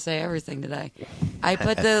person to say everything today. I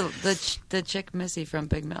put the chick Missy from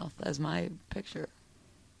Big Mouth as my picture.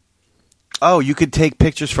 Oh, you could take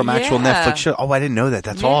pictures from actual Yeah. Netflix shows. Oh, I didn't know that.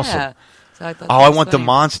 That's Yeah. awesome. So I thought Oh, that I was want the funny.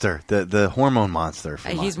 monster, the hormone monster.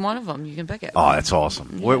 From He's one of them. You can pick it. Oh, that's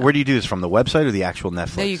awesome. Yeah. Where do you do this? From the website or the actual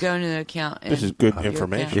Netflix? No, you go into the account. This and is good your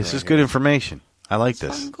information. account. This is good information. I like It's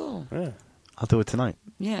this. fucking cool. Yeah. I'll do it tonight.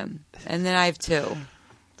 Yeah, and then I have two.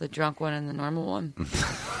 The drunk one and the normal one.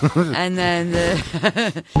 And then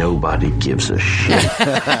the Nobody gives a shit.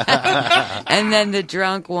 and then the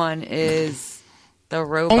drunk one is the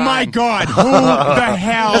robot. Oh my God! Who the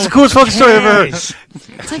hell? That's the coolest fucking story I've ever heard.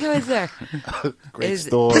 It's like I was there. Great Is-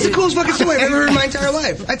 story. That's the coolest fucking story I've ever heard in my entire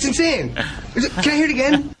life. That's insane. Can I hear it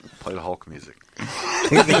again? Play the Hulk music.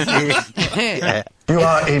 You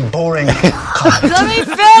are a boring. Let me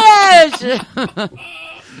finish.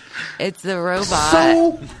 It's the robot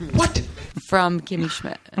So what? from Kimmy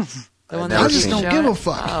Schmidt. The one never that just was don't showing? give a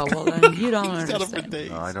fuck. Oh, well, then you don't understand.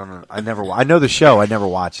 No, I don't know. I know the show. I never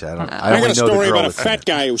watched it. I I got only a know story the girl about a that's in fat it.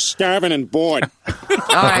 guy who's starving and bored. All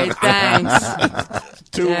right, thanks.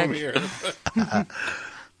 Two of Dick. them here.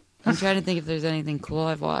 I'm trying to think if there's anything cool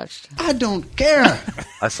I've watched. I don't care.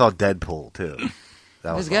 I saw Deadpool too.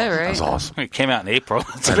 That It was was good, awesome. right? That was awesome. It came out in April.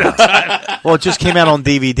 Well, it just came out on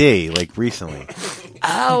DVD like recently.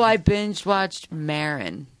 Oh, I binge watched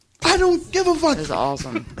Marin. I don't give a fuck. It was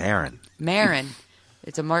awesome. Marin.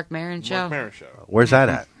 It's a Mark Maron show. Mark Maron show. Where's that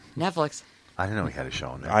at? Netflix. I didn't know he had a show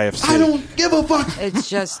on there. IFC. I don't give a fuck. It's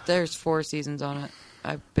just there's 4 seasons on it.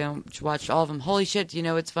 I've watched all of them. Holy shit! Do you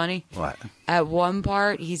know what's funny? What? At one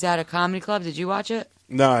part, he's at a comedy club. Did you watch it?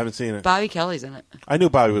 No, I haven't seen it. Bobby Kelly's in it. I knew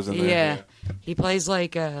Bobby was in there. Yeah, he plays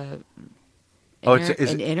like a Oh, is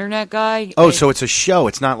an it- internet guy. Oh, so it's a show.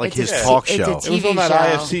 It's not like It's his a- talk it's a show. TV It was on that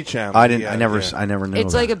show. IFC channel. I didn't. Yeah, I never knew.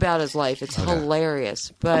 It's that. like about his life. It's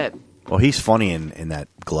hilarious. But Well, he's funny in that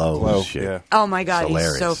glow shit. yeah. oh my god, It's he's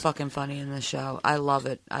hilarious. so fucking funny in this show. I love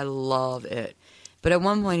it. I love it. But at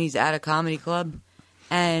one point, he's at a comedy club,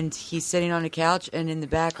 and he's sitting on a couch, and in the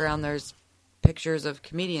background, there's pictures of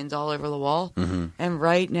comedians all over the wall, and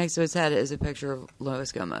right next to his head is a picture of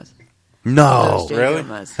Luis Gomez. No, Luis J. really?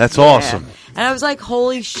 Gomez. That's Yeah. awesome. And I was like,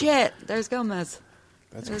 holy shit, there's Gomez.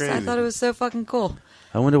 That's I crazy. thought it was so fucking cool.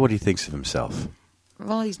 I wonder what he thinks of himself.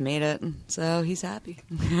 Well, he's made it, so he's happy.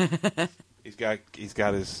 He's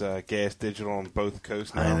got his gas digital on both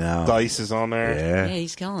coasts now. I know. Dice is on there. Yeah, Yeah.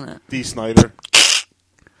 he's killing it. D. Snyder.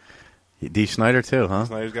 D. Snyder too, huh?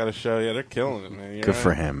 Snyder's got a show. Yeah, they're killing it, man. You're Good for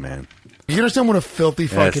right. him, man. You understand what a filthy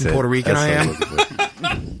fucking That's it. Puerto Rican That's I am? what I'm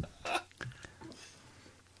looking for.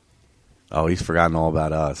 Oh, he's forgotten all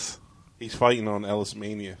about us. He's fighting on Ellis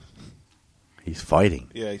Mania. He's fighting.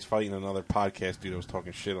 Yeah, he's fighting another podcast dude that was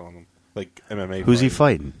talking shit on him. Like MMA. Who's he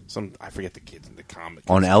fighting? I forget the kids in the comic.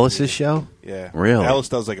 On Ellis's show? Yeah. Really? Ellis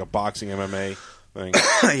does like a boxing MMA thing.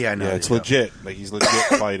 Yeah, I know. Yeah, it's Yeah. legit. Like he's legit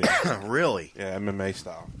fighting. Really? Yeah, MMA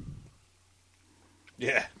style.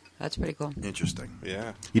 Yeah. That's pretty cool. Interesting.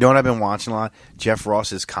 Yeah. You know what I've been watching a lot? Jeff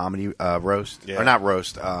Ross's comedy roast. Yeah. Or not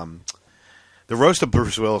roast. The roast of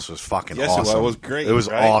Bruce Willis was fucking Yes, it was. awesome. It was great, It was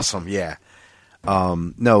right? awesome, yeah.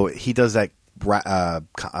 No, he does that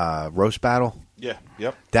roast battle. Yeah.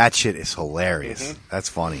 Yep. That shit is hilarious. That's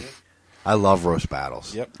funny. I love roast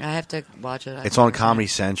battles. Yep. I have to watch it. It's on Comedy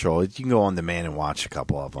Central. You can go on demand and watch a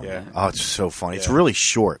couple of them. Yeah. Oh, it's so funny. It's Yeah. really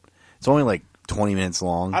short. It's only like 20 minutes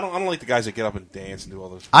long. I don't like the guys that get up and dance and do all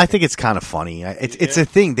those. I think it's kind of funny. It's a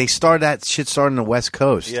thing. They started that shit started in the West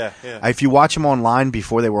Coast. Yeah, yeah. If you watch them online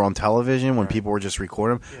before they were on television, when people were just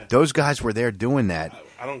recording them, those guys were there doing that.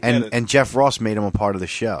 I don't get it. And Jeff Ross made them a part of the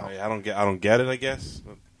show. I don't get it. I guess.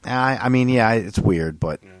 I mean, yeah, it's weird,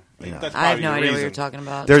 but you know. That's I have probably no the idea what reason. you're talking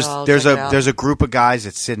about. There's so I'll there's check it a out. there's a group of guys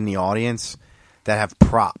that sit in the audience that have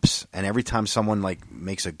props, and every time someone like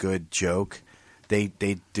makes a good joke, they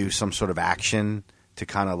do some sort of action to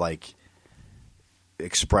kind of like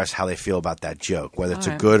express how they feel about that joke, whether it's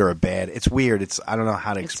a Alright. good or a bad. It's weird. I don't know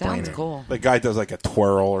how to It explain sounds it. cool. The guy does like a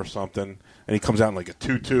twirl or something, and he comes out in like a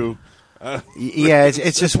tutu. Yeah,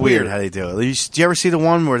 it's just weird how they do it. Did you ever see the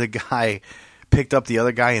one where the guy picked up the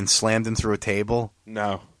other guy and slammed him through a table?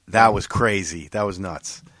 No. That was crazy. That was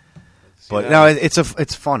nuts. But that? no,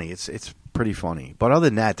 it's funny. It's pretty funny. But other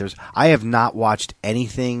than that, I have not watched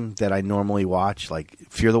anything that I normally watch. Like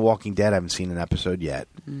Fear the Walking Dead, I haven't seen an episode yet.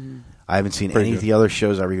 I haven't seen Pretty any of good. the other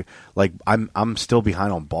shows. I'm still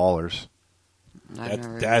behind on Ballers. I've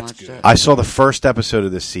never that's watched good. it. I saw the first episode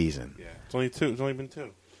of this season. Yeah, it's only two. It's only been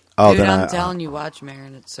two. Oh, Dude, then I'm I telling you, watch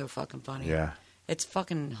Marin. It's so fucking funny. yeah. It's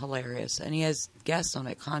fucking hilarious. And he has guests on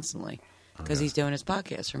it constantly because he's doing his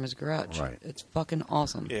podcast from his garage. Right. It's fucking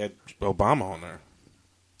awesome. Yeah, Obama on there.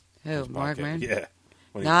 Who, Mark Podcast. Maron? Yeah.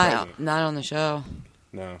 When he was Not, president. not on the show.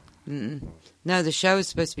 No. No, the show is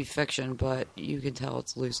supposed to be fiction, but you can tell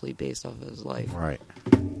it's loosely based off of his life. Right.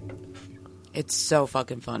 It's so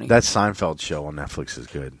fucking funny. That Seinfeld show on Netflix is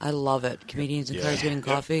good. I love it. Comedians and cars getting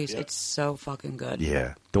coffees. It's so fucking good.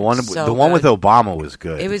 Yeah, the one So with good. Obama was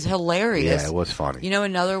good. It was hilarious. Yeah, it was funny. You know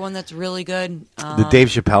another one that's really good? The Dave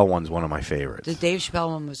Chappelle one's one of my favorites. The Dave Chappelle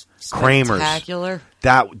one was Kramer's. spectacular.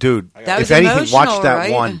 That dude. That was if anything, watch emotional, that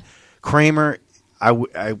right? one. Kramer. I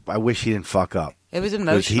wish he didn't fuck up. It was 'Cause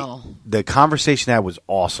emotional. The conversation that was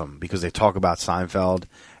awesome because they talk about Seinfeld,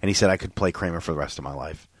 and he said I could play Kramer for the rest of my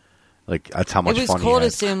life. Like that's how much It was fun cool he to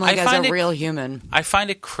had. see him like I as find a it- real human. I find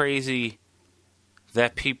it crazy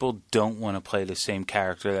that people don't want to play the same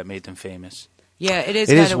character that made them famous. Yeah, it is.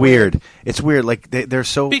 It is kinda weird. It's weird. Like they're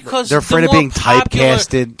Because they're afraid of being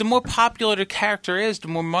typecasted. The more popular the character is, the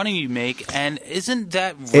more money you make, and isn't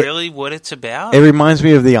that really what it's about? It reminds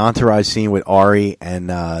me of the Entourage scene with Ari and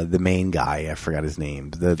the main guy. I forgot his name.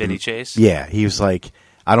 Vinny Chase? Yeah, he was like,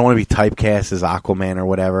 I don't want to be typecast as Aquaman or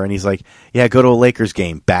whatever. And he's like, yeah, go to a Lakers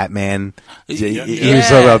game. Batman. He was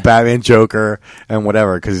talking about Batman, Joker, and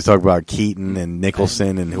whatever, because he's talking about Keaton and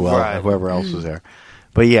Nicholson and whoever else was there.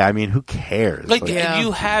 But yeah, I mean, who cares? Like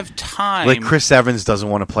you have time. Like Chris Evans doesn't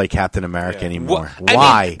want to play Captain America anymore. Well,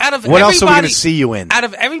 why? What else are we going to see you in? Out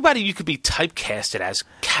of everybody, you could be typecasted as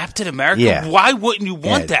Captain America. Yeah. Why wouldn't you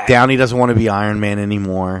want that? Downey doesn't want to be Iron Man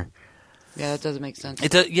anymore. Yeah, it doesn't make sense.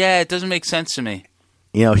 It doesn't make sense to me.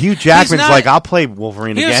 You know, Hugh Jackman's like, I'll play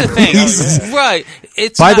Wolverine Here's again. the thing, right?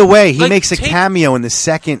 By the way, he makes a cameo in the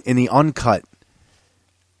uncut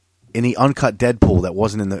Deadpool that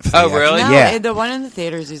wasn't in the. Oh, really? No, yeah, the one in the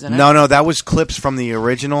theaters he's in. No, that was clips from the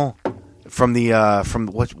original, from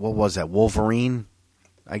what was that? Wolverine,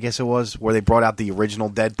 I guess it was, where they brought out the original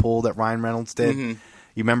Deadpool that Ryan Reynolds did. Mm-hmm.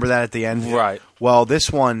 You remember that at the end? Right. Well,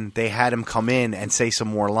 this one, they had him come in and say some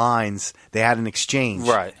more lines. They had an exchange.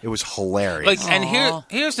 Right. It was hilarious. Like, and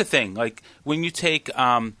here's the thing. Like, when you take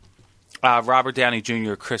Robert Downey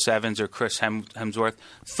Jr., Chris Evans, or Chris Hemsworth,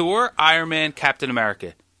 Thor, Iron Man, Captain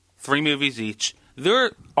America, 3 movies each,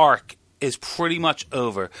 their arc is pretty much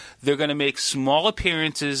over. They're going to make small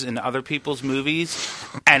appearances in other people's movies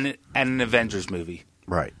and an Avengers movie.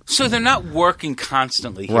 Right. So they're not working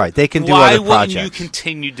constantly here. Right. They can do Why other projects. wouldn't you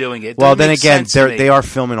continue doing it? Well, then again, they are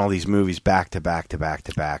filming all these movies back to back to back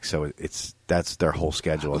to back, so that's their whole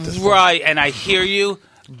schedule at this point. Right, and I hear you,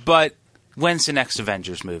 but when's the next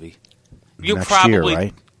Avengers movie? Next year,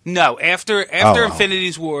 right? No, after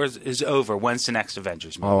Infinity Wars is over, when's the next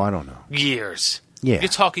Avengers movie? Oh, I don't know. Years. Yeah. You're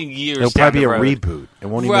talking years. It'll probably be a down the road. reboot. It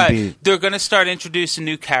won't even be. They're going to start introducing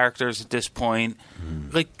new characters at this point.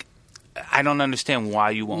 Like, I don't understand why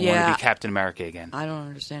you won't want to be Captain America again. I don't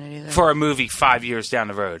understand it either. For a movie 5 years down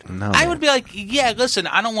the road. No, I would be like, yeah, listen,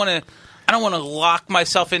 I don't want to lock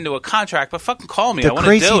myself into a contract, but fucking call me. I want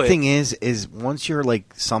to do it. The crazy thing is once you're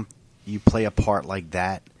like you play a part like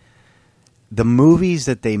that, the movies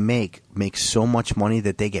that they make so much money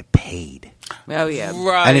that they get paid. Oh yeah,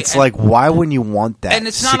 right. And it's like, why wouldn't you want that? And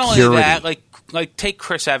it's not security? only that. Like take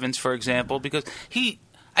Chris Evans for example, because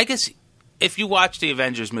I guess if you watch the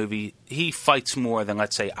Avengers movie, he fights more than,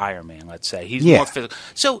 let's say, Iron Man. Let's say he's more physical.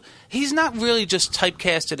 So he's not really just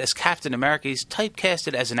typecasted as Captain America. He's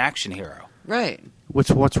typecasted as an action hero. Right.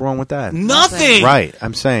 What's wrong with that? Nothing. Right.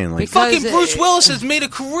 I'm saying, like, fucking Bruce Willis has made a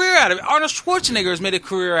career out of it. Arnold Schwarzenegger has made a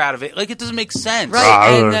career out of it. Like, it doesn't make sense.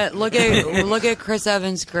 Right. And look at Chris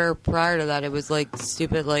Evans' career prior to that. It was like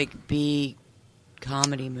stupid, like B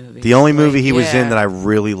comedy movie. The only movie he was in that I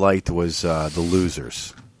really liked was The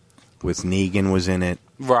Losers, with Negan was in it.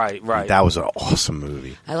 Right. That was an awesome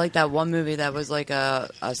movie. I like that one movie that was like a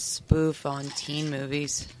spoof on teen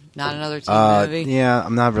movies. Not another teen movie. Yeah,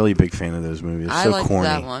 I'm not really a big fan of those movies. It's I so liked corny.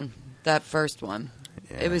 that one. That first one.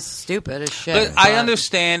 Yeah. It was stupid as shit. But I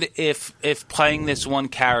understand if playing this one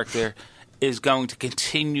character is going to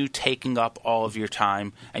continue taking up all of your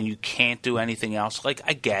time and you can't do anything else. Like,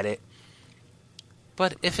 I get it.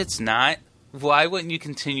 But if it's not, why wouldn't you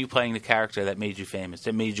continue playing the character that made you famous,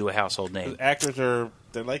 that made you a household name? Actors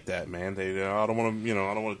they're like that, man. I don't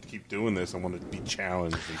want to keep doing this. I want to be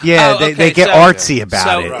challenged. Yeah, they get artsy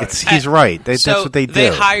about it. Right. He's right. That's what they do. They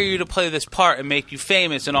hire you to play this part and make you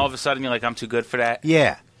famous, and all of a sudden you're like, I'm too good for that.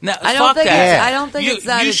 Yeah. No, I don't think that. I don't think it's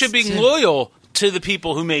that. You should be loyal to the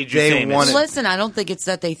people who made you famous. Listen, I don't think it's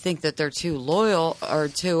that they think that they're too loyal or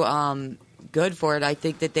too good for it. I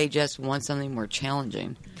think that they just want something more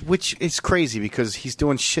challenging. Which is crazy because he's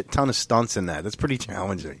doing shit ton of stunts in that. That's pretty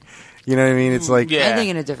challenging. You know what I mean? It's like, I think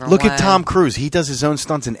in a different look way. at Tom Cruise. He does his own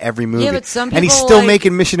stunts in every movie. Yeah, but some people and he's still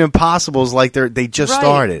making Mission Impossibles like they just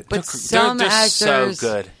started. But some they're actors so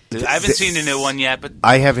good. I haven't seen the new one yet, but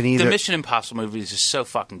I haven't either. The Mission Impossible movies are so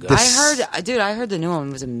fucking good. I heard the new one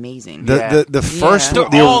was amazing. The first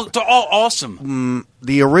they're all awesome.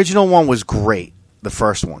 The original one was great. The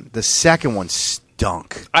first one. The second one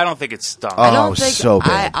stunk. I don't think it stunk. Oh, I don't think, so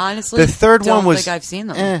bad. I honestly the third don't one was. think I've seen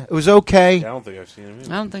them. It was okay. Yeah, I don't think I've seen them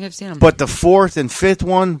either. I don't think I've seen them. But the fourth and fifth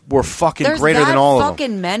one were fucking greater than all of them.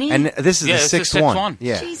 Fucking many. And this is the sixth one.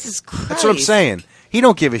 Yeah, Jesus Christ. That's what I'm saying. He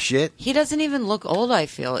don't give a shit. He doesn't even look old. I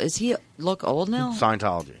feel. Is he look old now?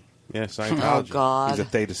 Scientology. Yeah, Scientology. Oh God. He's a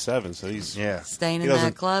Theta 7, so he's staying in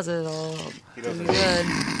that closet all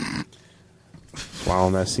good.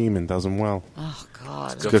 Swallowing that semen does him well. Oh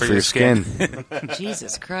God, it's good for your skin.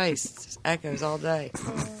 Jesus Christ, echoes all day.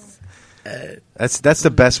 That's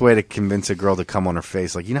the best way to convince a girl to come on her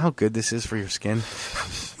face. Like, you know how good this is for your skin?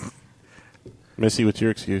 Missy, what's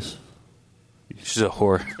your excuse? She's a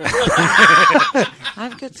whore. I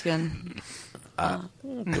have good skin.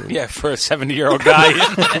 Yeah, for a 70-year-old guy.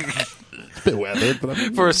 It's a bit weathered, but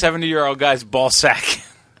For a 70-year-old guy's ball sack.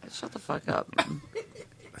 Shut the fuck up.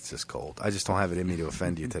 That's just cold. I just don't have it in me to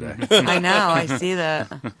offend you today. I know. I see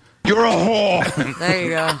that. You're a whore. There you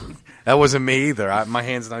go. That wasn't me either. My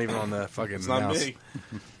hand's not even on the fucking it's not mouse. me.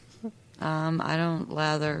 I don't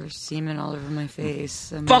lather semen all over my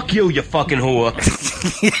face. Fuck you, you fucking whore.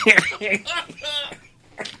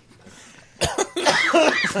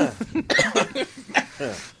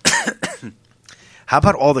 How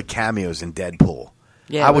about all the cameos in Deadpool?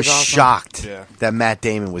 Yeah, I was awesome. shocked Yeah. that Matt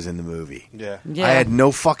Damon was in the movie. Yeah. Yeah. I had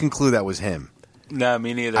no fucking clue that was him. No,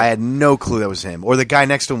 me neither. I had no clue that was him. Or the guy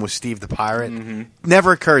next to him was Steve the Pirate.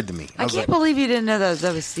 Never occurred to me. I was can't like, believe you didn't know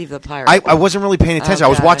that was Steve the Pirate. I wasn't really paying attention. I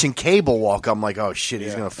was Okay. watching cable walk. I'm like, oh shit,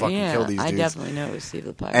 he's gonna fucking yeah, kill these dudes. I definitely know it was Steve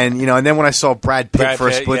the Pirate. And and then when I saw Brad Pitt for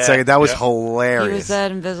a Pitt, split yeah, second, that was yeah. hilarious. he was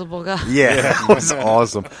that invisible guy. Yeah, that was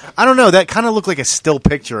awesome. I don't know. That kind of looked like a still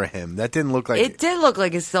picture of him. That didn't look like It did look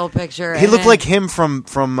like a still picture. He and looked then like him from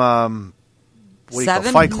what do you call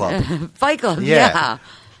it? Fight Club. Fight Club, Yeah. yeah.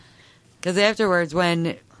 Because afterwards,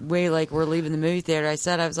 when we were leaving the movie theater,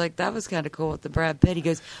 I was like, that was kind of cool with the Brad Pitt. He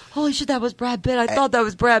goes, holy shit, that was Brad Pitt. I thought that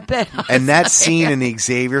was Brad Pitt. And that scene in the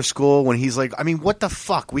Xavier School when he's like, I mean, what the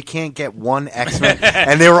fuck? We can't get one X-Men.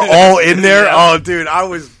 And they were all in there. Yeah. Oh, dude, I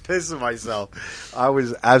was pissing myself. I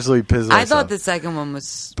was absolutely pissing myself. I thought the second one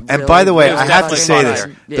was And really by the way, good. I have to say this.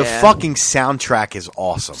 Fucking The yeah. fucking soundtrack is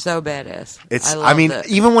awesome. So badass. It's. I mean, loved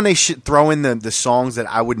it. even when they throw in the songs that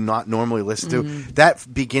I would not normally listen to, that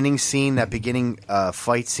beginning scene, that beginning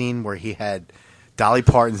fight scene where he had Dolly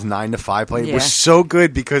Parton's 9 to 5 playing Yeah. was so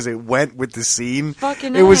good because it went with the scene.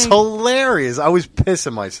 Fucking it was A. hilarious. I was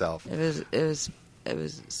pissing myself. It was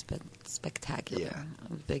spectacular. Yeah.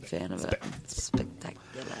 I'm a big fan of it. Spectacular.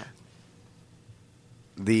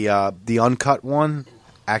 The uncut one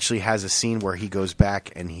actually has a scene where he goes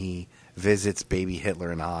back and he visits baby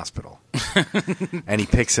Hitler in the hospital. And he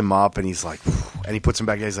picks him up and he's like, and he puts him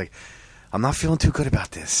back down. He's like, I'm not feeling too good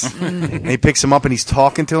about this. And he picks him up and he's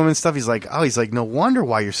talking to him and stuff. He's like, no wonder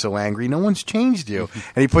why you're so angry. No one's changed you.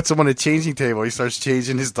 And he puts him on a changing table. He starts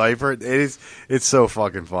changing his diaper. It's so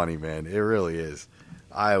fucking funny, man. It really is.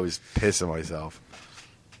 I was pissing myself.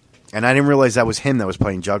 And I didn't realize that was him that was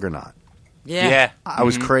playing Juggernaut. Yeah. I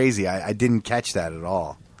was crazy. I didn't catch that at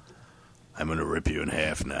all. I'm going to rip you in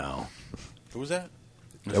half now. Who was that?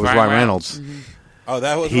 It was Ryan Reynolds. Oh,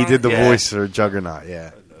 that was He Ryan? did the Yeah. voice for Juggernaut, yeah.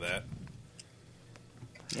 I didn't know that.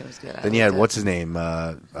 It was good. Then you had, what's his name?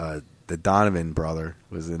 The Donovan brother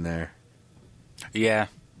was in there. Yeah.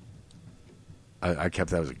 I kept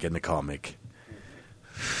that was getting the comic.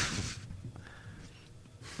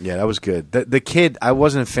 Yeah, that was good. The kid, I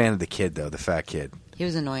wasn't a fan of the kid, though, the fat kid. He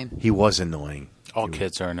was annoying. He was annoying. All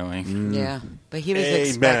kids are annoying. Yeah. But he was Amen.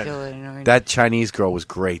 spectacular annoying. That Chinese girl was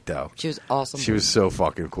great, though. She was awesome. She was so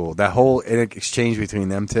fucking cool. That whole exchange between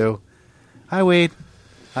them two. Hi, Wade.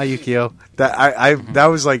 Hi, Yukio. That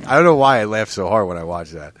was like, I don't know why I laughed so hard when I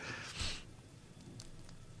watched that.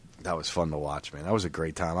 That was fun to watch, man. That was a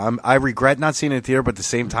great time. I regret not seeing it in theater, but at the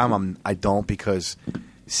same time, I don't, because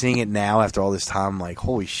seeing it now after all this time, I'm like,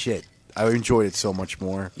 holy shit. I enjoyed it so much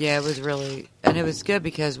more. Yeah, it was really, and it was good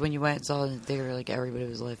because when you went and saw it in the theater, like everybody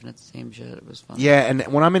was laughing at the same shit. It was fun. Yeah, and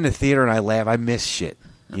when I'm in the theater and I laugh, I miss shit.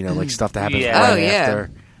 You know, like stuff that happens Yeah. right Oh, yeah.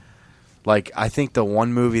 after. Like, I think the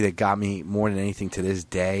one movie that got me more than anything to this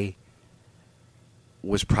day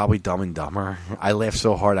was probably Dumb and Dumber. I laughed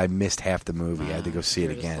so hard I missed half the movie. I had to go see it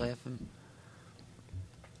We were just again. laughing.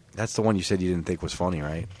 That's the one you said you didn't think was funny,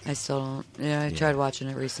 right? I still don't. Yeah, I tried watching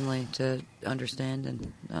it recently to understand,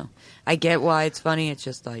 and no, I get why it's funny. It's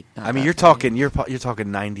just like, not I mean, that you're funny.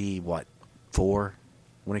 talking 4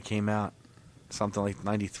 when it came out, something like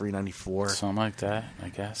 93, 94. Something like that, I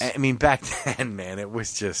guess. I mean, back then, man, it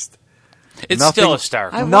was just It's nothing- still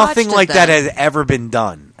hysterical. I nothing watched it like that then. had ever been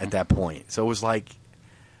done at that point. So it was like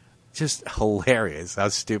just hilarious how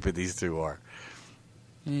stupid these two are.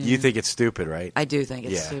 You think it's stupid, right? I do think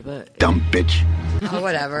it's Yeah. stupid. Dumb bitch. Oh,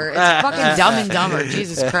 whatever. It's fucking Dumb and Dumber.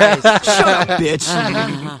 Jesus Christ. Shut up, bitch.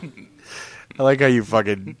 I like how you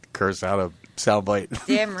fucking curse out a soundbite.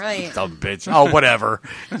 Damn right. Dumb bitch. Oh, whatever.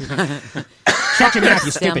 Shut your mouth,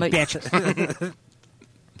 you Sound stupid like- bitch.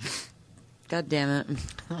 God damn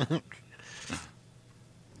it.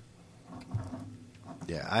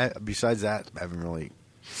 Yeah, besides that, I haven't really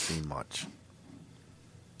seen much.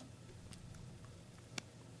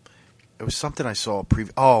 It was something I saw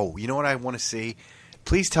Oh, you know what I want to see?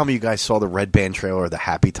 Please tell me you guys saw the Red Band trailer of the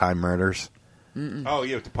Happy Time Murders. Oh,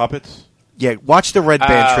 yeah, with the puppets? Yeah, watch the Red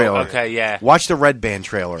Band trailer. Okay, yeah. Watch the Red Band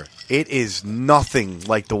trailer. It is nothing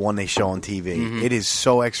like the one they show on TV. It is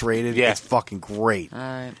so X-rated. Yeah. It's fucking great. All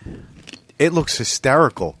right. It looks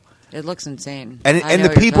hysterical. It looks insane. And I know the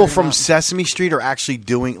what you're people talking from about. Sesame Street are actually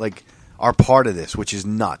doing, like, are part of this, which is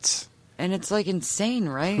nuts. And it's like insane,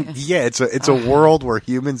 right? Yeah, it's a world where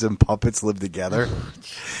humans and puppets live together.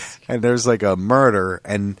 And there's like a murder,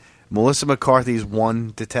 and Melissa McCarthy's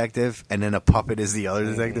one detective, and then a puppet is the other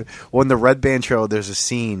detective. Well, in the Red Band show, there's a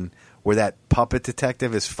scene where that puppet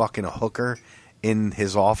detective is fucking a hooker in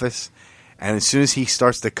his office, and as soon as he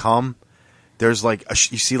starts to come, there's like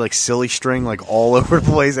you see like silly string like all over the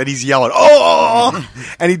place, and he's yelling, "Oh!"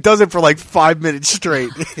 and he does it for like 5 minutes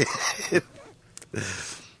straight.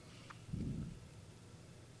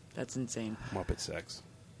 That's insane. Muppet sex.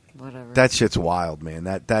 Whatever. That shit's wild, man.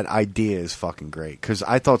 That idea is fucking great. Because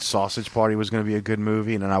I thought Sausage Party was going to be a good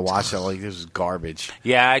movie, and then I watched it like this is garbage.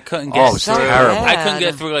 Yeah, I couldn't Oh, get it's through. terrible. I couldn't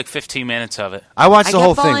get through like 15 minutes of it. I watched the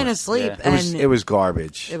whole kept thing. falling asleep, Yeah. and It was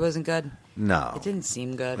garbage. it wasn't good. No, It didn't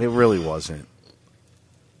seem good. it really wasn't.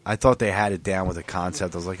 I thought they had it down with the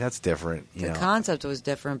concept. I was like, that's different. You The know. concept was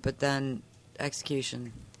different, but then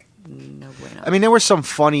execution, no bueno. I mean, there were some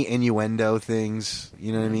funny innuendo things.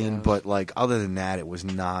 You know what I mean? But like, other than that, it was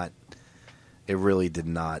not. It really did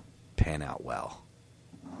not pan out well.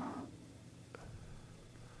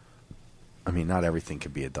 I mean, not everything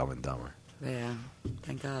could be a Dumb and Dumber. Yeah,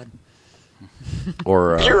 thank God.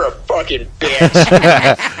 Or You're a fucking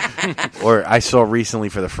bitch. or I saw recently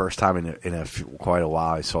for the first time in quite a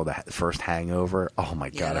while. I saw the first Hangover. Oh my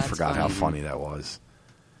god! I that's forgot how funny. funny that was.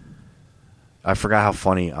 I forgot how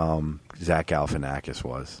funny Zach Galifianakis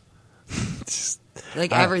was.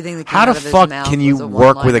 Like everything that came How out the of his fuck mouth can was you a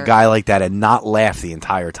work with a one-liner. guy like that and not laugh the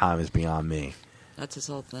entire time is beyond me. That's his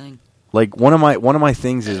whole thing. Like one of my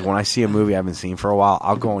things is when I see a movie I haven't seen for a while,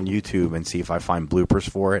 I'll go on YouTube and see if I find bloopers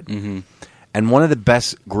for it. Mm-hmm. And one of the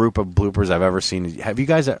best group of bloopers I've ever seen. Have you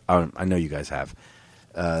guys? I know you guys have.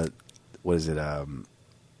 What is it?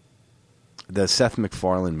 The Seth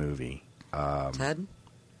MacFarlane movie. Ted?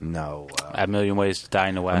 No. A Million Ways to Die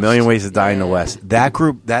in the West. A Million Ways to Die in the West. That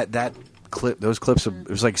group, that clip, those clips, it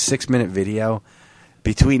was like a 6-minute video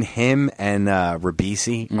between him and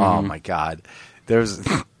Ribisi. Mm-hmm. Oh my god, there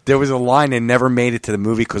was a line that never made it to the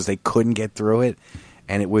movie because they couldn't get through it,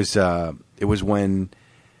 and it was when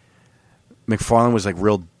McFarlane was like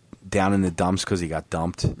real down in the dumps because he got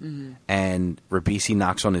dumped, and Ribisi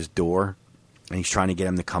knocks on his door. And he's trying to get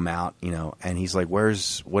him to come out, you know. And he's like,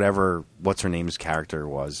 "Where's what's her name's character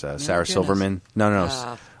was? Sarah goodness. Silverman?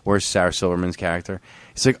 No. Where's Sarah Silverman's character?"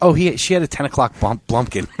 He's like, "Oh, she had a 10 o'clock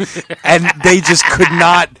blumpkin," and they just could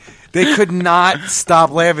not. They could not stop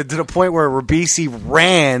laughing to the point where Ribisi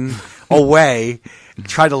ran away,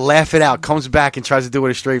 tried to laugh it out, comes back and tries to do it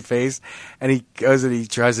with a straight face, and he goes and he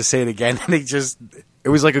tries to say it again, and it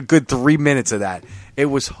was like a good 3 minutes of that. It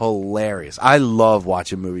was hilarious. I love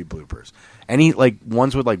watching movie bloopers. Any like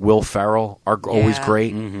ones with like Will Ferrell are always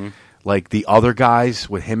great. Mm-hmm. Like the other guys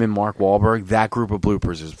with him and Mark Wahlberg, that group of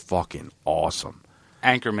bloopers is fucking awesome.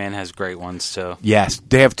 Anchorman has great ones too. Yes,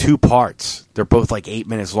 they have 2 parts. They're both like 8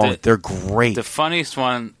 minutes long. They're great. The funniest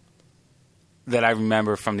one that I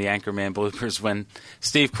remember from the Anchorman bloopers when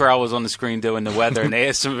Steve Carell was on the screen doing the weather and they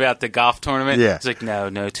asked him about the golf tournament. Yeah. He's like,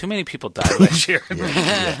 no, too many people died last year.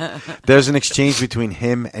 Yeah. There's an exchange between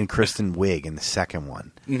him and Kristen Wiig in the second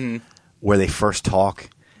one. Mm-hmm. Where they first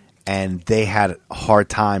talk, and they had a hard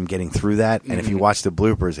time getting through that. And if you watch the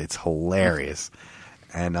bloopers, it's hilarious.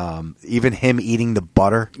 And even him eating the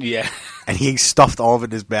butter, Yeah. and he stuffed all of it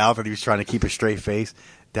in his mouth, and he was trying to keep a straight face.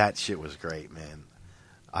 That shit was great, man.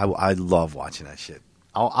 I love watching that shit.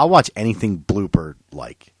 I'll watch anything blooper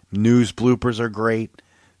like. News bloopers are great.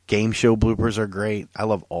 Game show bloopers are great. I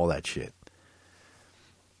love all that shit.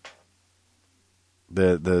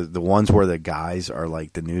 The ones where the guys are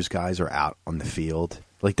like the news guys are out on the field,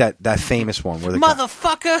 like that famous one where the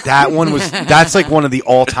motherfucker. That one that's like one of the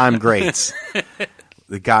all time greats.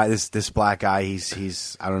 The guy, this black guy,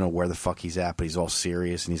 he's I don't know where the fuck he's at, but he's all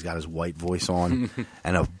serious and he's got his white voice on,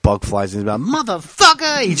 and a bug flies in his mouth,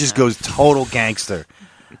 motherfucker. He just goes total gangster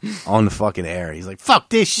on the fucking air. He's like, fuck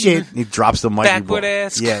this shit. And he drops the mic. Backward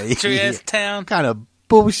ass, yeah, country ass town. What kind of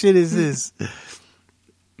bullshit is this?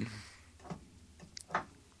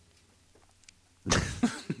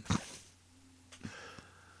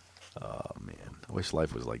 Oh man, I wish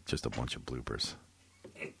life was like just a bunch of bloopers.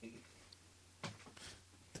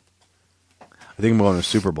 I think I'm going to the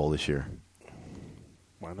Super Bowl this year.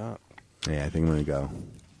 Why not? Yeah, I think I'm going to go.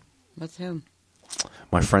 With whom?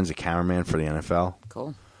 my friend's a cameraman for the NFL.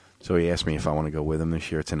 Cool. So he asked me if I want to go with him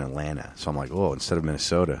this year. It's in Atlanta. So I'm like, oh, instead of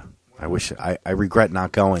Minnesota. I regret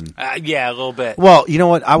not going. Yeah, a little bit. Well, you know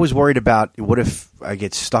what? I was worried about what if I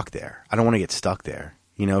get stuck there. I don't want to get stuck there,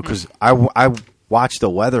 because I watched the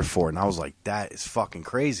weather for it, and I was like, that is fucking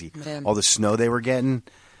crazy. Man. All the snow they were getting.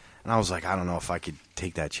 And I was like, I don't know if I could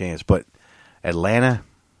take that chance. But Atlanta?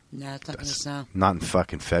 No, it's not going to snow. Not in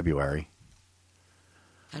fucking February.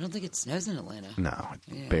 I don't think it snows in Atlanta. No,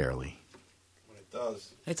 barely. When it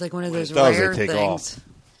does. It's like one of When those it does, rare they take things. off.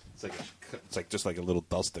 It's like just like a little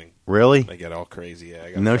dusting. Really? They get all crazy. Yeah.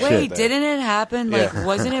 I got No friends shit. Wait, didn't it happen? Like, Yeah.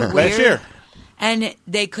 wasn't it weird? Last year. And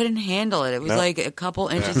they couldn't handle it. It was No. like a couple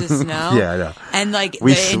inches of snow. Yeah, I know. And like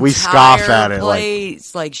We the scoff entire at it,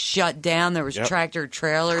 place like shut down. There was Yep. tractor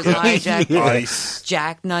trailers hijacked, Ice.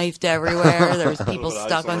 jackknifed everywhere. There was people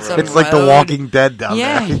stuck on some It's like The road. Walking Dead down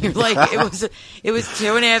Yeah, there. you're like it was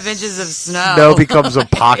 2.5 inches of snow. Snow becomes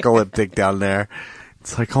apocalyptic down there.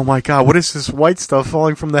 It's like, oh my God, what is this white stuff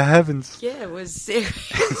falling from the heavens? Yeah, it was serious.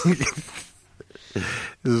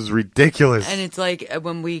 This is ridiculous. And it's like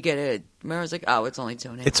when we get it, remember, it's like, oh, it's only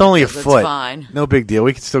 2.5 It's only a inches. foot. It's fine. No big deal.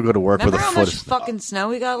 We can still go to work Remember with a how foot. much fucking snow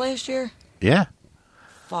we got last year? Yeah.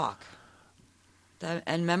 Fuck. And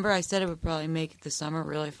remember, I said it would probably make the summer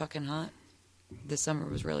really fucking hot. This summer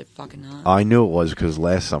was really fucking hot. I knew it was because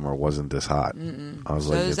last summer wasn't this hot. Mm-mm. I was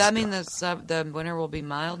So like, does it's- that mean the winter will be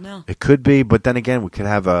mild now? It could be, but then again, we could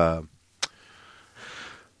have a.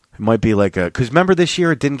 It might be like a. Because remember this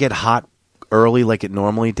year, it didn't get hot early like it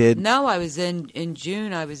normally did. No, I was in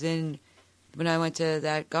June. When I went to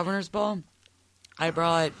that governor's ball, I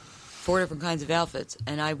brought 4 different kinds of outfits,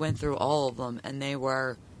 and I went through all of them, and they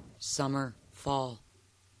were summer, fall,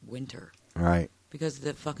 winter. Right. Because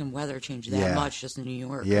the fucking weather changed that Yeah. much just in New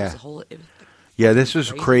York. Yeah. It was Yeah, this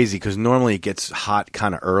was crazy because normally it gets hot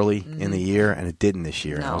kind of early in the year, and it didn't this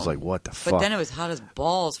year. And I No. was like, what the fuck? But then it was hot as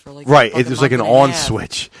balls for like Right, a it was like an month and a on half.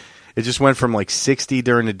 switch. It just went from like 60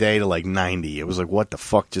 during the day to like 90. It was like, what the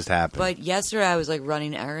fuck just happened? But yesterday I was like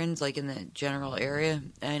running errands like in the general area,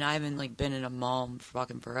 and I haven't like been in a mall in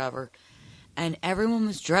fucking forever, and everyone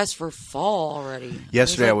was dressed for fall already.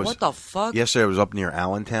 Yesterday I was like, what the fuck? Yesterday I was up near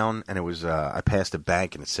Allentown, and it was I passed a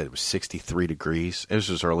bank, and it said it was 63 degrees. It was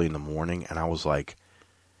just early in the morning, and I was like,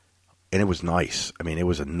 and it was nice. I mean, it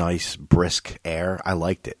was a nice brisk air. I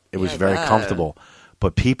liked it. It was Yeah, very that. comfortable.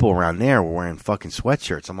 But people around there were wearing fucking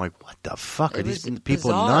sweatshirts. I'm like, what the fuck? Are these people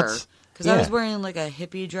nuts? Because I was wearing like a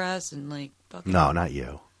hippie dress and like fucking. No, not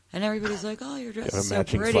you. And everybody's like, "Oh, your dress You have is a so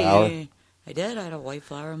matching pretty." flower? I did. I had a white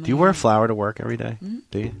flower. In my Do you wear a hair. flower to work every day? Mhm.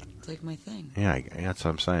 Do you? It's like my thing. Yeah, that's what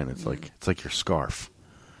I'm saying. It's like your scarf.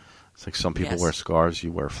 It's like some people Yes. wear scarves.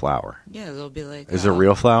 You wear a flower. Yeah, they'll be like. Is it a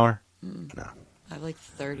real flower? Mm. No. I have like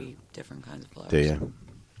 30 different kinds of flowers. Do you?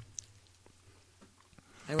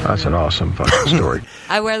 I wear That's them- an awesome fucking story.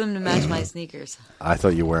 I wear them to match my sneakers. I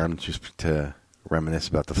thought you wear them just to reminisce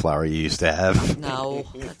about the flower you used to have. No,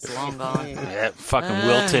 that's long gone. Yeah, fucking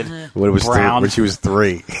wilted. When it was brown. when she was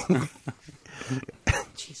 3.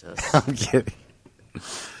 Jesus. I'm kidding.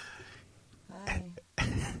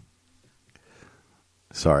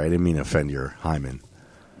 Sorry, I didn't mean to offend your hymen.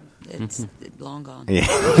 It's long gone. Yeah.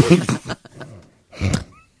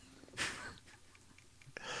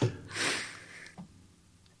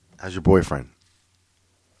 How's your boyfriend?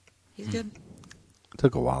 He's good. It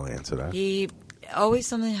took a while to answer that. He always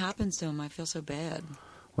something happens to him. I feel so bad.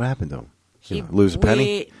 What happened to him? He You know, lose a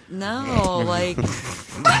penny? No, like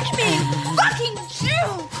Fucking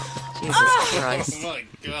Jew! Jesus Christ. my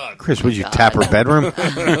God. Chris, would you tap her bedroom?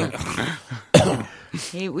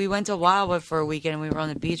 We went to Wawa for a weekend and we were on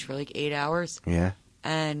the beach for like 8 hours. Yeah.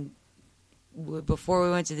 And before we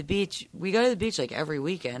went to the beach, we go to the beach like every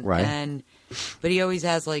weekend. Right. But he always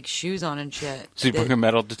has like shoes on and shit. Does he bring a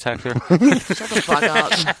metal detector? Shut the fuck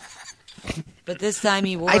up. But this time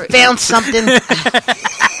he wore. I found something.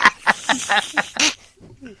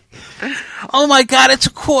 Oh my God, it's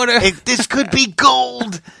a quarter. This could be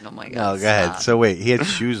gold. Oh my God. No, go ahead. stop. So wait, he had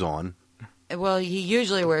shoes on. Well, he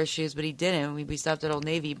usually wears shoes, but he didn't. We stopped at Old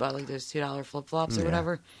Navy, bought like those $2 flip flops or Yeah.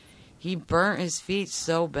 whatever. He burnt his feet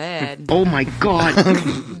so bad. Oh my God.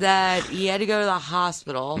 That he had to go to the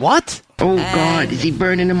hospital. What? Oh And- God, is he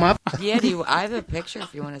burning him up? Yeah, I have a picture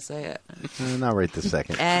if you want to say it. Not right this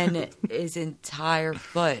second. And his entire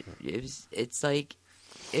foot, it's like,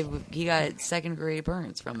 he got 2nd-degree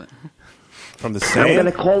burns from it. From the I'm sand?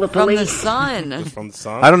 gonna call the From the police. sun. From the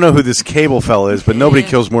sun? I don't know who this cable fella is, but nobody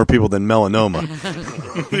kills more people than melanoma.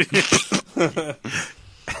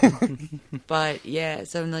 But yeah,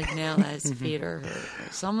 so like now that his feet are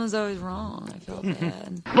hurt. Someone's always wrong. I feel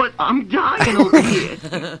bad. But I'm dying over here.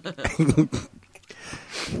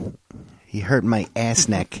 He hurt my ass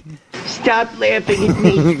neck. Stop laughing at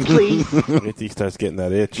me, please. He starts getting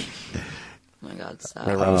that itch. Oh my God, stop.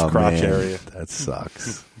 Right around his crotch man. area. That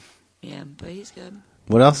sucks. Yeah, but he's good.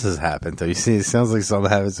 What else has happened? Though? You see, it sounds like something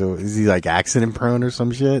happens. So is he like accident prone or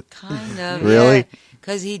some shit? Kind of. Really?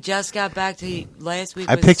 Because he just got back to last week.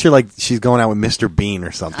 I picture like she's going out with Mr. Bean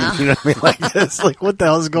or something. You know what I mean? Like this. Like what the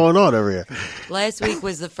hell is going on over here? Last week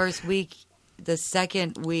was the first week, the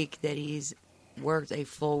second week that he's worked a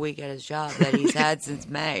full week at his job that he's had since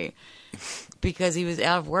May. Because he was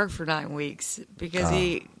out of work for 9 weeks. Because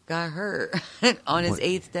he got hurt on his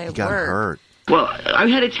 8th day of work. Got hurt. Well, I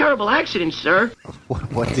had a terrible accident, sir.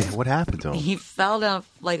 What happened to him? He fell down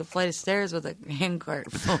like a flight of stairs with a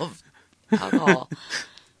handcart full of alcohol.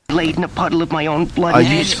 Laid in a puddle of my own blood. Are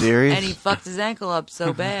you serious? And he fucked his ankle up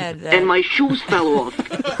so bad that, And my shoes fell off.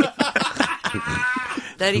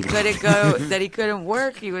 that he couldn't go. That he couldn't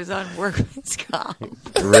work. He was on workman's comp.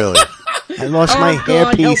 Really? I lost my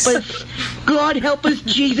God hairpiece. help us. God help us,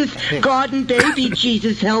 Jesus. God and baby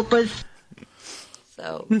Jesus help us.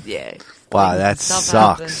 So yeah. Wow, that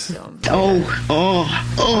sucks.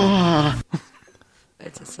 Oh.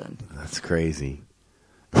 It's a sin. That's crazy.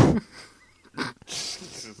 You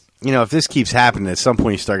know, if this keeps happening, at some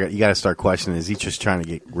point you got to start questioning: is he just trying to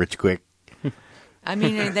get rich quick? I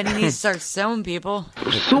mean, and then he needs to start suing people.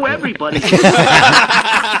 Sue everybody.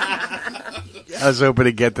 I was hoping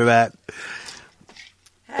to get to that.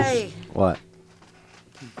 Hey. What?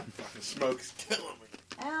 Fucking smoke's killing me.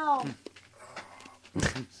 Ow.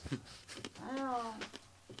 Ow.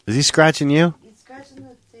 Is he scratching you? He's scratching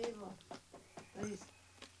the table.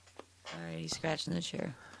 Alright, he's scratching the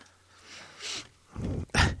chair.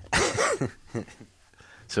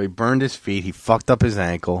 So he burned his feet. He fucked up his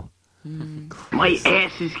ankle. My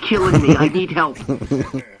ass is killing me. I need help.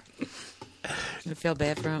 I feel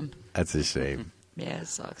bad for him. That's a shame. Yeah, it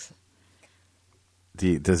sucks.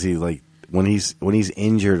 Does he like when he's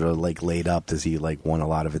injured or like laid up? Does he like want a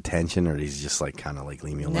lot of attention, or does he just like kind of like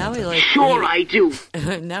leave me alone? Now he like Sure, I do.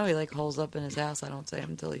 now he like holes up in his house. I don't see him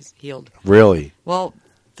until he's healed. Really? Well,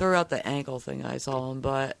 throughout the ankle thing, I saw him,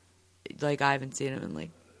 but like I haven't seen him in like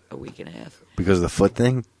a week and a half. Because of the foot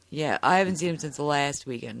thing? Yeah, I haven't seen him since the last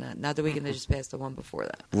weekend. Not the weekend that just passed, the one before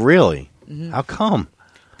that. Really? Mm-hmm. How come?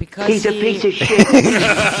 Because He's a piece of shit.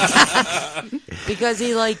 Because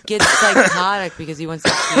he like gets psychotic because he wants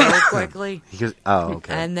to heal quickly. He goes, oh,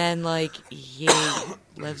 okay. And then like he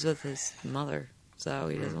lives with his mother, so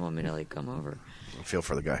he doesn't want me to like come over. I feel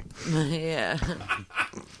for the guy. Yeah.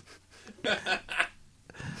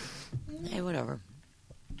 Hey, whatever.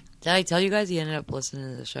 Did I tell you guys he ended up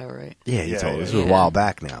listening to the show, right? Yeah, you told us. This was a while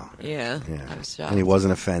back now. Yeah. I was shocked. And he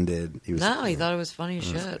wasn't offended. He was. No, he thought it was funny as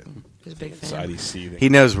shit. He was a big fan. He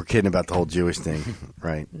knows we're kidding about the whole Jewish thing,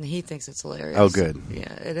 right? He thinks it's hilarious. Oh, good.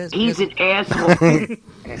 Yeah, it is. He's an asshole.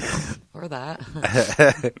 Or that.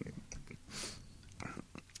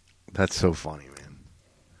 That's so funny, man.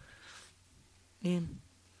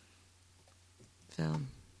 Yeah. So.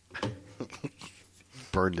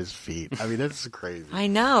 Burned his feet. I mean, that's crazy. I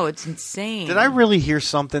know, it's insane. Did I really hear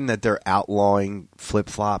something that they're outlawing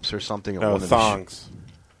flip-flops or something? No, thongs.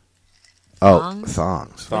 Thongs?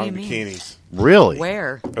 Thongs. Thong bikinis. Really?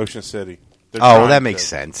 Where? Ocean City. Well, that makes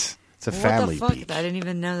sense. It's a family what the fuck? beach. I didn't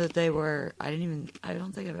even know that they were. I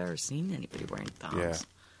don't think I've ever seen anybody wearing thongs. Yeah.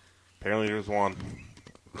 Apparently there's one.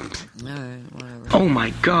 Alright, whatever. Oh my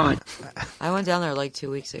God. I went down there like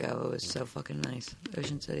 2 weeks ago. It was so fucking nice.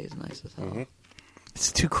 Ocean City is nice as hell. Mm-hmm.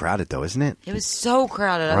 It's too crowded, though, isn't it? It was so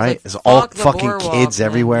crowded. I Right? was It's like, all fuck the fucking boardwalk, kids man.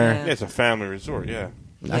 everywhere. Yeah. Yeah, it's a family resort, yeah.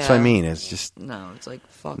 That's what I mean. It's just No, it's like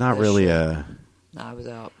fuck. not this really shit. a. No, I was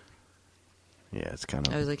out. Yeah, it's kind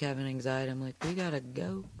of. I was like having anxiety. I'm like, we gotta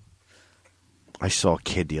go. I saw a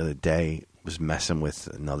kid the other day was messing with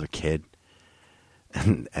another kid,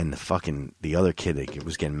 and the other kid that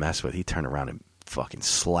was getting messed with, he turned around and fucking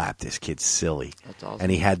slapped this kid silly. That's awesome.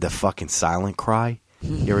 And he had the fucking silent cry.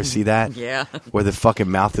 You ever see that? Yeah. Where the fucking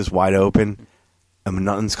mouth is wide open and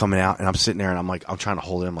nothing's coming out, and I'm sitting there and I'm like, I'm trying to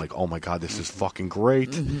hold it. I'm like, oh my God, this is fucking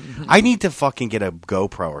great. I need to fucking get a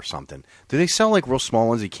GoPro or something. Do they sell like real small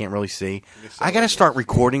ones you can't really see? I got to start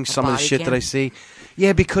recording some of the body shit cam? that I see.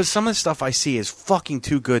 Yeah, because some of the stuff I see is fucking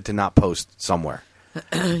too good to not post somewhere.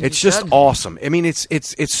 It's just awesome. I mean,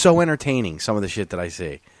 it's so entertaining, some of the shit that I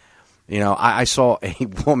see. You know, I saw a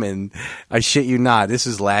woman, I shit you not, this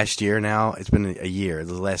is last year now. It's been a year,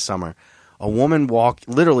 this was last summer. A woman walked,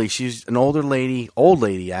 literally, she's an old lady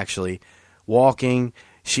actually, walking.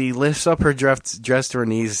 She lifts up her dress to her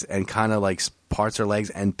knees and kind of like parts her legs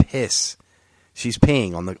and piss. She's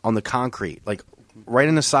peeing on the concrete, like right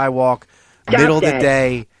in the sidewalk, middle of the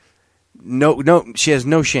day. no, she has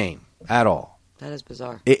no shame at all. That is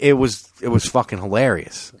bizarre. It was fucking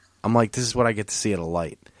hilarious. I'm like, this is what I get to see at a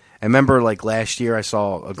light. I remember, like, last year I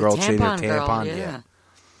saw a girl change her tampon. Yeah.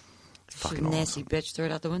 Fucking nasty bitch threw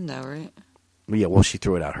it out the window, right? Yeah, well, she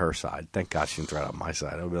threw it out her side. Thank God she didn't throw it out my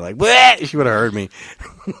side. I would be like, bleh! She would have heard me.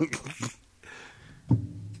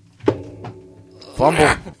 Fumble.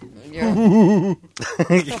 What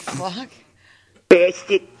the fuck?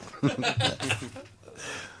 Bastard.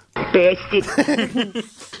 Bastard.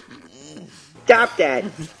 Stop that.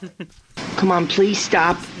 Come on, please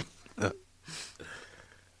stop.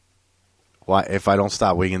 Why? If I don't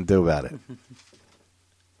stop, what are you going to do about it?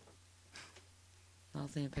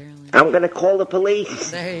 Nothing, apparently. I'm going to call the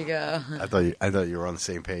police. There you go. I thought you were on the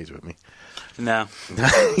same page with me. No.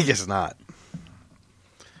 I guess not.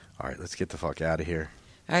 All right, let's get the fuck out of here.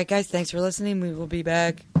 All right, guys, thanks for listening. We will be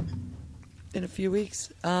back in a few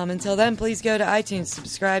weeks. Until then, please go to iTunes,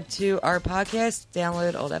 subscribe to our podcast,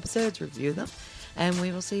 download old episodes, review them, and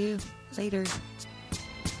we will see you later.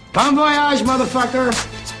 Bon voyage,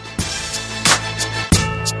 motherfucker.